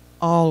will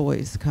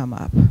always come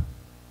up.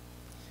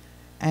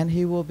 And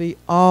he will be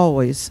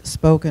always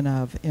spoken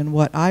of in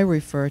what I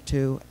refer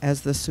to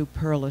as the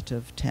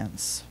superlative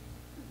tense.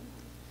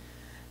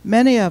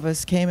 Many of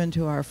us came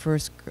into our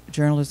first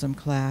journalism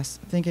class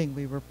thinking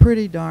we were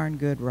pretty darn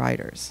good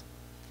writers.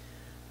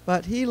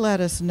 But he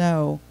let us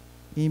know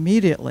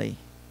immediately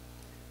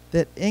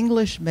that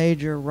English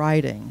major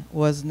writing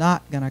was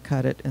not going to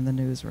cut it in the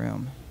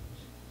newsroom.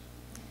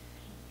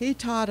 He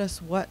taught us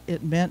what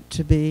it meant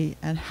to be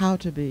and how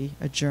to be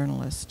a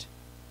journalist.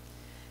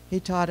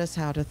 He taught us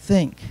how to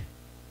think,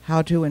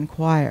 how to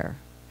inquire,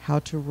 how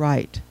to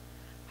write,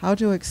 how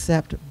to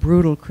accept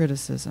brutal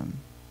criticism.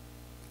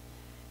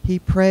 He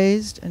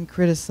praised and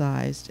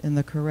criticized in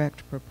the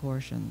correct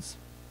proportions.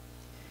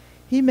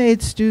 He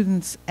made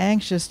students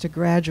anxious to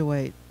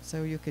graduate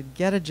so you could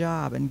get a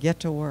job and get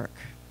to work.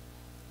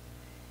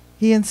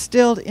 He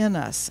instilled in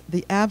us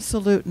the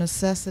absolute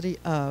necessity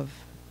of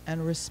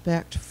and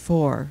respect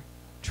for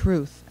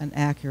truth and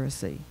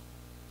accuracy.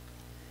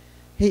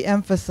 He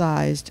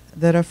emphasized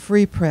that a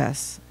free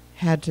press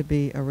had to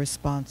be a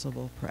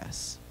responsible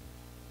press.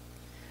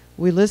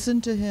 We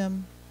listened to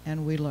him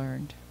and we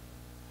learned.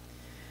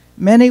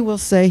 Many will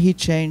say he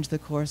changed the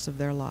course of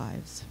their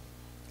lives.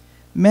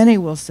 Many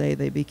will say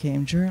they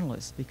became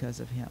journalists because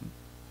of him.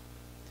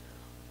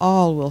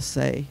 All will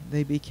say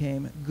they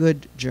became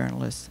good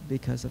journalists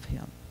because of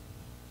him.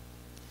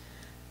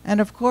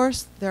 And of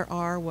course, there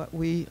are what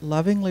we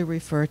lovingly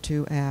refer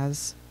to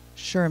as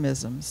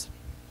Shermisms.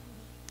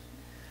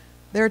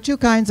 There are two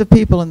kinds of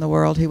people in the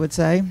world, he would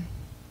say,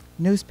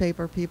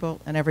 newspaper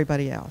people and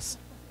everybody else.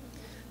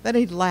 Then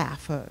he'd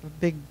laugh, a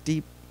big,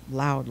 deep,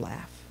 loud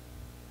laugh.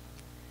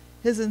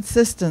 His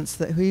insistence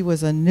that he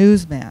was a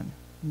newsman,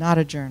 not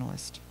a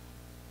journalist.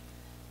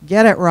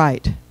 Get it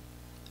right,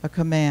 a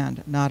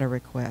command, not a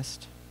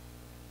request.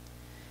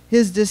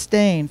 His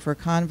disdain for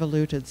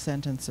convoluted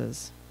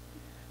sentences.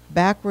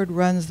 Backward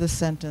runs the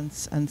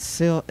sentence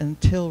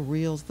until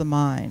reels the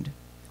mind,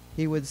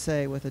 he would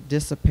say with a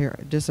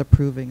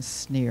disapproving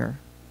sneer.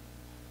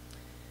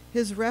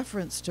 His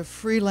reference to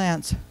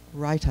freelance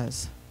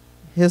writers,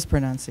 his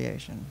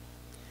pronunciation.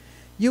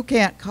 You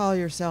can't call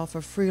yourself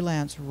a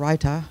freelance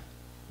writer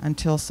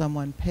until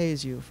someone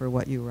pays you for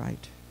what you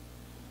write.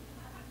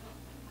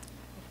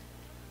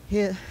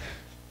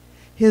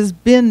 His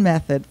bin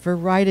method for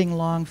writing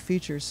long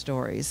feature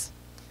stories,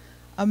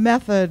 a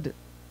method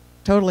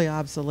totally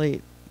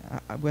obsolete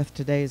with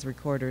today's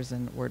recorders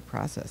and word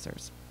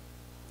processors.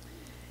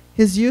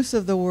 His use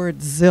of the word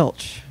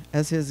zilch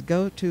as his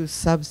go-to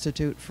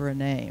substitute for a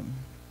name,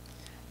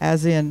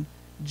 as in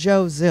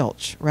Joe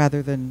Zilch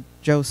rather than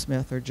Joe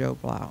Smith or Joe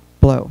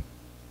Blow.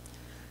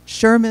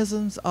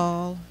 Shermisms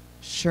all,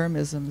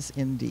 Shermisms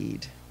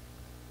indeed.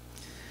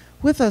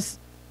 With us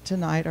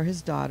tonight are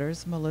his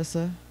daughters,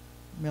 Melissa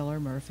Miller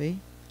Murphy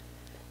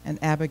and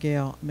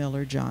Abigail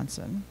Miller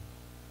Johnson.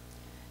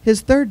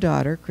 His third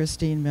daughter,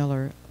 Christine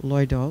Miller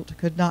Lloydolt,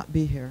 could not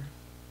be here.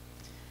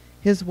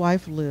 His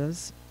wife,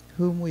 Liz,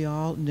 whom we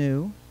all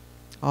knew,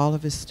 all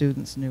of his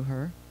students knew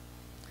her,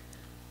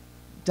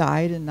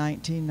 died in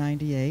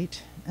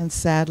 1998, and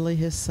sadly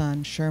his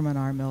son, Sherman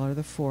R. Miller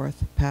IV,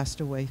 passed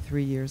away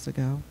 3 years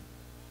ago.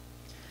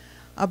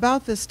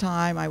 About this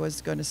time, I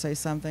was going to say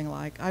something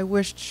like, I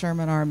wished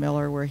Sherman R.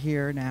 Miller were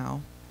here now,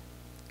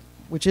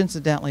 which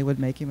incidentally would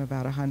make him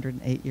about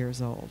 108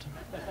 years old.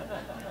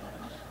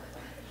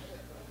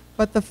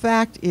 But the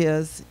fact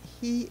is,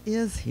 he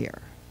is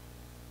here.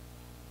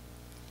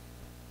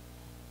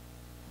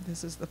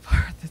 This is the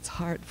part that's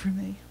hard for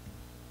me.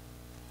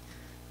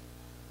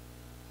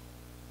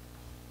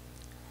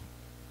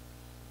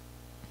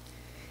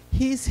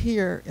 He's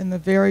here in the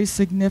very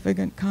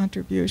significant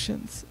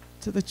contributions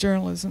to the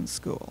journalism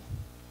school.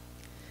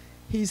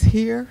 He's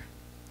here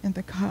in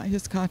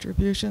his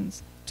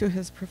contributions to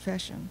his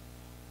profession.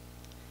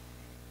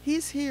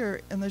 He's here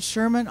in the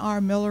Sherman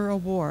R. Miller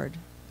Award,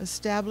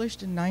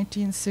 established in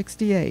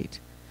 1968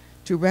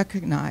 to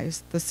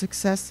recognize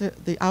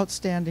the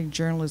outstanding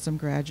journalism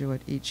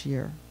graduate each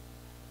year.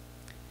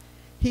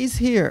 He's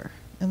here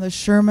in the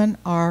Sherman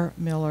R.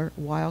 Miller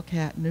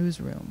Wildcat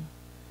Newsroom,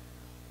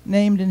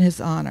 named in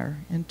his honor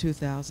in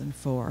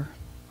 2004.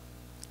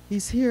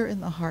 He's here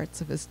in the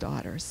hearts of his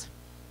daughters.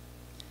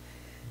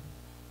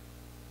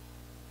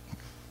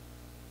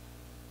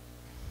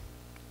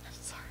 I'm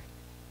sorry.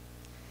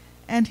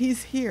 And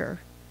he's here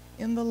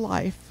in the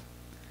life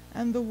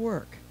and the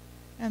work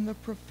and the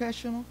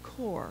professional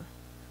core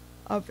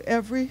of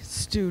every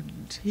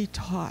student he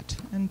taught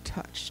and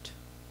touched.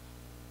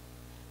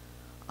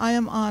 I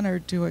am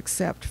honored to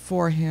accept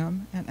for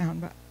him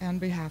and on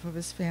behalf of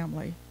his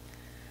family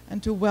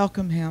and to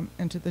welcome him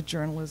into the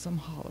Journalism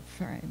Hall of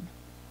Fame.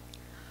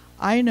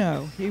 I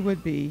know he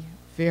would be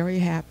very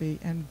happy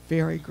and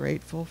very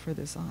grateful for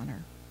this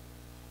honor.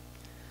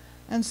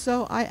 And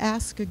so I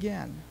ask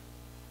again,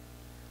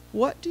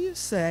 What do you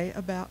say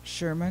about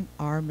Sherman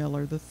R.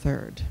 Miller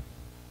III?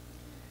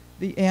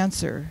 The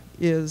answer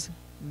is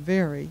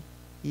very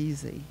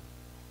easy.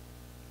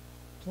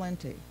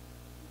 Plenty.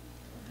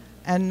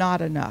 And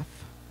not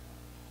enough.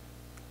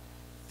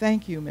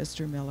 Thank you,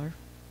 Mr. Miller.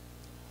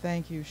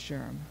 Thank you,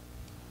 Sherm.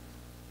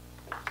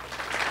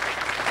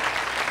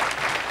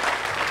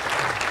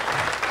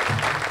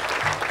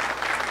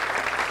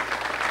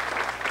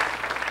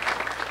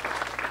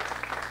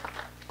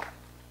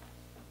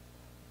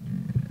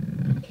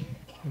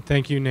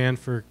 Thank you, Nan,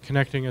 for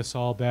connecting us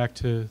all back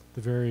to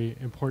the very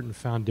important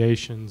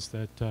foundations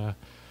that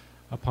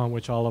upon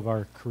which all of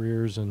our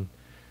careers and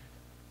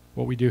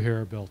what we do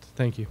here are built.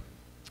 Thank you.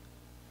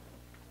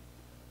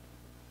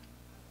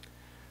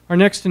 Our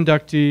next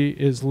inductee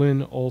is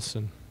Lynne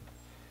Olson.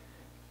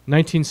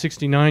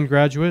 1969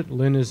 graduate,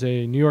 Lynne is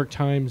a New York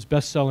Times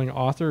best-selling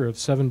author of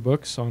 7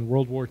 books on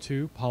World War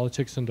II,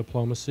 politics, and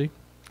diplomacy.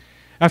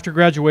 After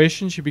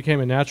graduation, she became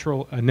a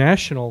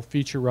national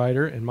feature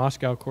writer and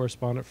Moscow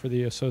correspondent for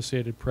the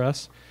Associated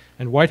Press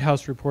and White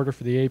House reporter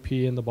for the AP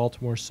and the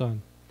Baltimore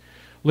Sun.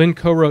 Lynne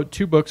co-wrote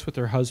 2 books with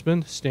her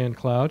husband, Stan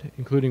Cloud,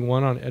 including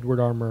one on Edward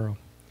R. Murrow.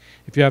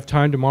 If you have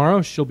time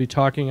tomorrow, she'll be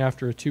talking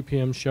after a 2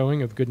 p.m.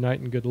 showing of Good Night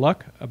and Good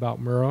Luck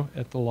about Murrow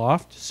at the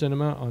Loft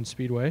Cinema on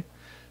Speedway,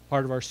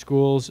 part of our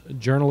school's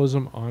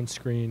Journalism on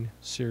Screen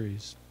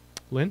series.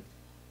 Lynne?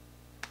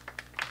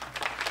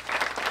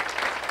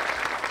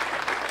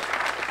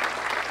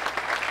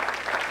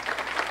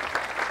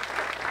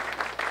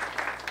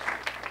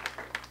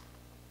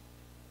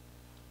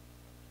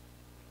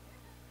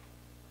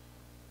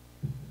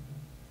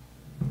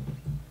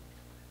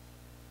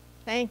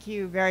 Thank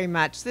you very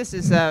much. This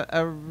is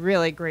a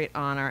really great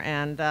honor,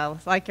 and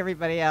like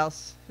everybody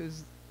else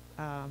who's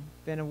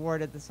been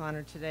awarded this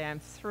honor today, I'm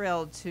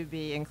thrilled to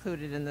be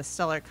included in the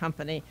stellar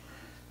company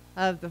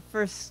of the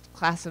first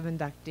class of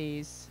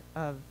inductees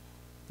of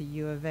the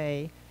U of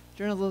A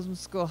Journalism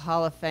School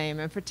Hall of Fame,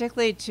 and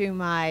particularly to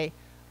my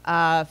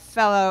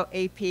fellow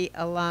AP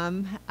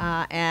alum,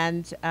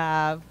 and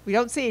we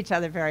don't see each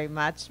other very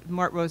much,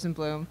 Mort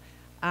Rosenblum,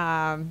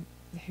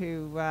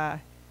 who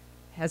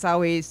has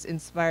always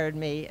inspired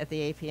me at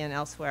the AP and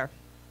elsewhere.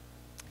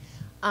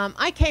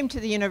 I came to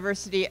the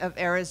University of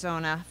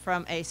Arizona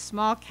from a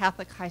small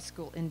Catholic high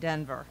school in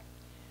Denver.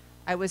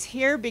 I was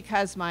here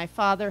because my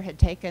father had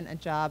taken a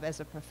job as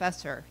a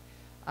professor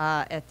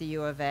at the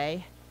U of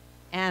A,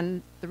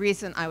 and the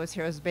reason I was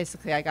here was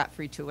basically I got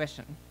free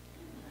tuition.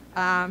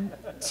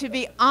 To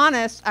be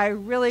honest, I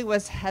really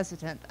was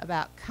hesitant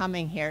about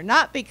coming here,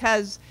 not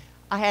because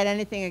I had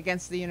anything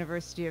against the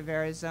University of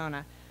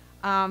Arizona,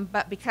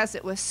 but because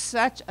it was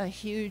such a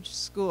huge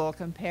school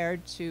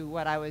compared to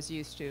what I was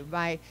used to.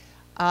 My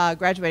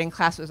graduating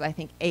class was, I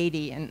think,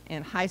 80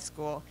 in high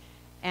school,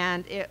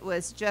 and it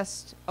was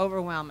just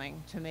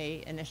overwhelming to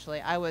me initially.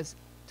 I was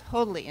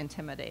totally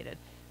intimidated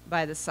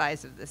by the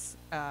size of this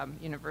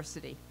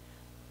university.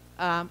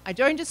 I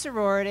joined a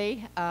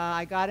sorority.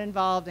 I got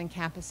involved in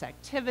campus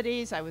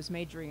activities. I was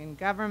majoring in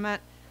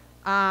government,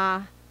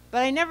 but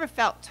I never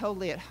felt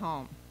totally at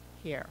home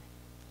here.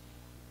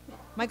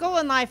 My goal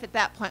in life at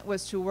that point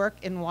was to work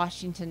in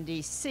Washington,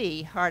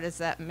 D.C., hard as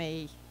that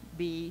may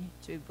be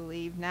to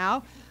believe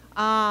now.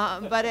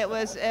 But it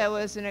was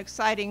an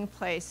exciting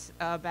place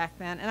back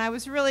then, and I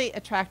was really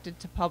attracted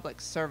to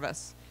public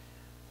service.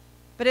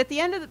 But at the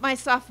end of my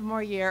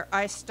sophomore year,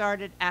 I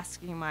started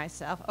asking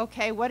myself,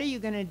 okay, what are you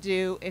going to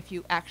do if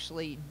you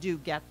actually do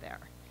get there?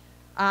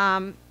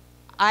 I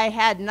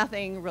had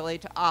nothing really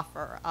to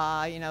offer.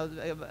 You know,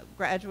 the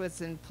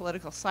graduates in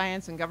political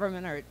science and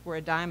government were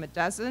a dime a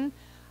dozen.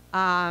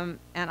 And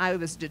I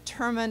was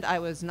determined I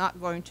was not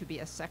going to be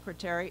a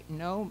secretary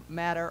no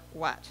matter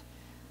what.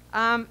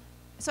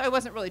 So I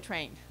wasn't really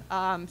trained.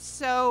 At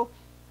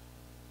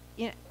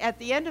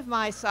the end of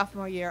my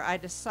sophomore year, I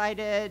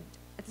decided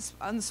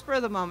on the spur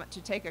of the moment to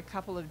take a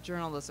couple of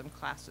journalism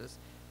classes,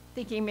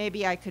 thinking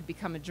maybe I could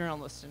become a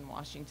journalist in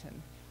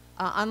Washington.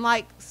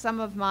 Unlike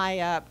some of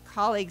my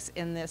colleagues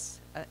in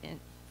this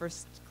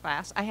first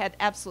class, I had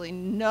absolutely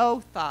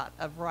no thought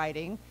of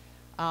writing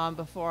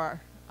before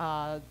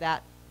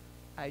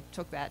I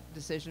took that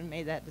decision,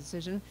 made that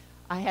decision.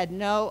 I had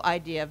no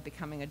idea of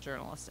becoming a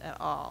journalist at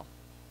all.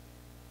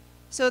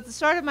 So at the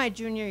start of my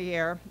junior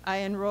year, I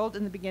enrolled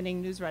in the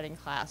beginning news writing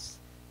class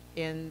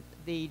in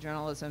the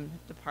journalism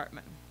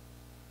department.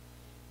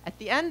 At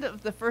the end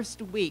of the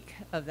first week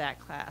of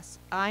that class,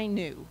 I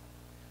knew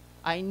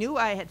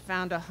I had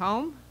found a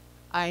home.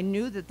 I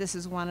knew that this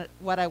is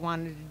what I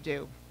wanted to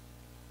do.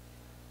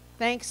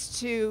 Thanks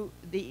to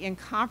the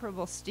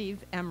incomparable Steve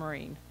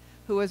Emerine,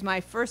 who was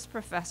my first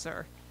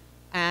professor,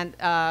 and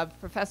a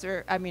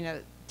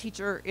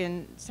teacher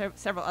in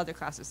several other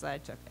classes that I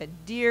took. A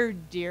dear,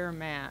 dear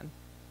man,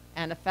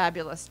 and a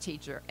fabulous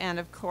teacher. And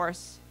of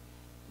course,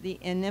 the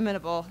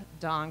inimitable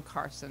Don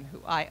Carson,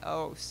 who I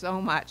owe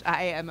so much.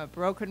 I am a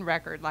broken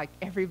record like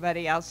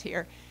everybody else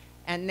here.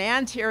 And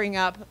Nan tearing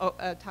up,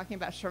 talking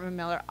about Sherman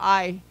Miller,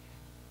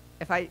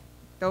 if I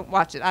don't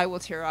watch it, I will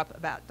tear up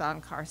about Don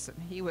Carson.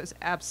 He was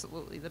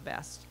absolutely the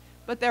best.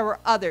 but there were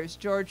others,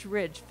 George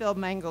Ridge, Phil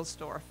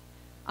Mangelsdorf.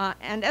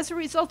 And as a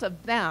result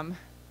of them,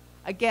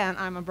 again,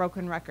 I'm a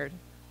broken record,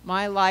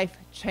 my life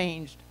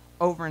changed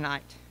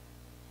overnight.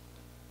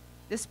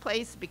 This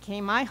place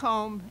became my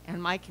home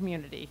and my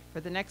community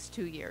for the next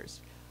 2 years.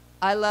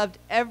 I loved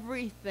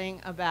everything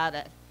about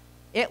it.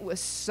 It was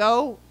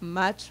so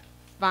much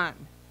fun.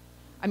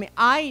 I mean,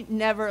 I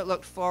never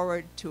looked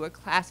forward to a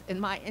class in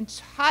my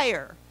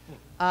entire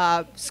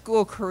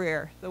school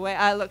career the way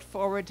I looked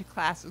forward to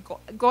classes.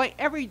 Going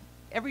every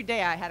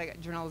day I had a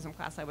journalism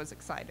class, I was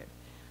excited.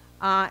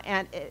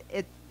 And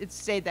it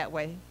stayed that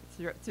way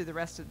through the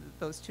rest of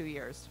those 2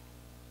 years.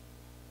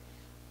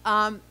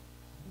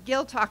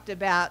 Gil talked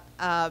about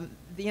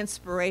the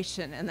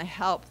inspiration and the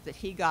help that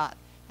he got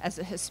as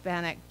a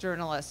Hispanic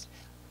journalist.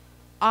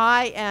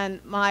 I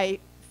and my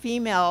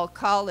female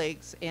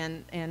colleagues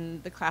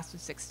in the class of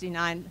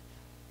 '69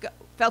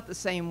 felt the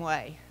same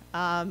way.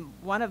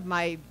 One of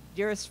my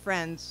dearest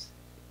friends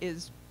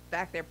is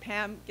back there,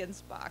 Pam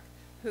Ginsbach,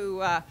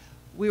 who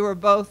we were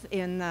both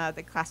in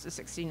the class of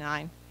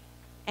 '69.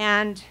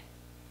 And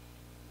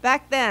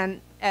back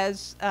then,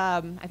 as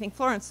I think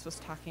Florence was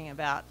talking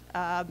about,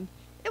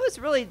 it was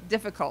really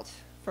difficult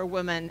for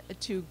women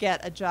to get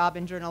a job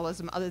in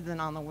journalism other than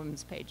on the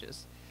women's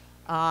pages.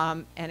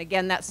 And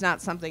again, that's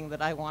not something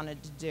that I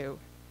wanted to do.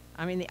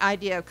 I mean, the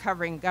idea of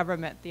covering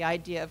government, the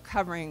idea of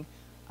covering,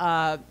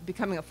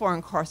 becoming a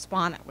foreign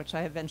correspondent, which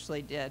I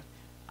eventually did,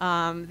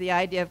 the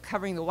idea of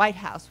covering the White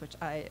House, which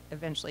I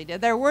eventually did.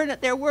 There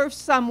were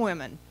some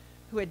women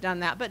who had done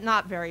that, but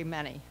not very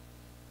many.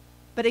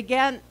 But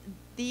again,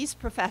 these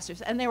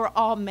professors, and they were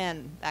all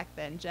men back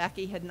then.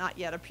 Jackie had not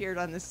yet appeared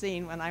on the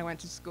scene when I went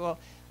to school.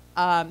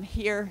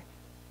 Here,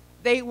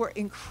 they were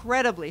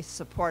incredibly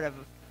supportive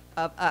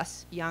of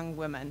us young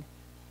women.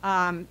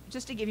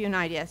 Just to give you an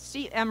idea,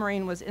 Steve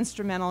Emerine was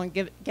instrumental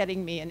in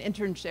getting me an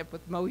internship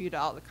with Mo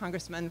Udall, the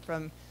congressman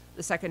from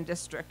the 2nd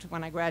District,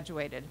 when I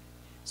graduated.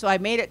 So I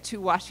made it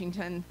to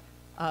Washington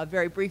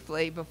very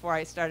briefly before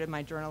I started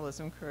my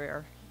journalism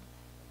career.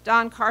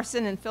 Don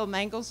Carson and Phil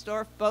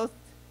Mangelsdorf, both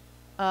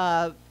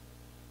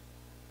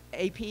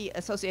AP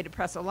Associated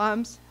Press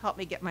alums, helped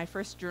me get my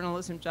first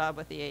journalism job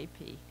with the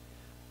AP.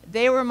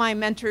 They were my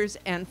mentors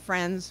and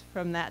friends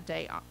from that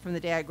day, from the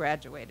day I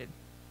graduated.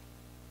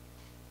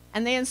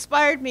 And they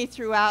inspired me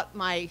throughout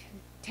my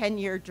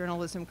 10-year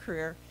journalism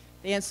career.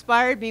 They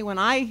inspired me when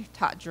I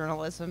taught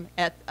journalism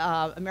at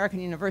American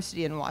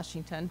University in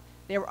Washington.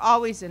 They were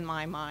always in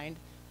my mind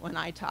when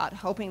I taught,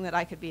 hoping that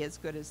I could be as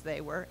good as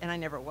they were, and I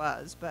never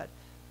was.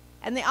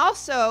 And they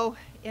also,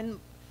 in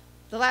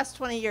the last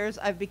 20 years,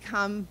 I've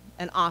become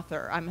an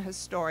author. I'm a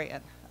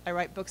historian. I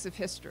write books of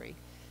history.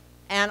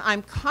 And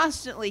I'm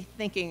constantly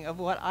thinking of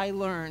what I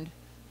learned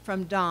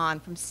from Don,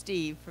 from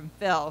Steve, from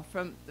Phil,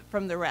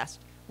 from the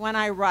rest. When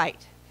I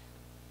write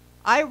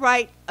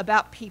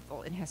about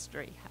people in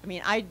history. I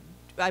mean,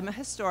 I'm a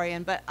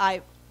historian, but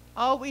I'm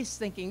always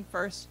thinking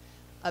first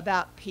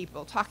about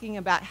people, talking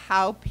about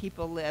how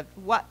people lived,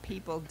 what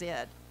people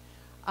did.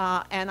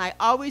 And I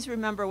always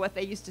remember what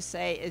they used to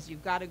say is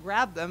you've got to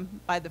grab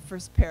them by the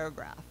first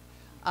paragraph.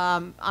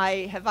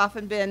 I have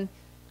often been,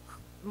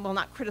 well,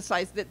 not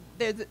criticized, that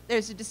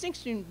there's a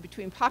distinction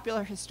between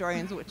popular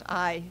historians, which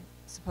I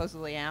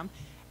supposedly am,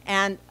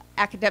 and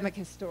academic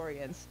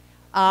historians.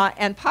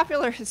 And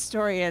popular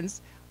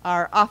historians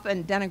are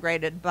often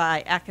denigrated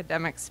by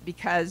academics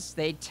because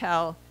they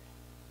tell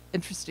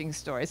interesting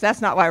stories.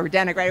 That's not why we're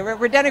denigrated.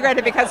 We're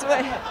denigrated because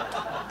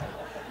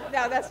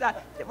no, that's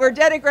not. We're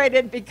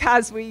denigrated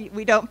because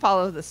we don't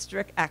follow the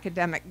strict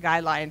academic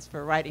guidelines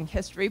for writing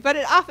history, but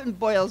it often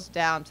boils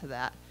down to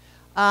that.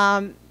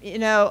 You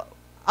know,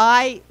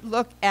 I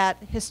look at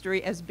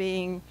history as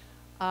being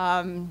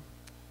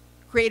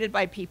created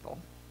by people.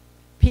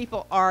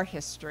 People are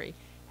history.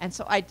 And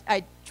so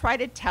I try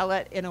to tell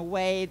it in a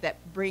way that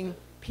bring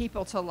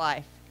people to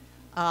life,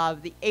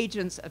 the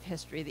agents of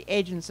history, the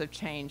agents of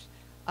change.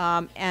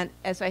 And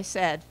as I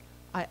said,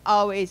 I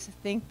always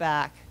think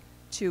back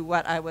to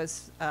what I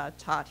was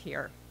taught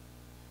here.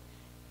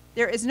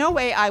 There is no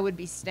way I would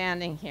be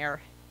standing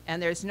here,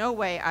 and there's no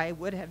way I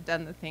would have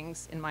done the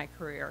things in my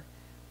career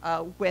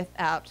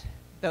without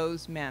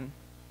those men.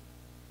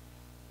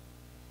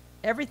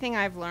 Everything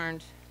I've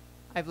learned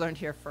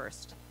here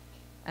first.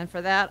 And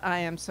for that, I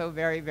am so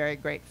very, very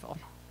grateful.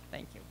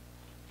 Thank you.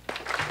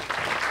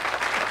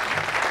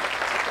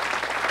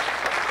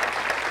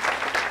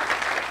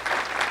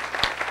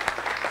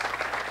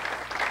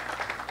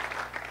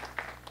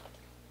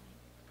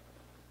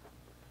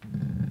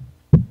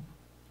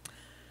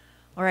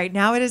 All right,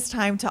 now it is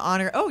time to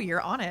honor, oh,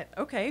 you're on it.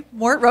 Okay,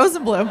 Mort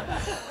Rosenblum.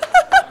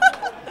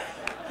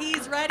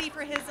 He's ready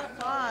for his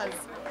applause.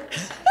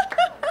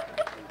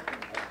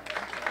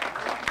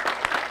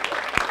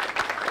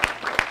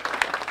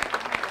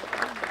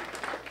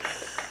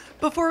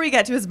 Before we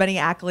get to as many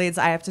accolades,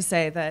 I have to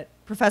say that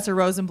Professor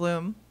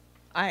Rosenblum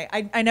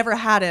I never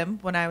had him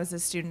when I was a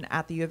student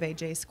at the U of A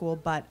J school,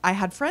 but I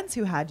had friends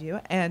who had you.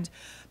 And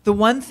the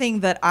one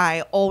thing that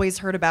I always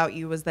heard about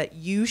you was that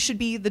you should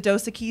be the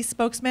Dosaki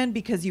spokesman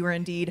because you are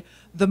indeed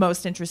the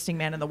most interesting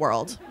man in the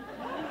world.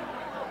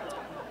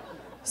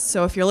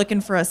 So if you're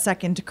looking for a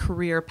second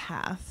career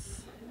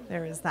path,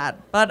 there is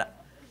that.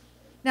 But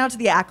now to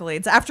the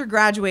accolades. After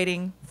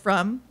graduating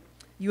from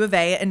U of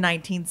A in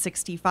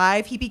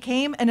 1965, he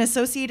became an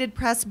Associated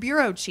Press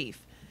bureau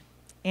chief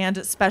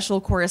and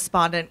special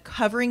correspondent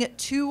covering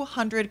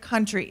 200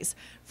 countries,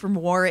 from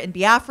war in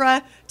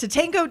Biafra to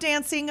tango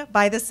dancing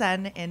by the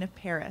Seine in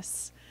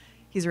Paris.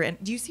 He's written,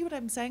 do you see what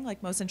I'm saying?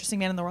 Like most interesting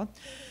man in the world?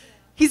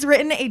 He's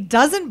written a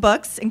dozen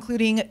books,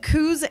 including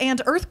Coups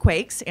and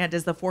Earthquakes, and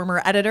is the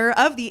former editor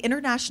of the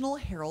International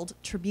Herald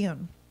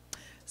Tribune.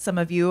 Some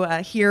of you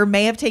here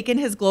may have taken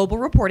his global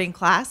reporting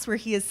class, where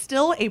he is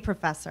still a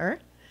professor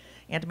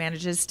and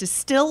manages to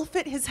still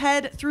fit his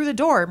head through the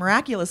door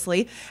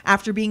miraculously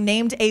after being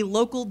named a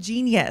local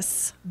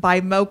genius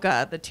by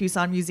MoCA, the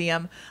Tucson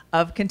Museum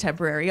of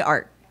Contemporary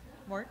Art.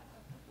 Mort?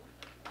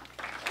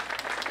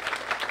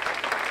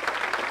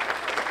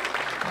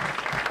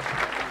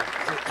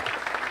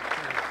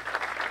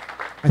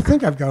 I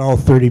think I've got all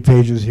 30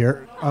 pages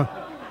here.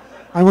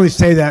 I only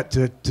say that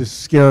to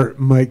scare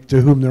Mike, to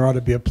whom there ought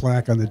to be a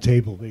plaque on the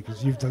table,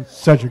 because you've done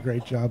such a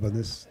great job on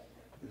this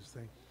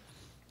thing.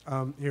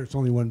 Here, it's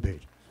only one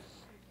page.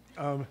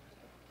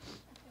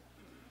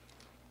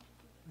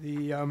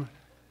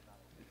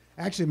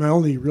 Actually, my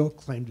only real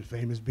claim to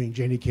fame is being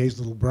Janie Kay's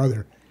little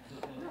brother,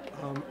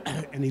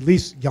 and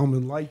Elise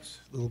Gilman Light's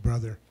little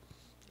brother.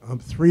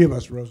 3 of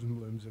us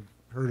Rosenblums have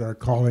heard our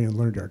calling and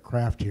learned our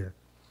craft here.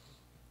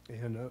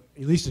 And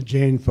Elise and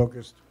Jane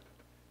focused,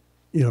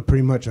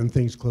 pretty much on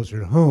things closer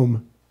to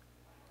home.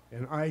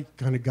 And I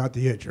kind of got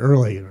the itch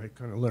early, and I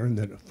kind of learned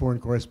that foreign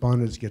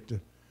correspondents get to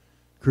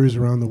cruise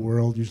around the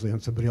world, usually on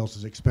somebody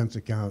else's expense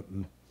account,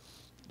 and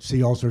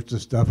see all sorts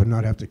of stuff and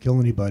not have to kill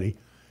anybody.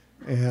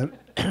 And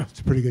it's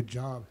a pretty good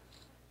job.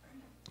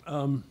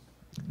 It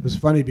was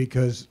funny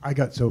because I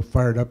got so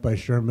fired up by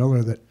Sherman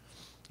Miller that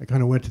I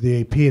kind of went to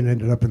the AP and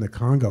ended up in the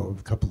Congo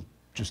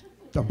just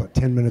about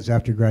 10 minutes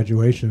after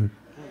graduation.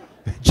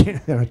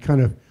 And I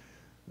kind of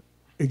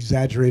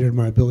exaggerated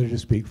my ability to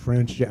speak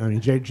French. I mean,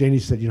 Janie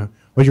said, well,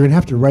 you're going to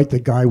have to write the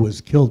guy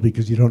was killed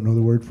because you don't know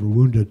the word for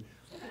wounded.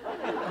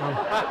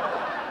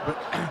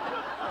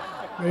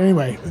 But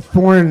anyway,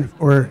 foreign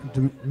or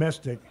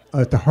domestic,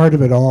 at the heart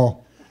of it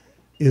all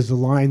is the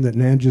line that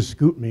Nan just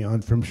scooped me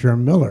on from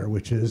Sherman Miller,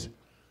 which is,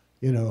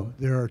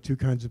 there are 2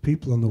 kinds of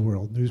people in the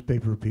world,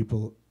 newspaper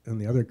people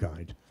and the other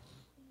kind.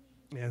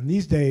 And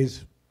these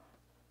days,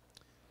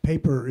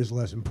 paper is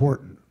less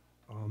important.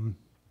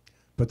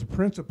 But the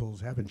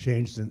principles haven't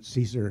changed since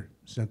Caesar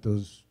sent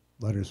those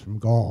letters from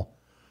Gaul.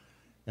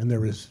 And there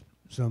was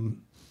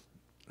some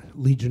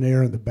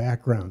legionnaire in the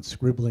background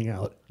scribbling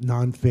out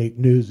non-fake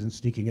news and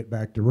sneaking it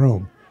back to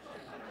Rome.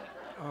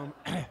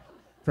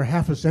 For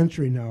half a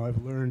century now,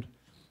 I've learned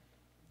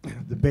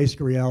the basic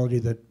reality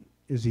that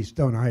Izzy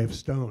Stone, I have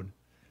Stone,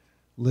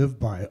 live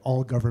by.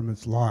 All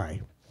governments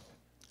lie.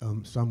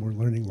 Some were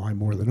learning lie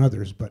more than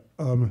others, but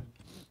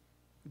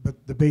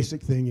the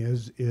basic thing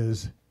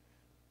is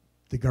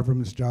the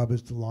government's job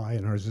is to lie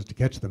and ours is to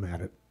catch them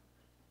at it.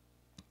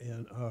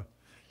 And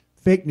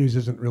fake news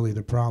isn't really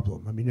the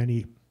problem. I mean,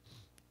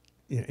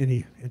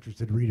 any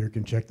interested reader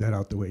can check that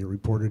out the way a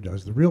reporter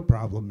does. The real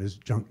problem is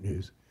junk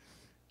news.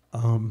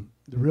 The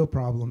real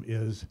problem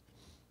is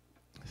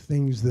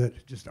things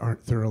that just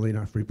aren't thoroughly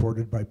enough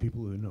reported by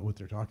people who know what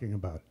they're talking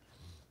about.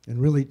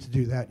 And really, to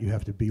do that, you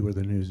have to be where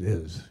the news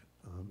is,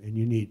 and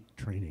you need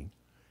training.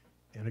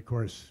 And of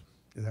course,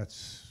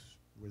 that's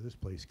where this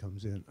place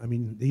comes in. I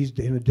mean,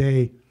 in a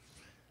day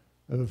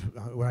of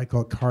what I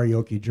call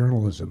karaoke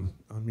journalism,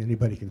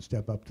 anybody can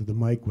step up to the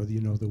mic, whether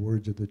you know the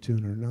words of the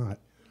tune or not.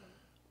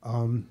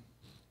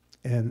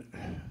 And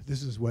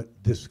this is what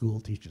this school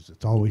teaches.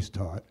 It's always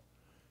taught,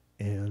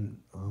 and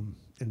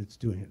it's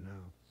doing it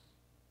now.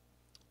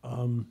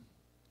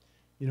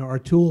 Our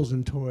tools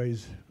and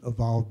toys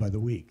evolve by the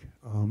week.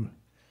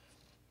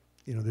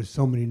 There's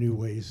so many new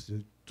ways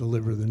to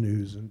deliver the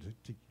news and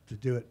to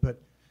do it,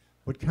 but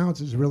what counts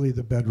is really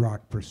the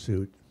bedrock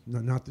pursuit,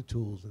 not the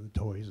tools and the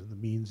toys and the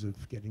means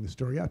of getting the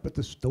story out, but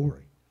the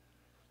story.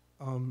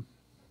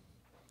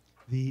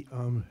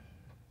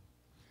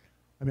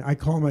 I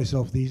call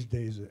myself these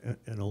days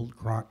an old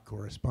croc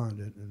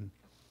correspondent, and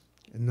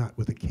not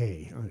with a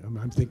K.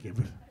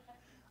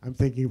 I'm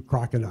thinking of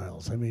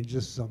crocodiles. I mean,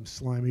 just some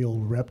slimy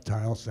old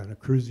reptile kind of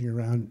cruising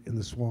around in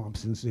the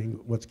swamps and seeing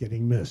what's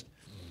getting missed.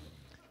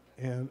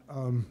 And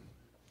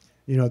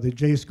the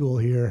J school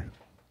here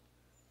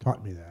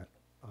taught me that,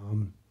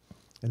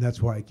 and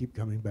that's why I keep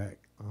coming back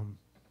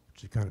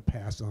to kind of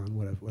pass on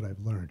what I've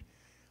learned.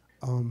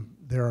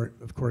 There are,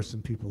 of course,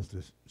 some people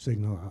to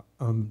signal out.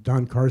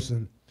 Don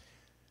Carson.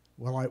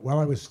 While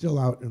I was still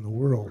out in the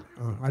world,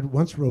 I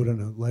once wrote in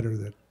a letter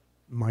that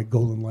my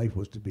goal in life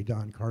was to be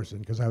Don Carson,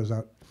 because I was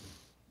out,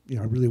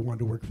 I really wanted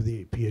to work for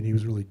the AP, and he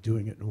was really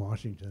doing it in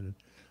Washington. And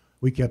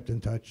we kept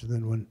in touch. And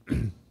then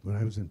when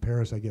I was in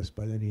Paris, I guess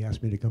by then he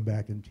asked me to come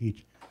back and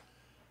teach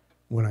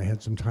when I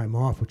had some time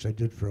off, which I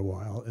did for a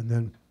while. And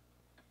then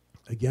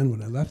again,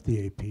 when I left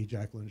the AP,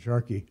 Jacqueline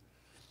Sharkey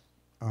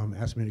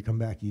asked me to come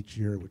back each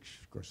year, which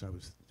of course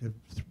have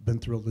been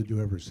thrilled to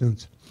do ever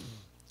since.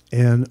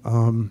 And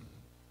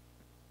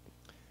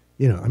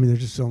you know, I mean, there's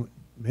just so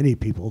many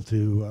people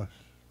to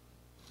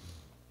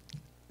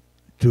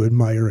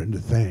admire and to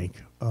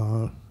thank.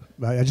 I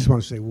just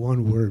want to say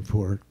one word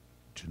for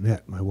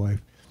Jeanette, my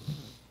wife,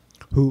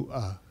 who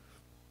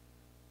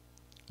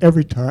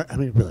every time, I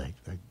mean, really,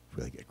 I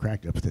really get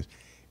cracked up with this.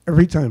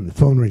 Every time the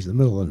phone rings in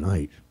the middle of the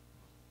night,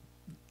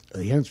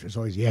 the answer is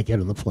always, yeah, get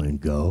on the plane,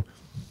 go.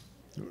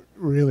 It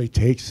really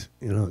takes,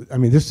 you know, I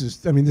mean, this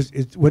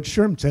is what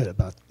Sherm said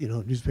about, you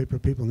know, newspaper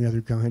people and the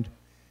other kind.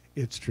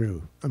 It's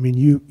true. I mean,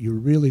 you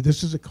really,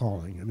 this is a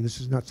calling. I mean,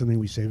 this is not something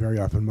we say very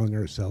often among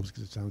ourselves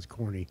because it sounds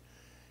corny.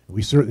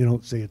 We certainly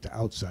don't say it to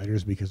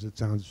outsiders because it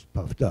sounds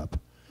puffed up.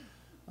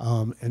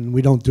 And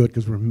we don't do it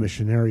because we're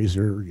missionaries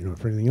or, you know,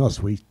 for anything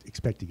else. We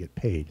expect to get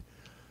paid.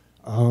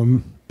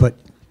 But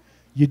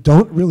you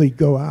don't really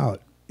go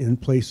out in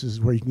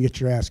places where you can get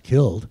your ass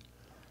killed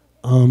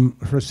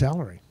for a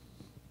salary.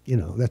 You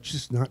know, that's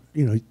just not,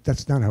 you know,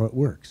 that's not how it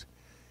works.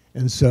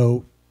 And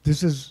so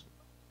this is,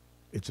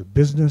 it's a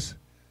business,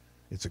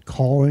 it's a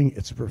calling,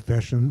 it's a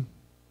profession,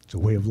 it's a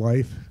way of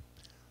life,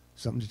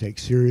 something to take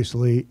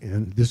seriously,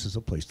 and this is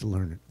a place to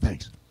learn it.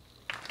 Thanks.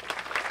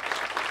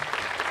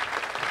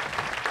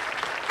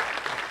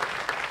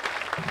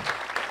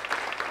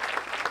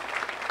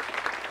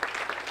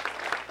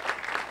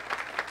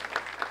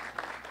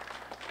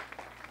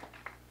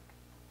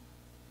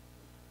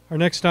 Our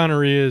next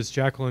honoree is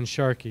Jacqueline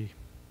Sharkey.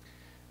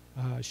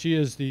 She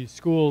is the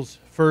school's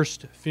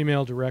first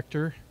female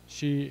director.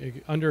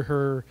 Under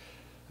her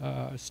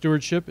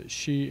stewardship,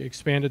 she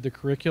expanded the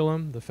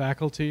curriculum, the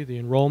faculty, the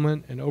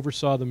enrollment, and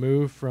oversaw the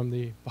move from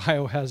the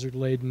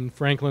biohazard-laden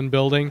Franklin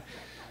building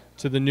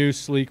to the new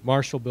sleek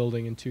Marshall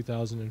building in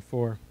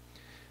 2004.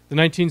 The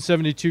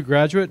 1972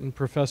 graduate and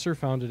professor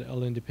founded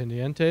El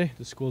Independiente,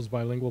 the school's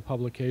bilingual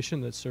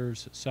publication that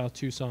serves South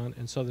Tucson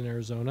and Southern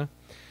Arizona.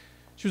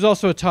 She was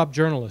also a top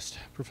journalist.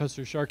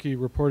 Professor Sharkey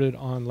reported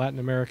on Latin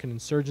American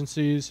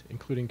insurgencies,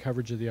 including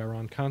coverage of the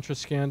Iran-Contra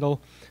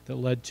scandal that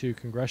led to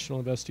congressional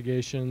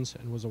investigations,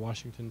 and was a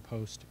Washington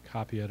Post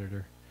copy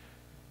editor.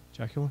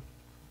 Jacqueline?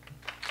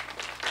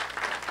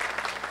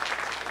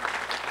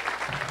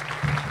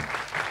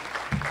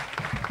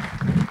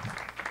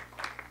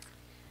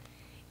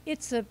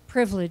 It's a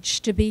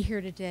privilege to be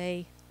here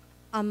today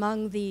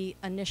among the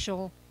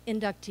initial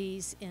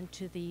inductees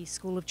into the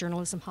School of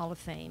Journalism Hall of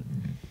Fame.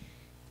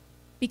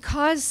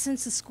 Because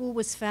since the school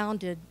was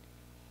founded,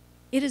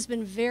 it has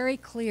been very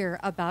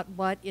clear about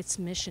what its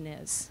mission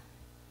is.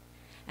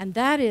 And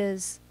that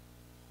is,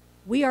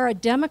 we are a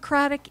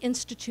democratic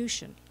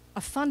institution, a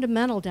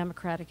fundamental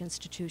democratic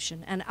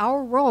institution, and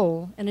our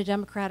role in a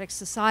democratic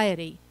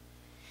society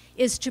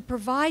is to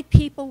provide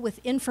people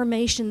with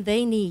information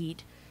they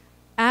need,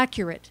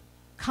 accurate,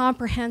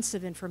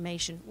 comprehensive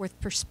information with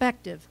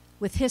perspective,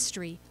 with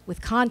history,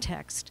 with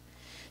context,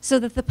 so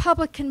that the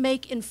public can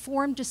make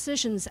informed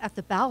decisions at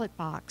the ballot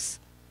box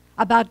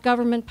about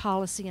government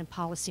policy and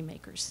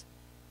policymakers.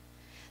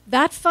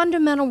 That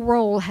fundamental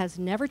role has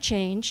never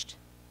changed.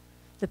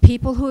 The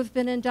people who have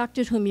been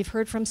inducted, whom you've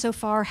heard from so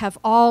far, have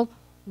all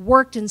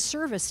worked in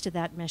service to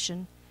that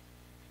mission,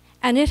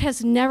 and it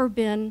has never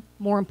been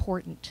more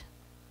important.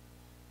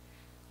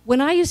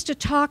 When I used to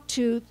talk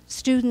to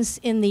students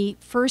in the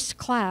first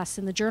class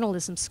in the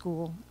journalism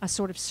school, a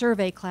sort of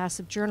survey class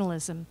of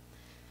journalism,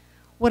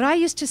 what I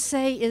used to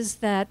say is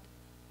that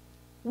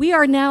we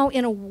are now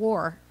in a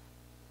war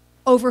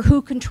over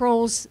who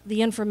controls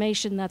the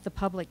information that the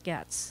public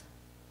gets.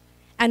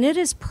 And it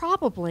is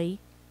probably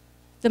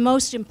the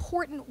most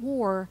important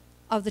war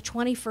of the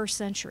 21st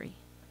century.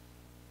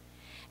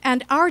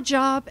 And our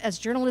job as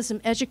journalism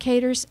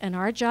educators and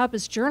our job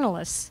as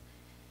journalists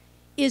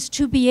is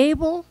to be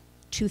able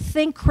to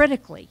think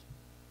critically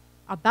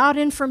about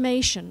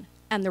information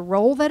and the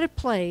role that it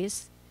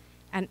plays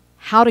and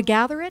how to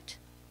gather it,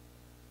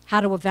 how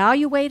to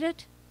evaluate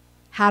it,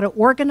 how to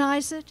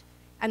organize it,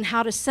 and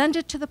how to send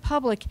it to the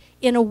public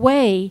in a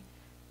way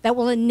that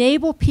will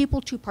enable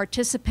people to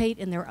participate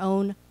in their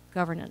own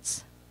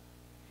governance.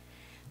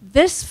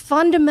 This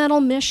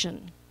fundamental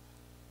mission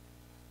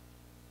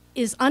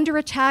is under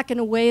attack in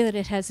a way that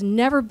it has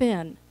never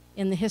been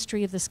in the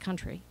history of this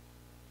country.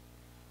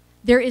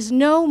 There is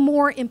no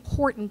more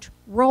important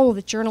role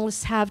that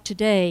journalists have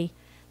today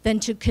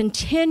than to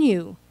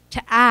continue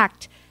to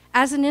act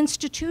as an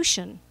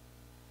institution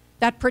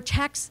that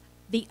protects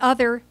the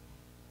other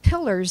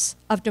pillars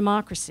of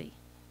democracy.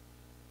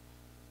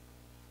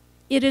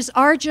 It is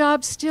our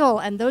job still,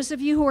 and those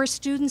of you who are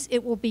students,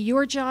 it will be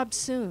your job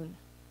soon.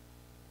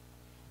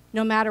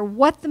 No matter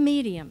what the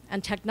medium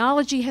and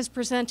technology has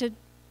presented,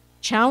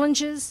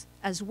 challenges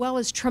as well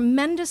as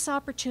tremendous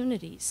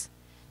opportunities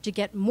to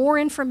get more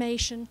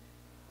information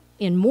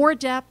in more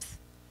depth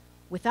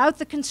without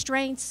the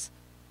constraints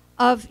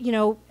of, you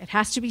know, it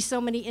has to be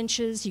so many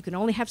inches, you can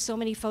only have so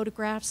many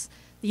photographs.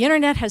 The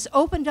internet has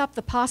opened up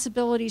the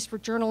possibilities for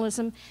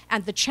journalism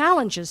and the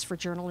challenges for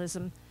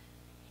journalism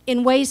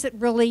in ways that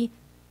really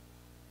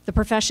the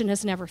profession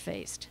has never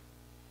faced.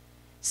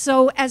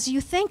 So as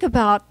you think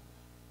about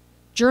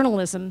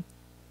journalism,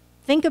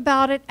 think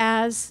about it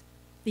as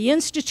the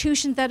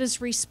institution that is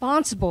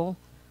responsible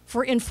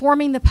for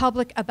informing the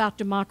public about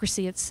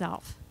democracy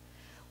itself.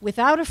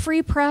 Without a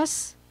free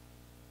press,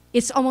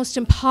 it's almost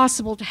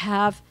impossible to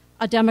have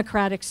a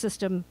democratic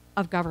system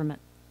of government.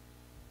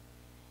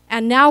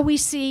 And now we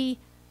see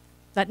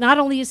that not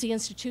only is the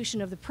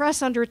institution of the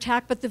press under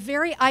attack, but the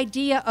very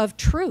idea of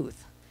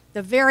truth,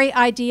 the very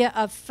idea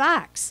of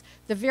facts,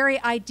 the very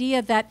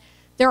idea that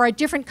there are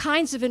different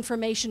kinds of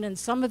information and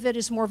some of it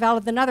is more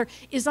valid than other,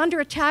 is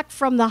under attack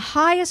from the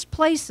highest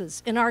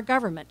places in our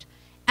government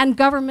and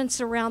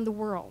governments around the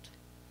world.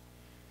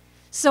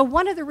 So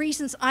one of the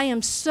reasons I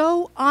am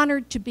so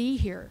honored to be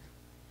here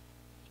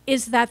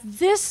is that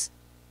this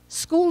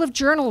School of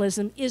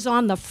Journalism is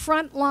on the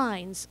front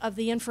lines of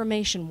the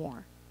information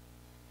war.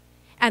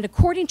 And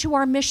according to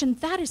our mission,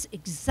 that is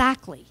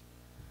exactly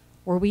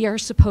where we are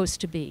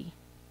supposed to be.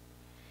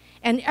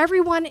 And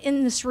everyone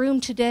in this room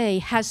today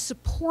has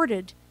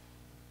supported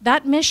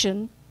that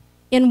mission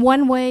in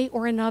one way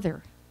or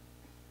another.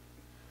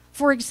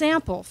 For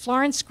example,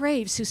 Florence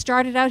Graves, who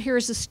started out here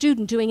as a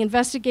student doing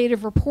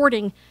investigative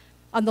reporting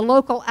on the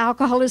local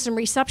alcoholism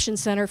reception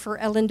center for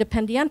El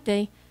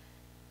Independiente,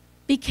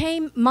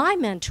 became my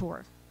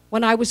mentor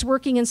when I was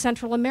working in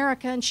Central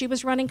America and she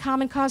was running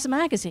Common Cause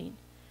magazine.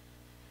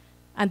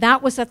 And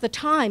that was at the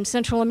time,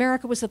 Central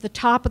America was at the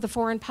top of the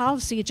foreign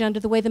policy agenda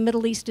the way the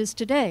Middle East is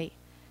today.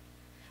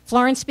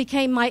 Florence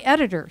became my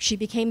editor. She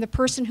became the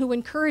person who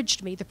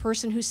encouraged me, the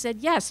person who said,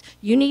 yes,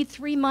 you need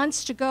 3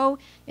 months to go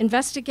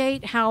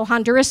investigate how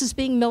Honduras is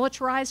being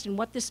militarized and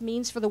what this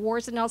means for the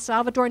wars in El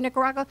Salvador and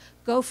Nicaragua.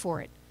 Go for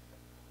it.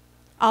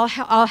 I'll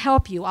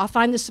help you. I'll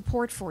find the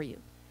support for you.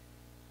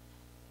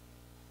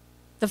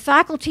 The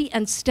faculty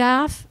and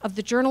staff of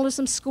the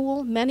journalism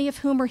school, many of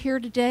whom are here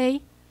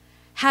today,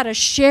 had a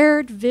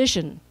shared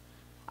vision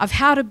of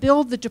how to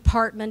build the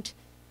department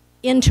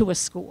into a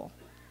school.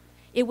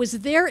 It was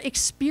their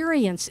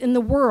experience in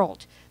the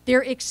world,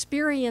 their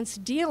experience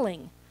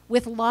dealing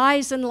with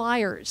lies and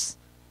liars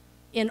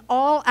in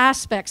all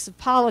aspects of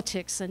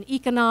politics and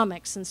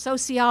economics and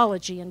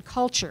sociology and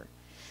culture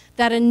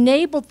that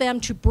enabled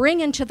them to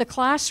bring into the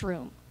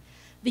classroom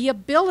the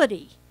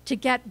ability to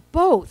get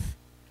both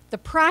the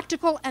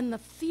practical and the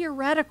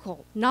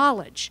theoretical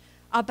knowledge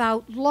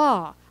about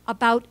law,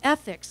 about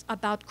ethics,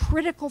 about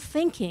critical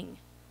thinking,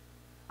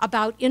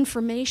 about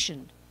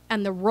information,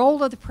 and the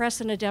role of the press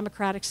in a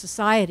democratic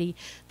society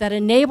that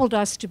enabled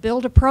us to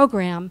build a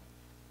program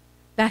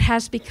that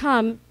has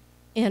become,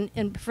 in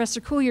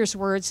Professor Couillier's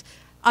words,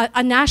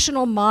 a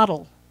national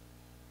model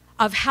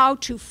of how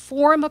to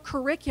form a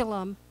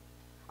curriculum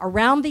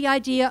around the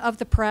idea of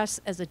the press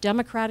as a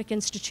democratic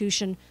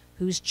institution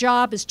whose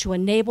job is to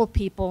enable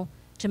people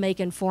to make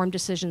informed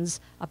decisions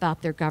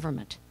about their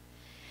government.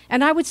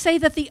 And I would say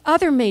that the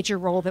other major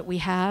role that we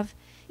have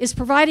is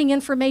providing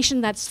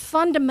information that's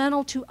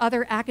fundamental to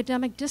other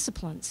academic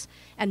disciplines.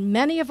 And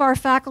many of our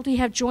faculty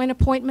have joint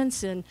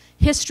appointments in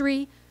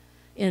history,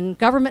 in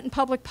government and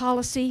public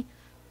policy,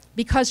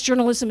 because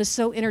journalism is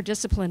so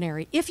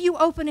interdisciplinary. If you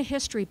open a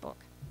history book,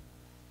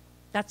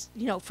 that's,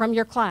 you know, from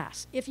your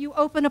class, if you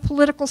open a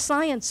political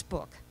science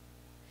book,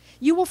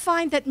 you will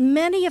find that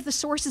many of the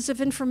sources of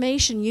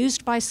information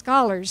used by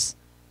scholars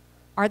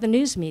are the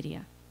news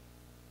media.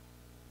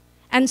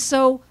 And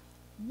so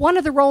one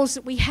of the roles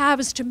that we have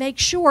is to make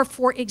sure,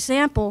 for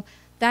example,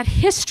 that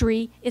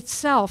history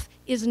itself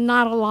is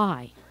not a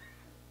lie.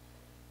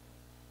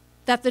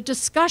 That the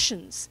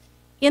discussions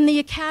in the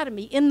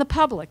academy, in the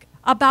public,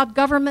 about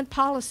government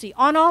policy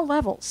on all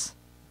levels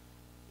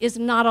is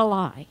not a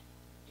lie.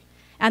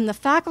 And the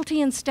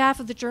faculty and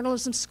staff of the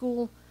journalism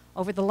school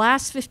over the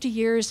last 50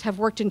 years have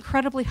worked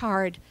incredibly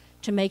hard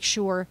to make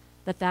sure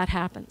that that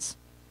happens.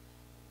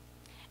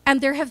 And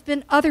there have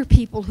been other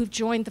people who've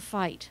joined the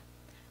fight.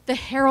 The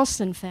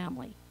Harelson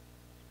family,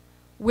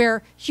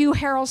 where Hugh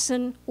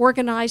Harelson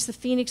organized the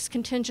Phoenix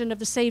contingent of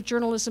the Save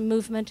Journalism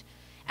movement,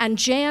 and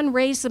Jan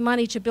raised the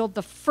money to build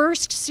the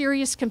first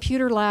serious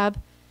computer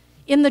lab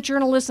in the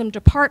journalism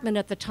department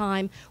at the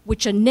time,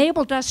 which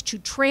enabled us to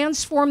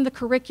transform the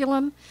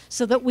curriculum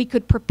so that we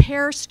could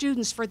prepare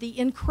students for the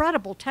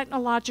incredible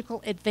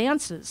technological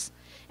advances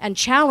and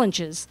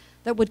challenges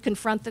that would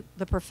confront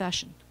the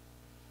profession.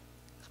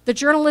 The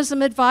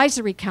Journalism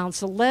Advisory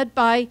Council, led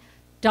by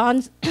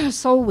Don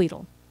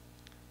Soldwedel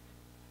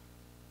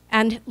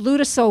and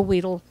Luda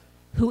Soldwedel,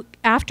 who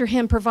after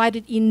him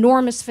provided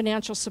enormous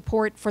financial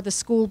support for the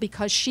school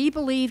because she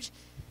believed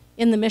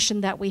in the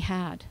mission that we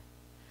had.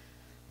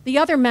 The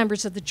other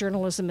members of the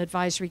Journalism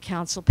Advisory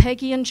Council,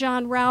 Peggy and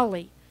John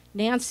Rowley,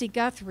 Nancy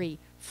Guthrie,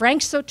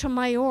 Frank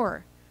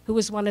Sotomayor, who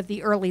was one of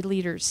the early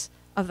leaders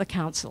of the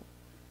council,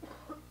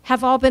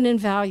 have all been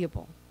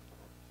invaluable.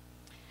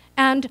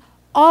 And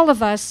all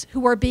of us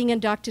who are being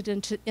inducted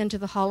into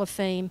the Hall of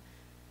Fame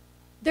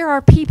there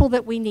are people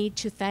that we need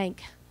to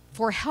thank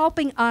for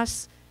helping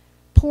us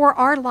pour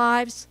our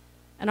lives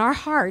and our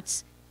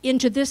hearts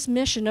into this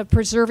mission of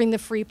preserving the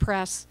free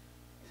press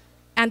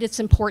and its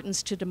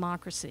importance to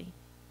democracy.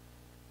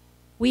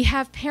 We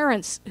have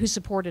parents who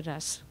supported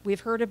us.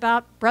 We've heard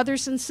about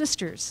brothers and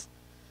sisters,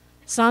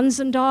 sons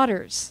and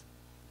daughters,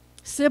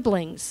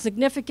 siblings,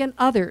 significant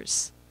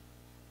others.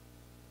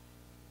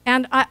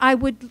 And I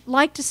would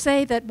like to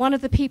say that one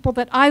of the people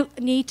that I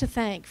need to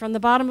thank from the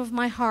bottom of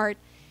my heart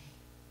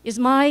is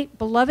my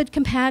beloved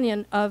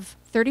companion of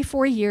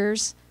 34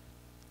 years,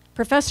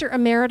 Professor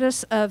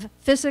Emeritus of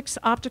Physics,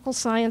 Optical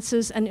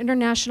Sciences, and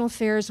International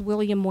Affairs,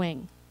 William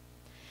Wing.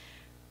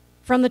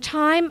 From the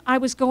time I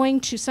was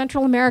going to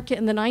Central America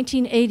in the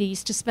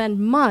 1980s to spend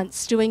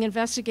months doing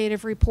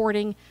investigative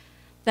reporting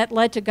that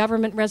led to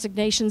government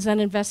resignations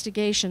and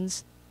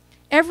investigations,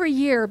 every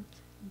year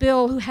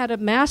Bill, who had a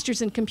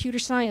master's in computer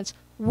science,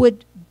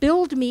 would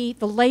build me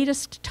the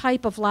latest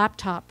type of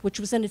laptop, which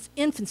was in its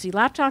infancy.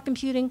 Laptop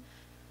computing,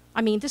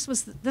 I mean, this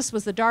was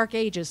the dark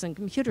ages in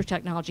computer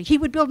technology. He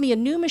would build me a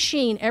new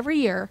machine every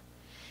year,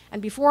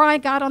 and before I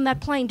got on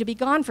that plane to be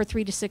gone for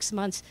 3 to 6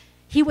 months,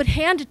 he would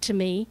hand it to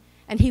me,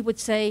 and he would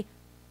say,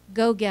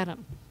 "Go get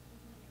him."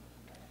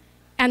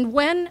 And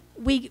when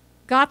we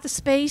got the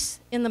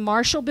space in the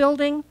Marshall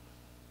Building,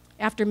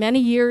 after many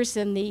years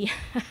in the,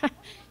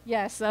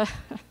 yes,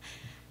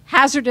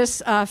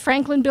 hazardous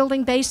Franklin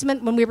Building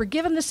basement, when we were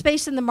given the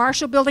space in the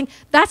Marshall Building,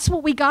 that's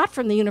what we got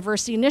from the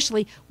university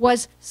initially,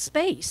 was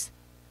space.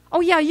 Oh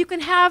yeah, you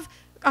can have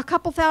a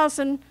couple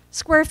thousand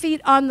square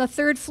feet on the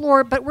 3rd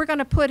floor, but we're going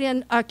to put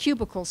in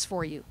cubicles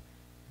for you.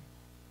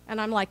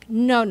 And I'm like,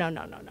 no, no,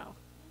 no, no, no.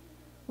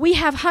 We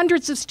have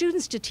hundreds of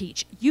students to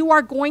teach. You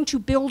are going to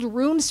build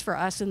rooms for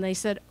us. And they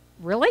said,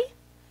 really?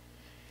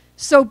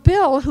 So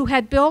Bill, who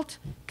had built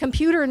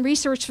computer and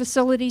research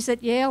facilities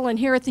at Yale and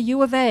here at the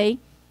U of A,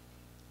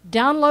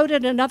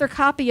 downloaded another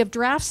copy of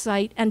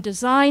DraftSite and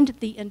designed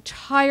the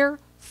entire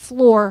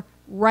floor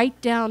right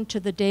down to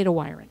the data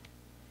wiring.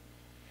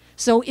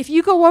 So if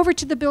you go over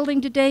to the building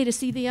today to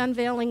see the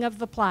unveiling of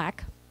the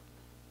plaque,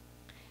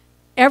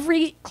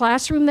 every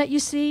classroom that you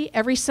see,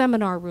 every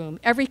seminar room,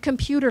 every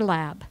computer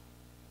lab,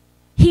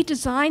 he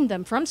designed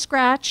them from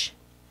scratch,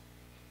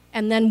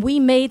 and then we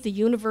made the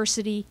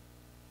university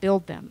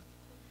build them.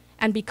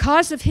 And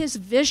because of his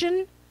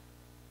vision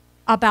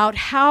about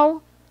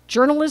how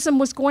journalism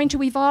was going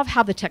to evolve,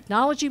 how the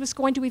technology was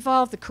going to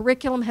evolve, the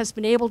curriculum has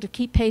been able to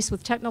keep pace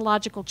with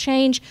technological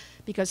change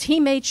because he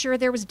made sure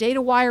there was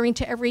data wiring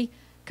to every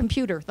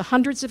computer. The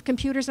hundreds of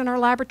computers in our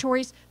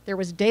laboratories, there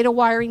was data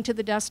wiring to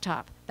the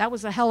desktop. That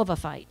was a hell of a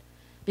fight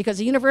because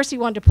the university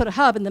wanted to put a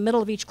hub in the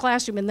middle of each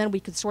classroom and then we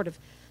could sort of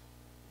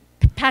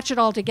patch it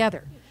all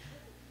together.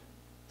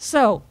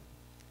 So,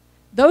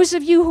 those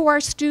of you who are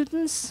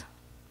students,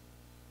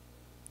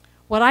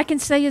 what I can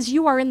say is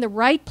you are in the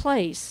right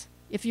place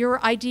if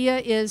your idea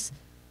is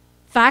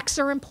facts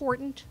are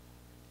important,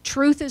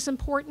 truth is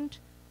important,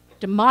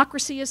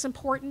 democracy is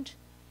important,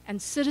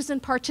 and citizen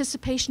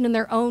participation in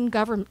their own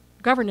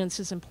governance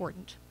is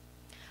important.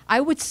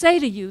 I would say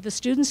to you, the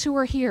students who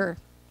are here,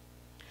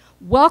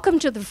 welcome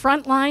to the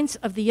front lines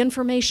of the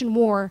information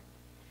war.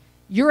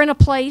 You're in a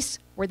place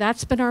where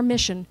that's been our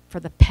mission for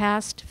the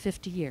past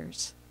 50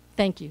 years.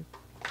 Thank you.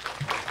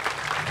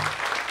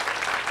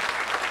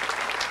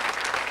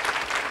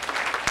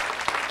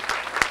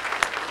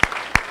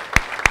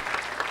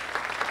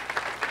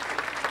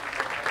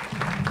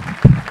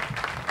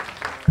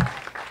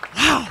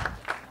 Wow.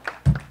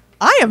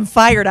 I am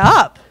fired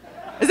up.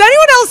 Is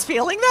anyone else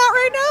feeling that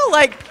right now?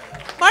 Like,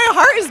 my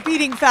heart is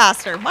beating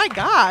faster. My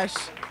gosh.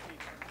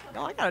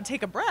 No, I gotta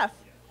take a breath.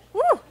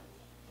 Woo.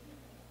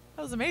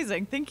 That was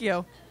amazing. Thank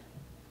you.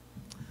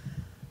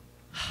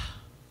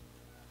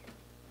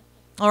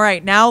 All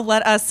right, now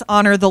let us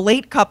honor the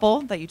late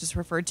couple that you just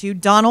referred to,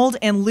 Donald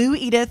and Lou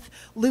Edith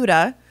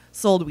Luda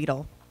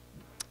Soldwedel.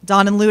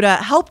 Don and Luda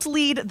helped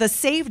lead the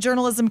Save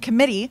Journalism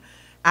Committee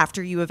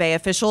after U of A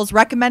officials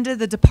recommended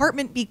the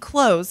department be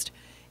closed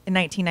in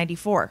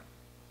 1994.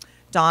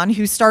 Don,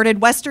 who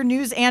started Western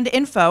News and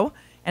Info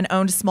and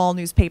owned small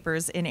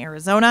newspapers in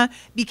Arizona,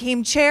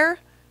 became chair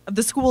of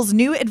the school's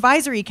new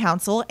advisory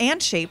council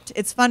and shaped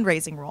its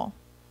fundraising role.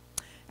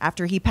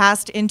 After he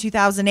passed in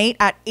 2008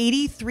 at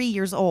 83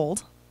 years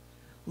old,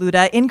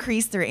 Luda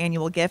increased their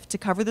annual gift to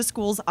cover the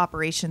school's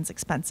operations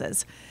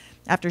expenses.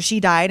 After she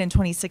died in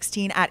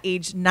 2016 at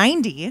age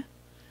 90,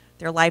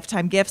 their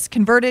lifetime gifts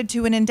converted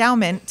to an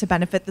endowment to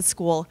benefit the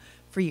school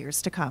for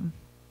years to come.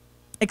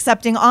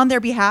 Accepting on their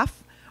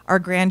behalf are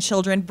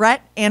grandchildren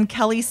Brett and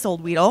Kelly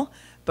Soldwedel,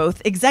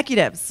 both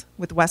executives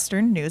with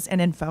Western News and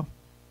Info.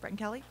 Brett and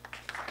Kelly.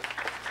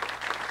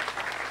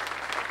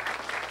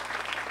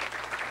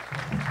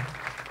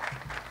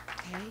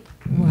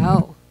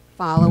 Well,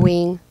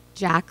 following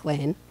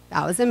Jacqueline,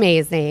 That was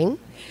amazing.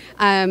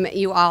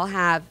 You all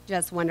have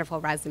just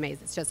wonderful resumes.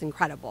 It's just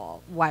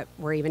incredible what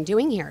we're even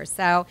doing here.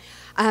 So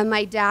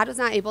my dad was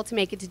not able to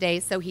make it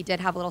today, so he did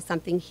have a little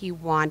something he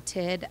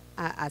wanted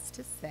us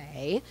to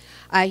say.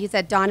 He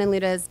said, Don and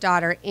Luda's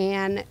daughter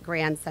Ann,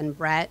 grandson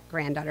Brett,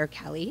 granddaughter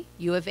Kelly,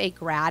 U of A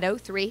grad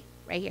 03,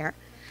 right here,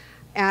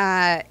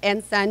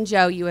 and son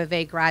Joe, U of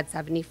A grad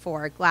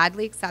 74,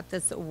 gladly accept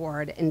this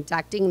award,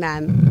 inducting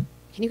them.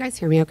 Can you guys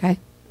hear me okay?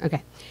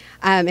 Okay.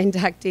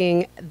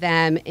 Inducting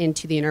them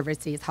into the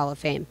university's Hall of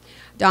Fame.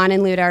 Don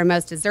and Luda are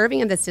most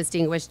deserving of this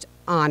distinguished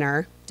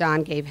honor.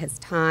 Don gave his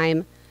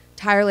time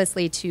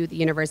tirelessly to the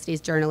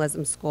university's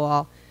journalism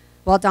school,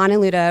 while Don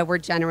and Luda were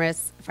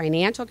generous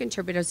financial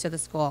contributors to the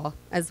school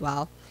as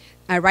well.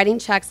 Writing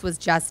checks was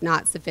just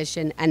not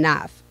sufficient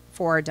enough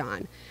for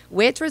Don,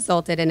 which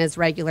resulted in his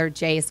regular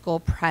J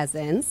school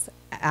presence.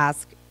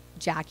 Ask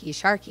Jackie,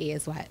 Sharkey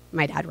is what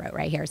my dad wrote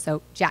right here.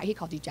 So he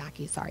called you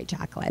Jackie, sorry,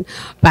 Jacqueline.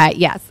 But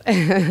yes.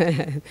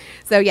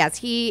 So yes,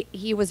 he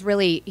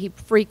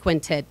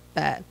frequented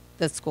the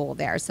school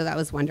there, so that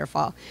was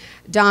wonderful.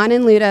 Don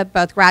and Luda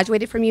both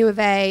graduated from U of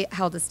A,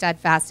 held a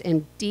steadfast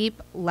and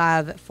deep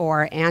love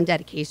for and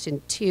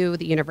dedication to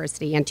the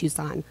university and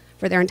Tucson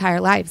for their entire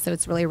lives. So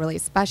it's really, really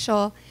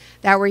special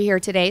that we're here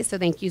today, so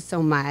thank you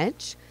so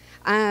much.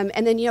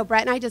 And then,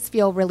 Brett and I just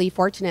feel really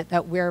fortunate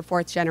that we're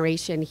fourth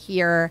generation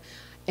here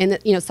in the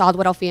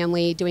Soldwedel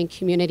family, doing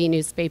community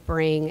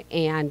newspapering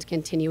and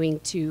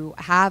continuing to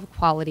have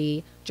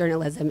quality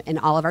journalism in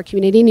all of our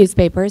community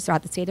newspapers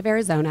throughout the state of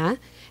Arizona.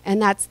 And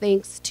that's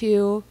thanks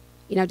to,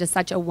 just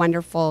such a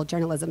wonderful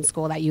journalism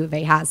school that U of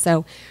A has.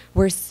 So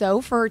we're so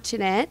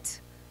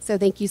fortunate. So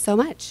thank you so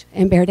much.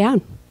 And bear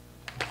down.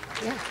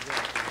 Yeah. You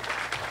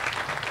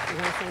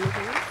want to say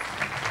anything else?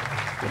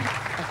 Okay.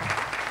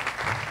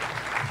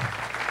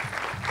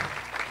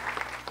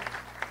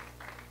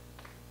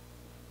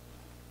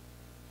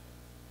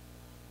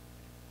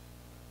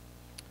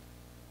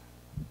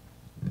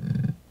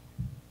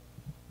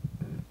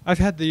 I've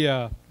had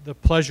the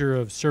pleasure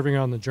of serving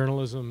on the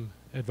Journalism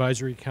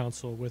Advisory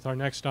Council with our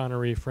next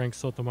honoree, Frank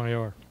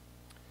Sotomayor.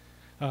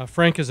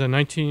 Frank is a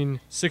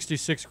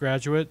 1966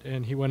 graduate,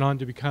 and he went on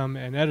to become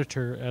an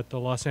editor at the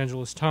Los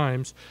Angeles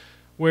Times,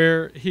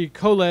 where he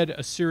co-led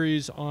a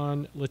series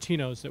on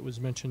Latinos that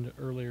was mentioned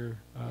earlier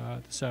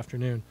this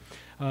afternoon.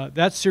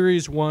 That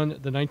series won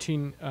the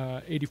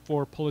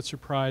 1984 Pulitzer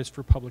Prize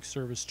for Public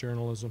Service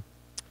Journalism.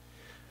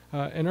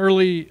 An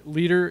early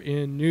leader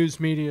in news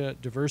media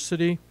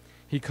diversity,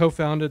 he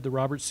co-founded the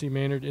Robert C.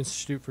 Maynard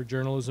Institute for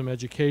Journalism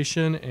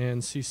Education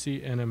and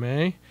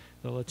CCNMA,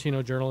 the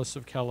Latino Journalists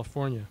of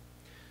California.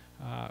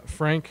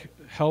 Frank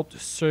helped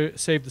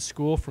save the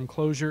school from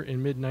closure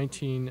in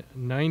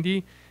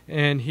mid-1990,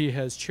 and he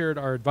has chaired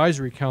our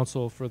advisory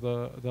council for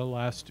the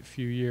last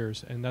few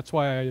years. And that's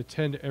why I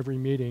attend every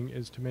meeting,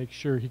 is to make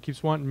sure. He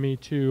keeps wanting me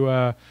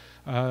to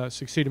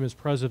succeed him as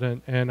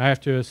president, and I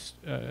have to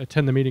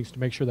attend the meetings to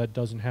make sure that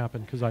doesn't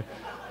happen, because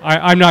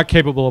I'm not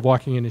capable of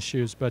walking in his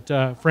shoes. But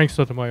Frank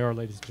Sotomayor,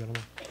 ladies and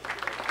gentlemen.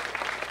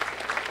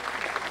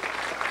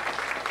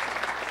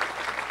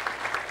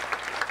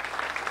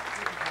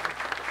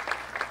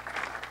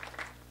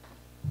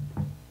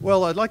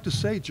 Well, I'd like to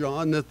say,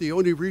 John, that the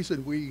only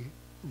reason we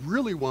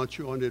really want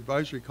you on the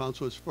advisory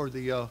council is for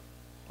the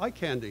eye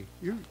candy.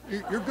 You're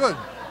good.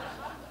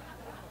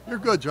 You're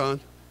good, John.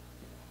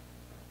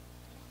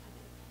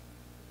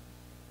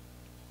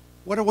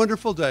 What a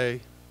wonderful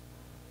day.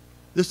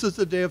 This is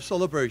the day of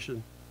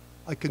celebration.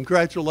 I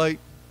congratulate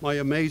my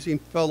amazing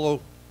fellow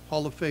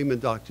Hall of Fame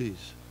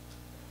inductees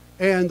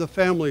and the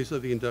families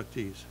of the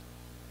inductees.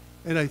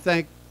 And I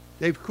thank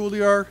Dave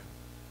Coulier,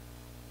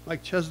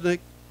 Mike Chesnick,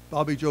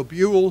 Bobby Joe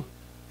Buell,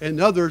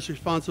 and others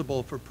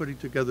responsible for putting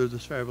together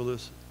this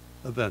fabulous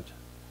event.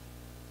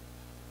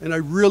 And I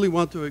really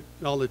want to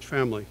acknowledge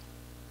family.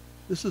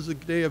 This is a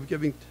day of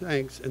giving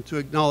thanks and to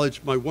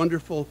acknowledge my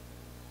wonderful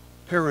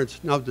parents,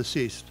 now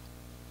deceased,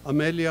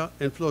 Amelia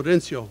and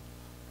Florencio,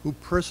 who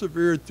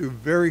persevered through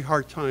very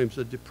hard times,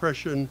 the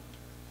depression,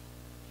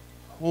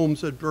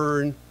 homes that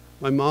burned,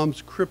 my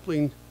mom's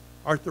crippling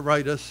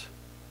arthritis,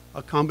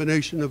 a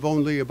combination of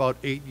only about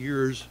 8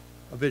 years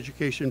of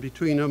education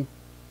between them,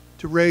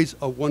 to raise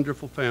a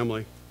wonderful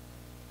family.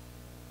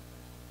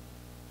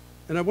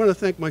 And I want to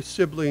thank my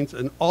siblings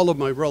and all of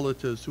my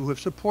relatives who have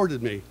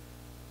supported me.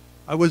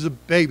 I was a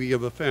baby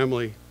of a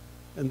family,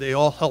 and they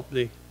all helped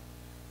me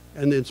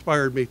and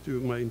inspired me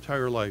through my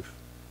entire life.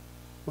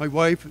 My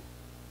wife,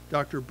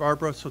 Dr.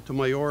 Barbara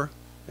Sotomayor,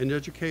 an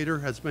educator,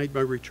 has made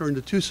my return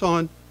to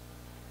Tucson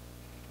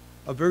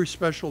a very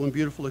special and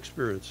beautiful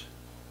experience.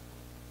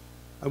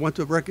 I want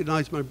to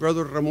recognize my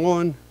brother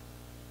Ramon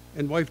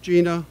and wife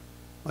Gina,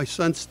 my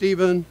son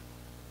Stephen,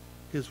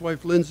 his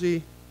wife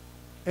Lindsay,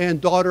 and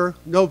daughter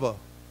Nova.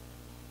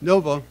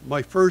 Nova,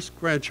 my first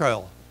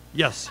grandchild.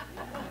 Yes.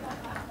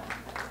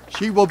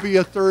 She will be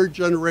a third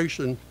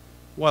generation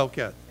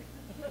Wildcat.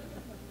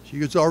 She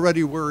is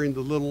already wearing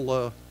the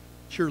little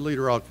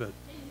cheerleader outfit.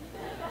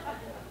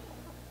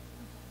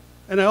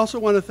 And I also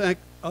want to thank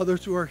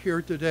others who are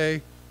here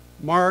today,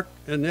 Mark,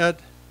 Annette,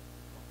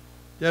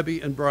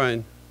 Debbie, and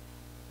Brian.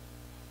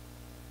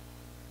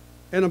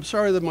 And I'm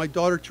sorry that my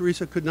daughter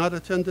Teresa could not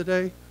attend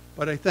today,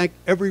 but I thank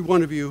every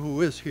one of you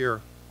who is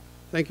here.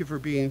 Thank you for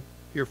being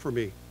here for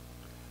me.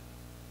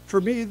 For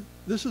me,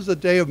 this is a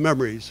day of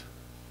memories.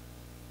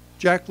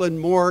 Jacqueline,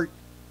 Mort,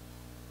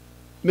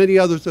 many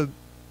others have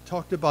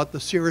talked about the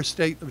serious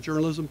state of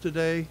journalism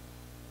today,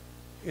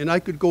 and I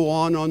could go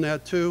on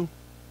that too.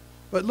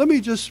 But let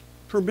me just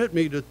permit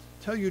me to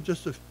tell you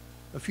just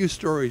a few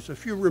stories, a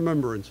few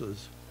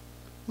remembrances.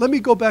 Let me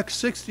go back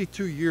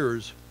 62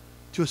 years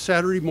to a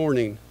Saturday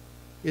morning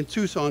in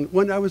Tucson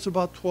when I was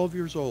about 12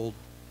 years old.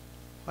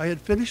 I had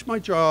finished my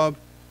job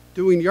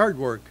doing yard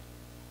work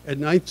at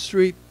 9th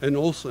Street and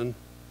Olson,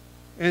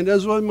 and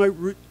as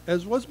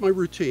was my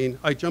routine,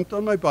 I jumped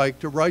on my bike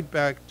to ride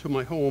back to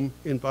my home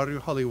in Barrio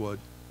Hollywood.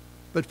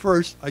 But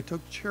first, I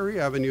took Cherry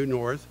Avenue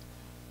north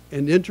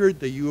and entered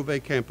the U of A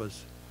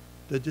campus.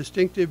 The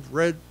distinctive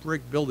red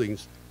brick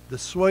buildings, the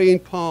swaying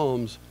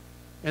palms,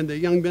 and the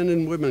young men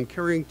and women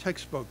carrying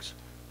textbooks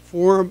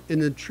form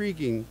an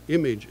intriguing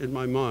image in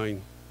my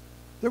mind.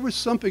 There was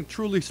something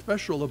truly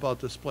special about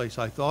this place,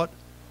 I thought,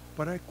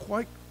 but I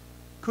quite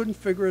couldn't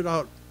figure it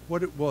out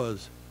what it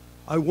was.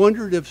 I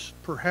wondered if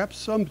perhaps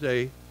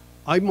someday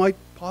I might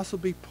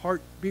possibly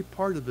be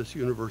part of this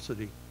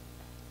university.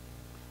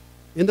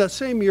 In that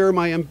same year,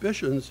 my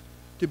ambitions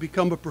to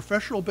become a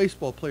professional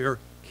baseball player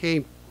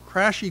came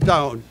crashing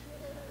down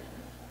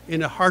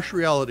in a harsh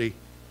reality.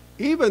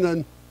 Even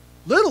in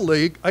Little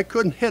League, I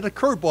couldn't hit a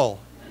curveball.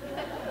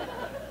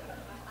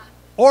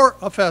 Or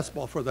a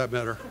fastball, for that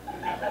matter.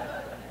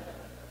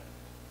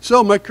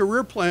 So my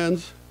career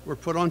plans were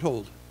put on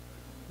hold.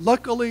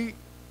 Luckily,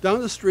 down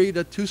the street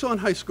at Tucson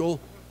High School,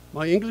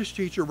 my English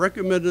teacher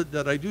recommended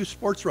that I do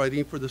sports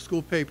writing for the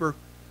school paper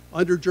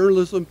under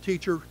journalism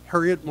teacher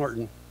Harriet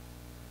Martin.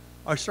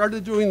 I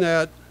started doing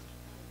that,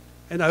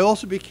 and I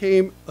also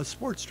became a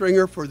sports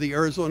stringer for the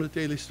Arizona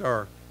Daily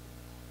Star.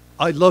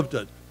 I loved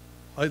it.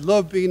 I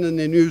loved being in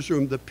the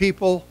newsroom, the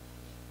people,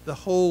 the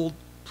whole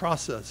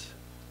process.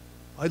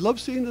 I love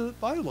seeing the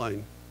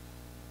byline,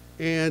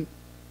 and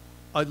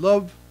I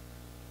love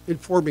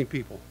informing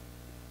people.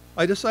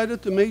 I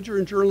decided to major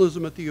in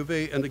journalism at the U of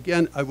A, and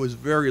again, I was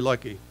very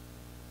lucky.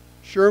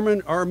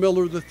 Sherman R.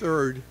 Miller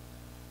III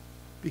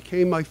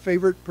became my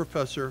favorite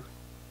professor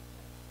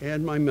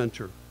and my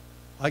mentor.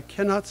 I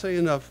cannot say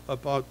enough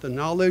about the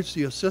knowledge,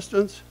 the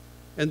assistance,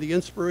 and the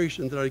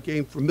inspiration that I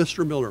gained from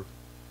Mr. Miller.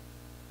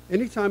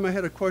 Anytime I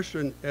had a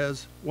question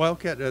as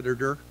Wildcat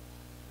editor,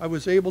 I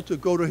was able to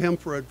go to him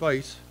for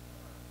advice,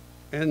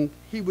 and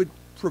he would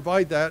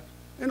provide that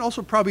and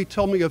also probably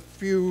tell me a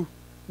few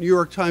New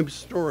York Times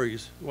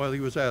stories while he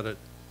was at it.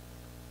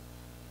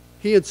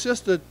 He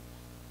insisted,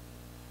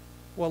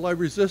 while I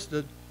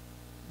resisted,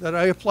 that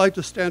I applied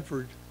to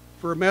Stanford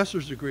for a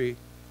master's degree.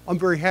 I'm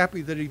very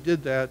happy that he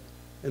did that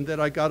and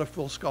that I got a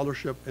full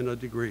scholarship and a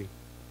degree.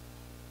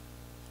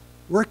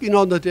 Working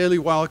on the Daily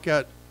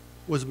Wildcat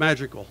was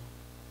magical.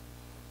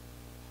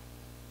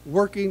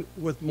 Working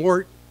with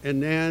Mort and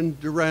Nan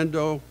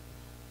Durando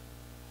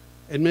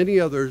and many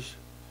others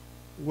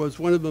was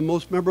one of the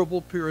most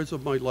memorable periods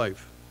of my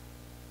life.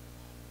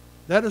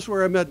 That is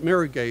where I met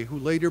Mary Gay, who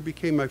later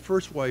became my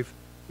first wife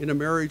in a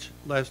marriage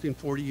lasting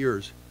 40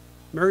 years.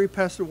 Mary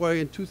passed away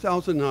in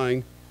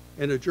 2009,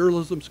 and a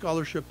journalism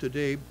scholarship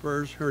today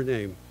bears her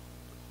name.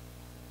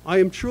 I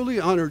am truly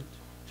honored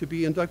to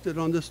be inducted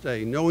on this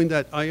day, knowing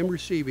that I am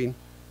receiving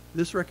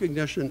this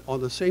recognition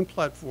on the same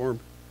platform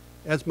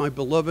as my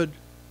beloved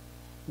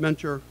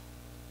mentor,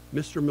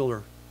 Mr.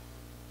 Miller.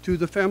 To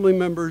the family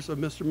members of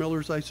Mr.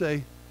 Miller's, I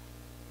say,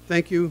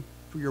 thank you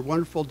for your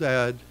wonderful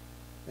dad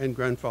and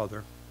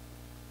grandfather.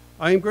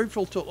 I am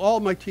grateful to all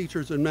my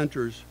teachers and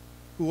mentors,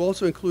 who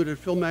also included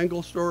Phil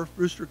Mangelsdorf,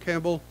 Brewster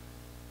Campbell,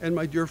 and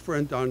my dear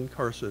friend Don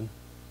Carson.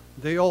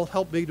 They all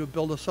helped me to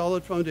build a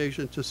solid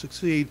foundation to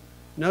succeed,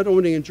 not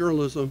only in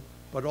journalism,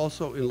 but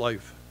also in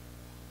life.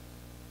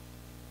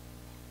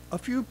 A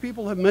few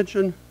people have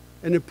mentioned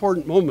an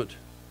important moment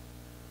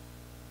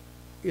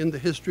in the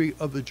history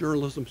of the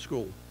journalism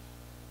school.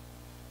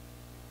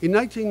 In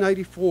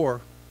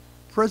 1994,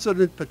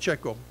 President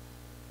Pacheco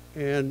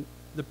and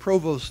the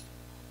provost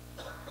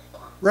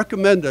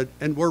recommended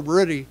and were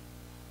ready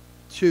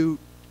to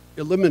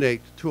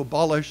eliminate, to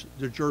abolish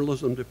the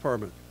journalism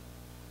department.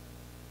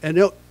 And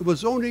it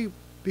was only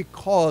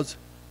because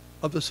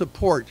of the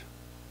support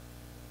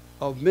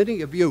of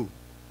many of you,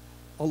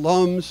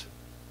 alums,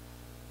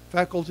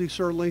 faculty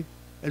certainly,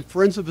 and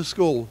friends of the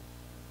school,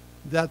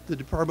 that the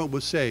department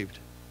was saved.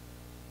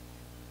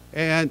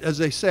 And as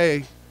they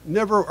say,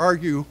 never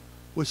argue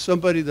with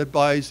somebody that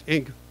buys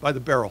ink by the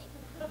barrel.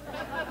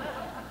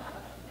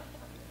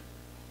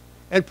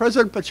 And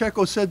President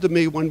Pacheco said to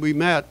me when we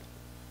met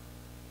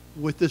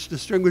with this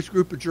distinguished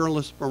group of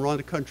journalists from around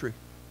the country,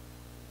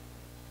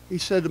 he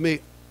said to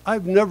me,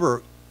 I've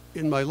never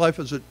in my life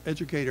as an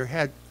educator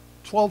had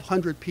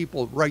 1,200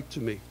 people write to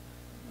me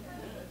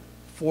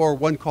for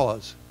one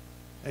cause,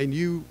 and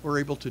you were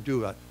able to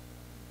do that.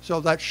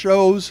 So that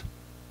shows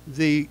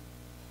the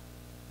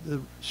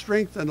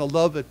strength and the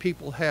love that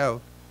people have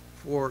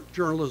for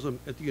journalism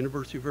at the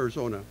University of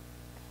Arizona.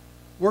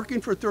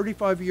 Working for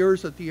 35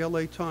 years at the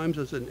LA Times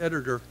as an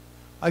editor,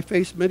 I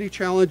faced many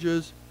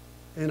challenges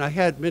and I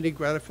had many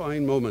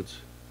gratifying moments.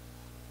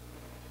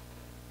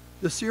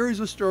 The series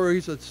of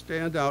stories that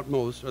stand out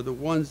most are the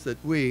ones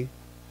that we,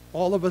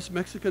 all of us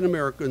Mexican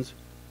Americans,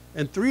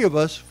 and 3 of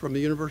us from the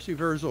University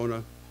of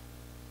Arizona,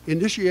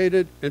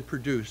 initiated and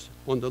produced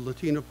on the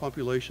Latino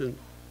population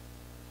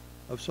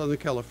of Southern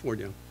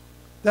California.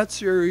 That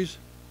series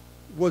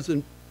was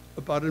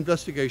about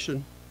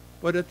investigation,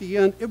 but at the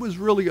end, it was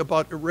really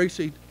about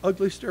erasing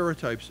ugly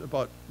stereotypes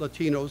about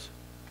Latinos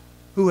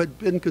who had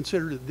been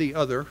considered the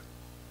other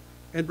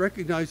and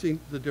recognizing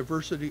the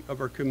diversity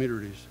of our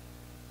communities.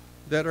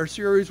 That our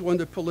series won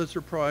the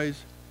Pulitzer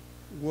Prize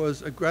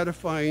was a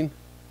gratifying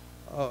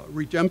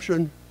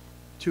redemption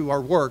to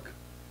our work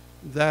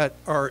that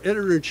our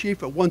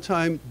editor-in-chief at one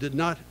time did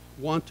not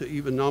want to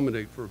even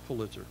nominate for a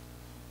Pulitzer.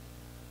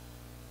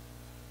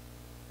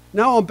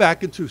 Now I'm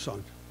back in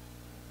Tucson,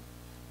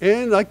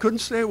 and I couldn't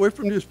stay away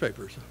from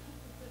newspapers.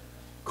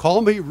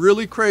 Call me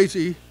really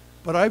crazy,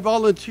 but I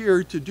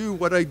volunteered to do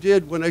what I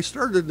did when I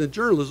started in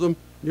journalism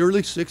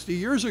nearly 60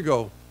 years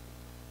ago.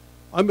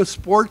 I'm a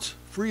sports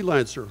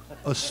freelancer,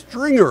 a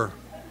stringer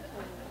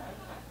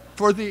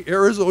for the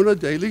Arizona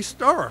Daily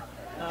Star.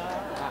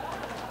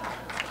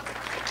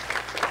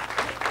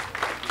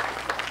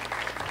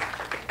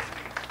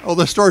 Oh,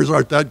 the stories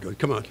aren't that good,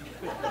 come on.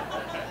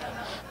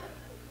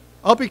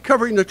 I'll be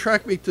covering the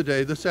track meet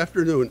today, this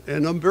afternoon,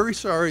 and I'm very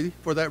sorry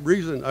for that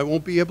reason. I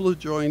won't be able to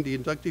join the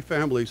inductee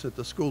families at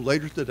the school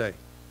later today.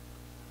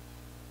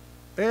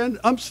 And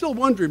I'm still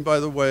wondering, by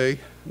the way,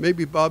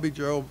 maybe Bobby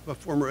Joe, a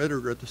former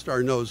editor at the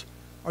Star, knows,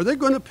 are they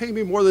going to pay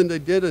me more than they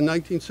did in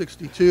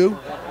 1962?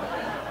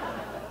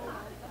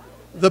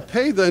 The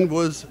pay then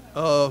was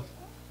a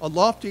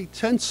lofty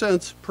 10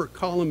 cents per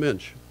column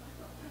inch.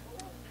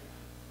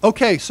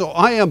 Okay, so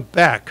I am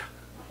back.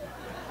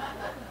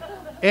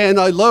 And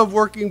I love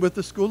working with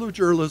the School of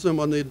Journalism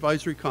on the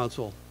Advisory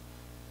Council.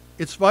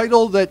 It's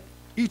vital that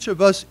each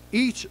of us,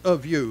 each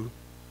of you,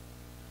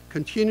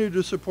 continue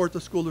to support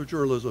the School of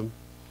Journalism.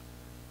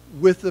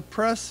 With the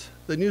press,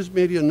 the news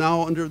media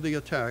now under the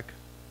attack,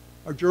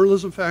 our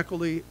journalism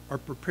faculty are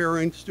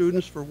preparing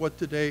students for what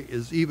today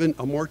is even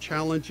a more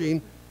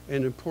challenging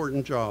and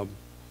important job.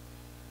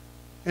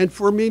 And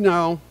for me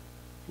now,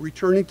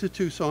 returning to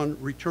Tucson,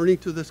 returning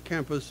to this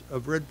campus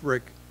of red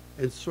brick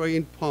and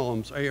swaying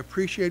palms, I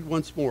appreciate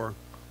once more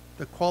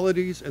the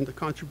qualities and the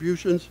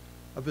contributions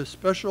of a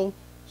special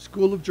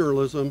School of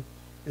Journalism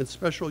and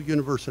special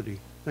university.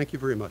 Thank you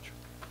very much.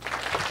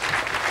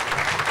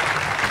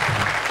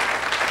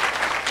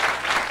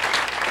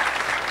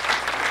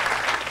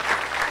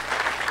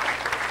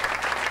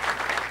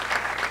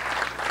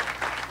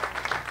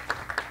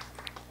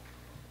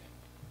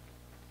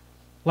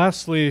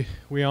 Lastly,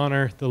 we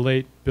honor the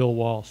late Bill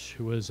Walsh,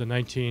 who was a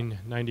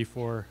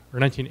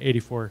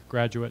 1984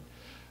 graduate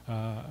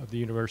of the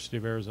University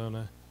of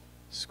Arizona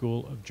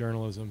School of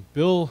Journalism.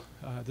 Bill,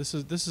 this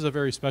is a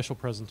very special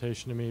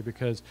presentation to me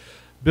because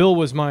Bill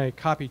was my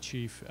copy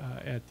chief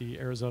at the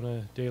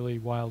Arizona Daily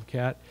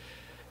Wildcat,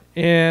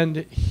 and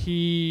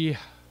he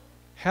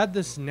had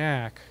this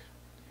knack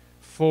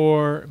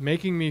for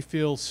making me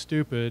feel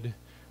stupid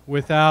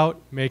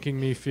without making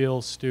me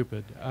feel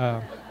stupid.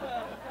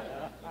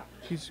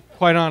 He's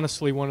quite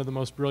honestly one of the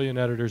most brilliant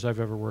editors I've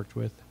ever worked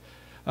with.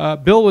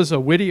 Bill was a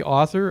witty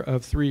author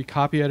of 3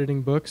 copy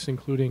editing books,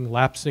 including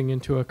Lapsing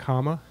into a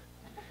Comma,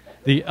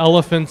 The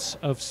Elephants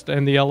of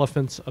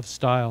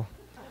Style.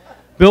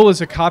 Bill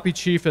was a copy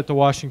chief at the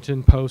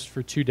Washington Post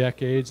for 2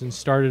 decades and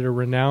started a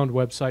renowned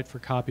website for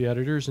copy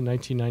editors in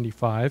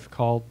 1995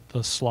 called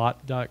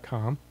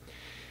theslot.com.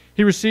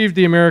 He received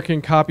the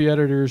American Copy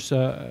Editors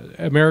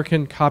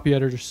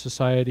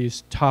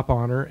Society's top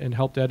honor and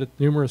helped edit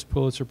numerous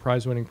Pulitzer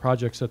Prize-winning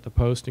projects at the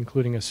Post,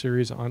 including a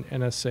series on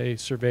NSA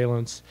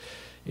surveillance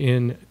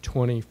in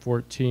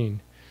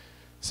 2014.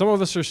 Some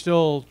of us are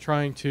still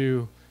trying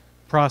to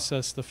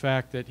process the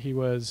fact that he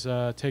was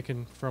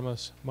taken from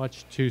us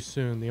much too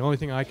soon. The only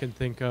thing I can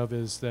think of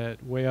is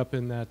that way up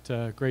in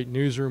that great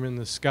newsroom in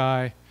the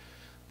sky,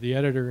 the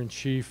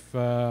editor-in-chief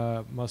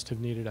must have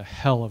needed a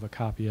hell of a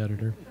copy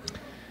editor.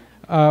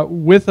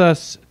 With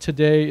us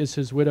today is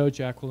his widow,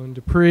 Jacqueline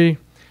Dupree,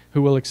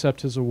 who will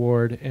accept his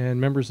award, and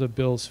members of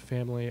Bill's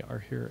family are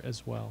here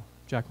as well.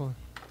 Jacqueline.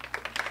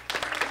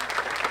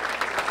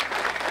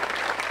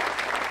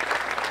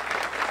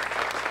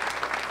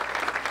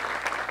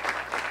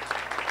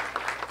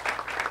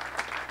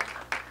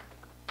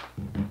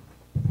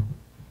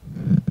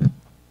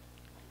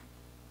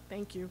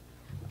 Thank you.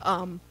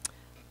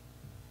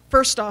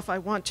 First off, I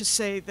want to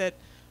say that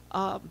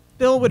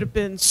Bill would have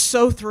been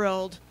so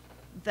thrilled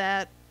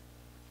that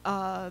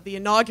the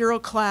inaugural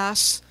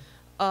class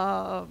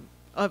of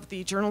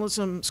the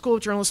School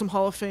of Journalism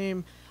Hall of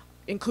Fame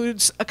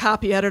includes a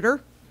copy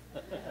editor,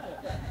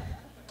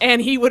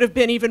 and he would have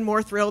been even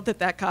more thrilled that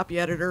that copy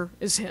editor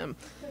is him.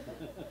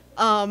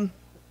 The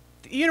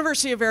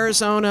University of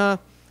Arizona,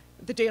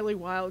 the Daily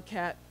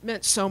Wildcat,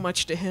 meant so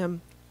much to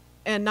him.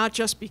 and not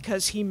just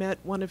because he met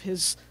one of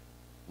his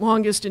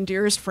longest and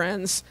dearest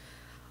friends,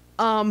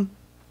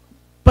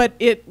 but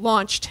it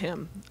launched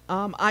him.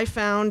 I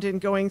found in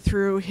going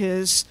through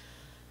his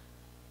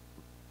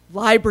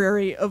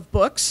library of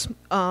books,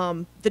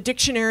 the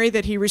dictionary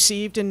that he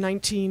received in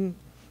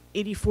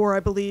 1984, I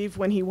believe,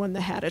 when he won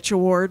the Hadditch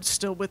Award,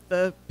 still with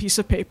the piece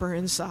of paper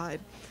inside.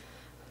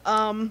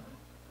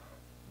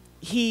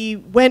 He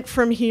went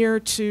from here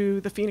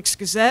to the Phoenix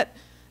Gazette,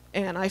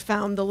 and I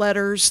found the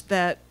letters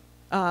that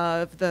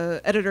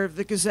the editor of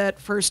the Gazette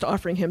first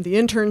offering him the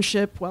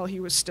internship while he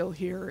was still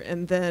here,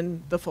 and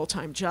then the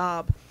full-time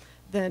job.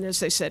 Then,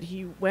 as I said,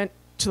 he went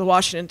to the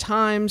Washington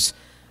Times,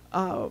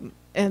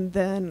 and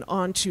then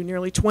on to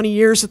nearly 20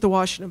 years at the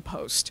Washington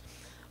Post.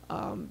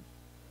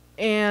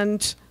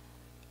 And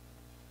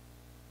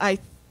I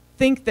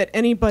think that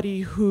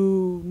anybody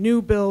who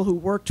knew Bill, who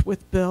worked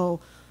with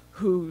Bill,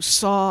 who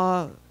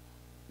saw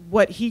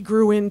what he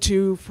grew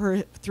into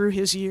through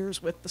his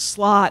years with the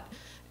slot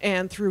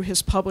and through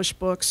his published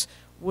books,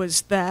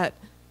 was that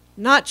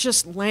not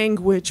just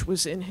language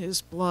was in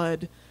his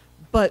blood,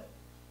 but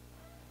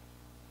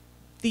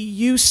the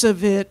use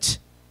of it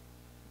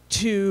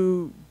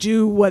to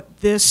do what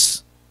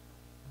this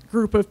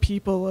group of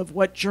people of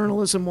what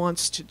journalism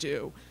wants to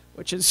do,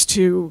 which is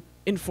to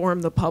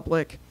inform the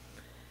public.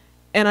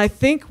 And I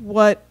think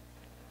what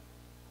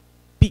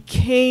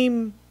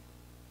became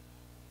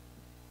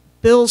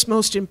Bill's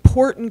most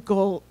important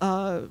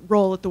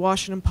role at the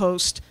Washington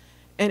Post,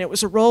 and it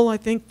was a role I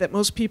think that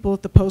most people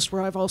at the Post,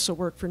 where I've also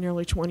worked for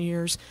nearly 20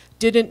 years,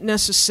 didn't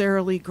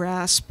necessarily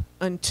grasp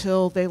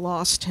until they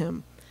lost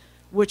him,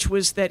 which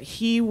was that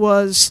he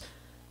was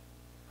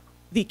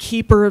the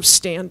keeper of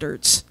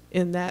standards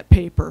in that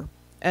paper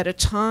at a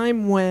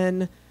time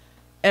when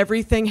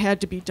everything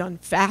had to be done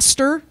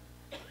faster,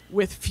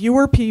 with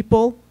fewer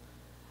people,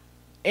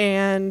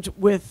 and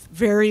with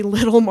very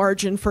little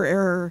margin for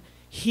error.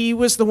 He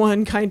was the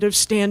one kind of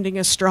standing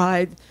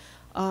astride.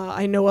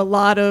 I know a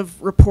lot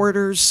of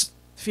reporters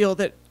feel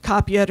that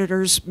copy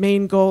editors'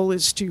 main goal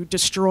is to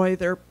destroy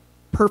their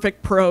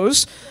perfect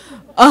prose.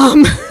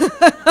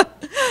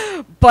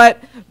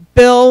 But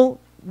Bill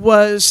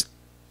was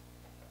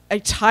a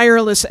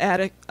tireless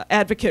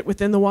advocate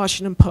within the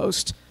Washington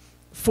Post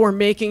for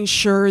making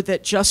sure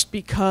that just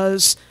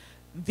because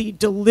the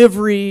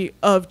delivery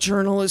of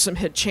journalism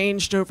had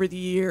changed over the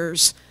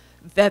years,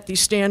 that the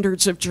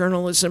standards of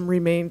journalism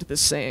remained the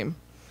same.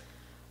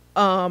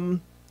 And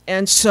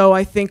so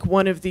I think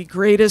one of the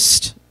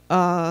greatest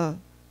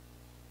I'm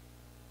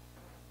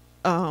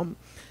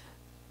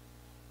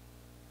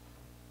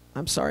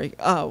sorry,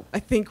 I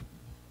think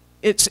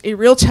it's a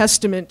real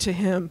testament to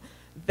him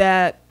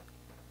that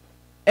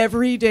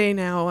every day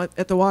now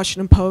at the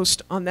Washington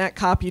Post, on that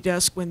copy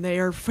desk, when they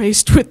are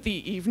faced with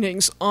the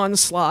evening's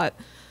onslaught,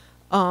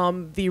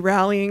 the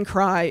rallying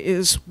cry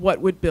is,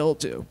 what would Bill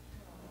do?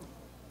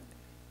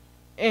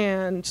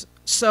 And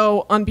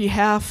so on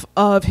behalf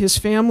of his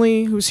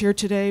family, who's here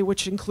today,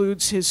 which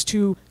includes his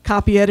two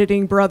copy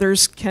editing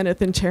brothers,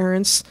 Kenneth and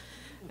Terrence,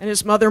 and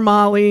his mother,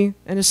 Molly,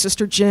 and his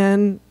sister,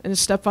 Jen, and his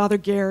stepfather,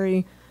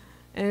 Gary,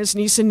 and his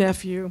niece and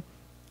nephew,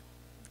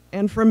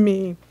 and from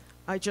me,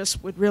 I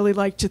just would really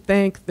like to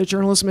thank the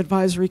Journalism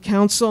Advisory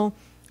Council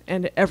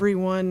and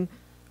everyone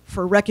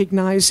for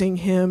recognizing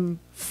him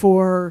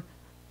for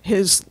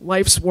his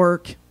life's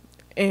work,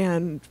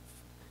 and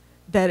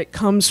that it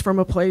comes from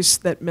a place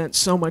that meant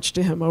so much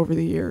to him over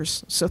the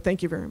years. So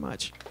thank you very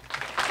much.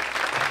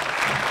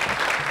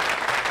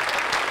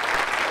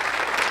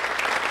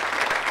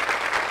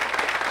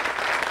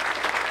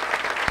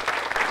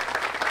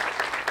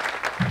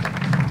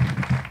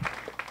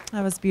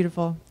 That was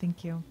beautiful.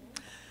 Thank you.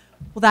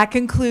 Well, that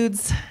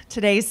concludes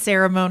today's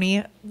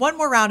ceremony. One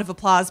more round of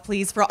applause,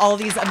 please, for all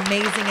these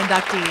amazing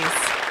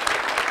inductees.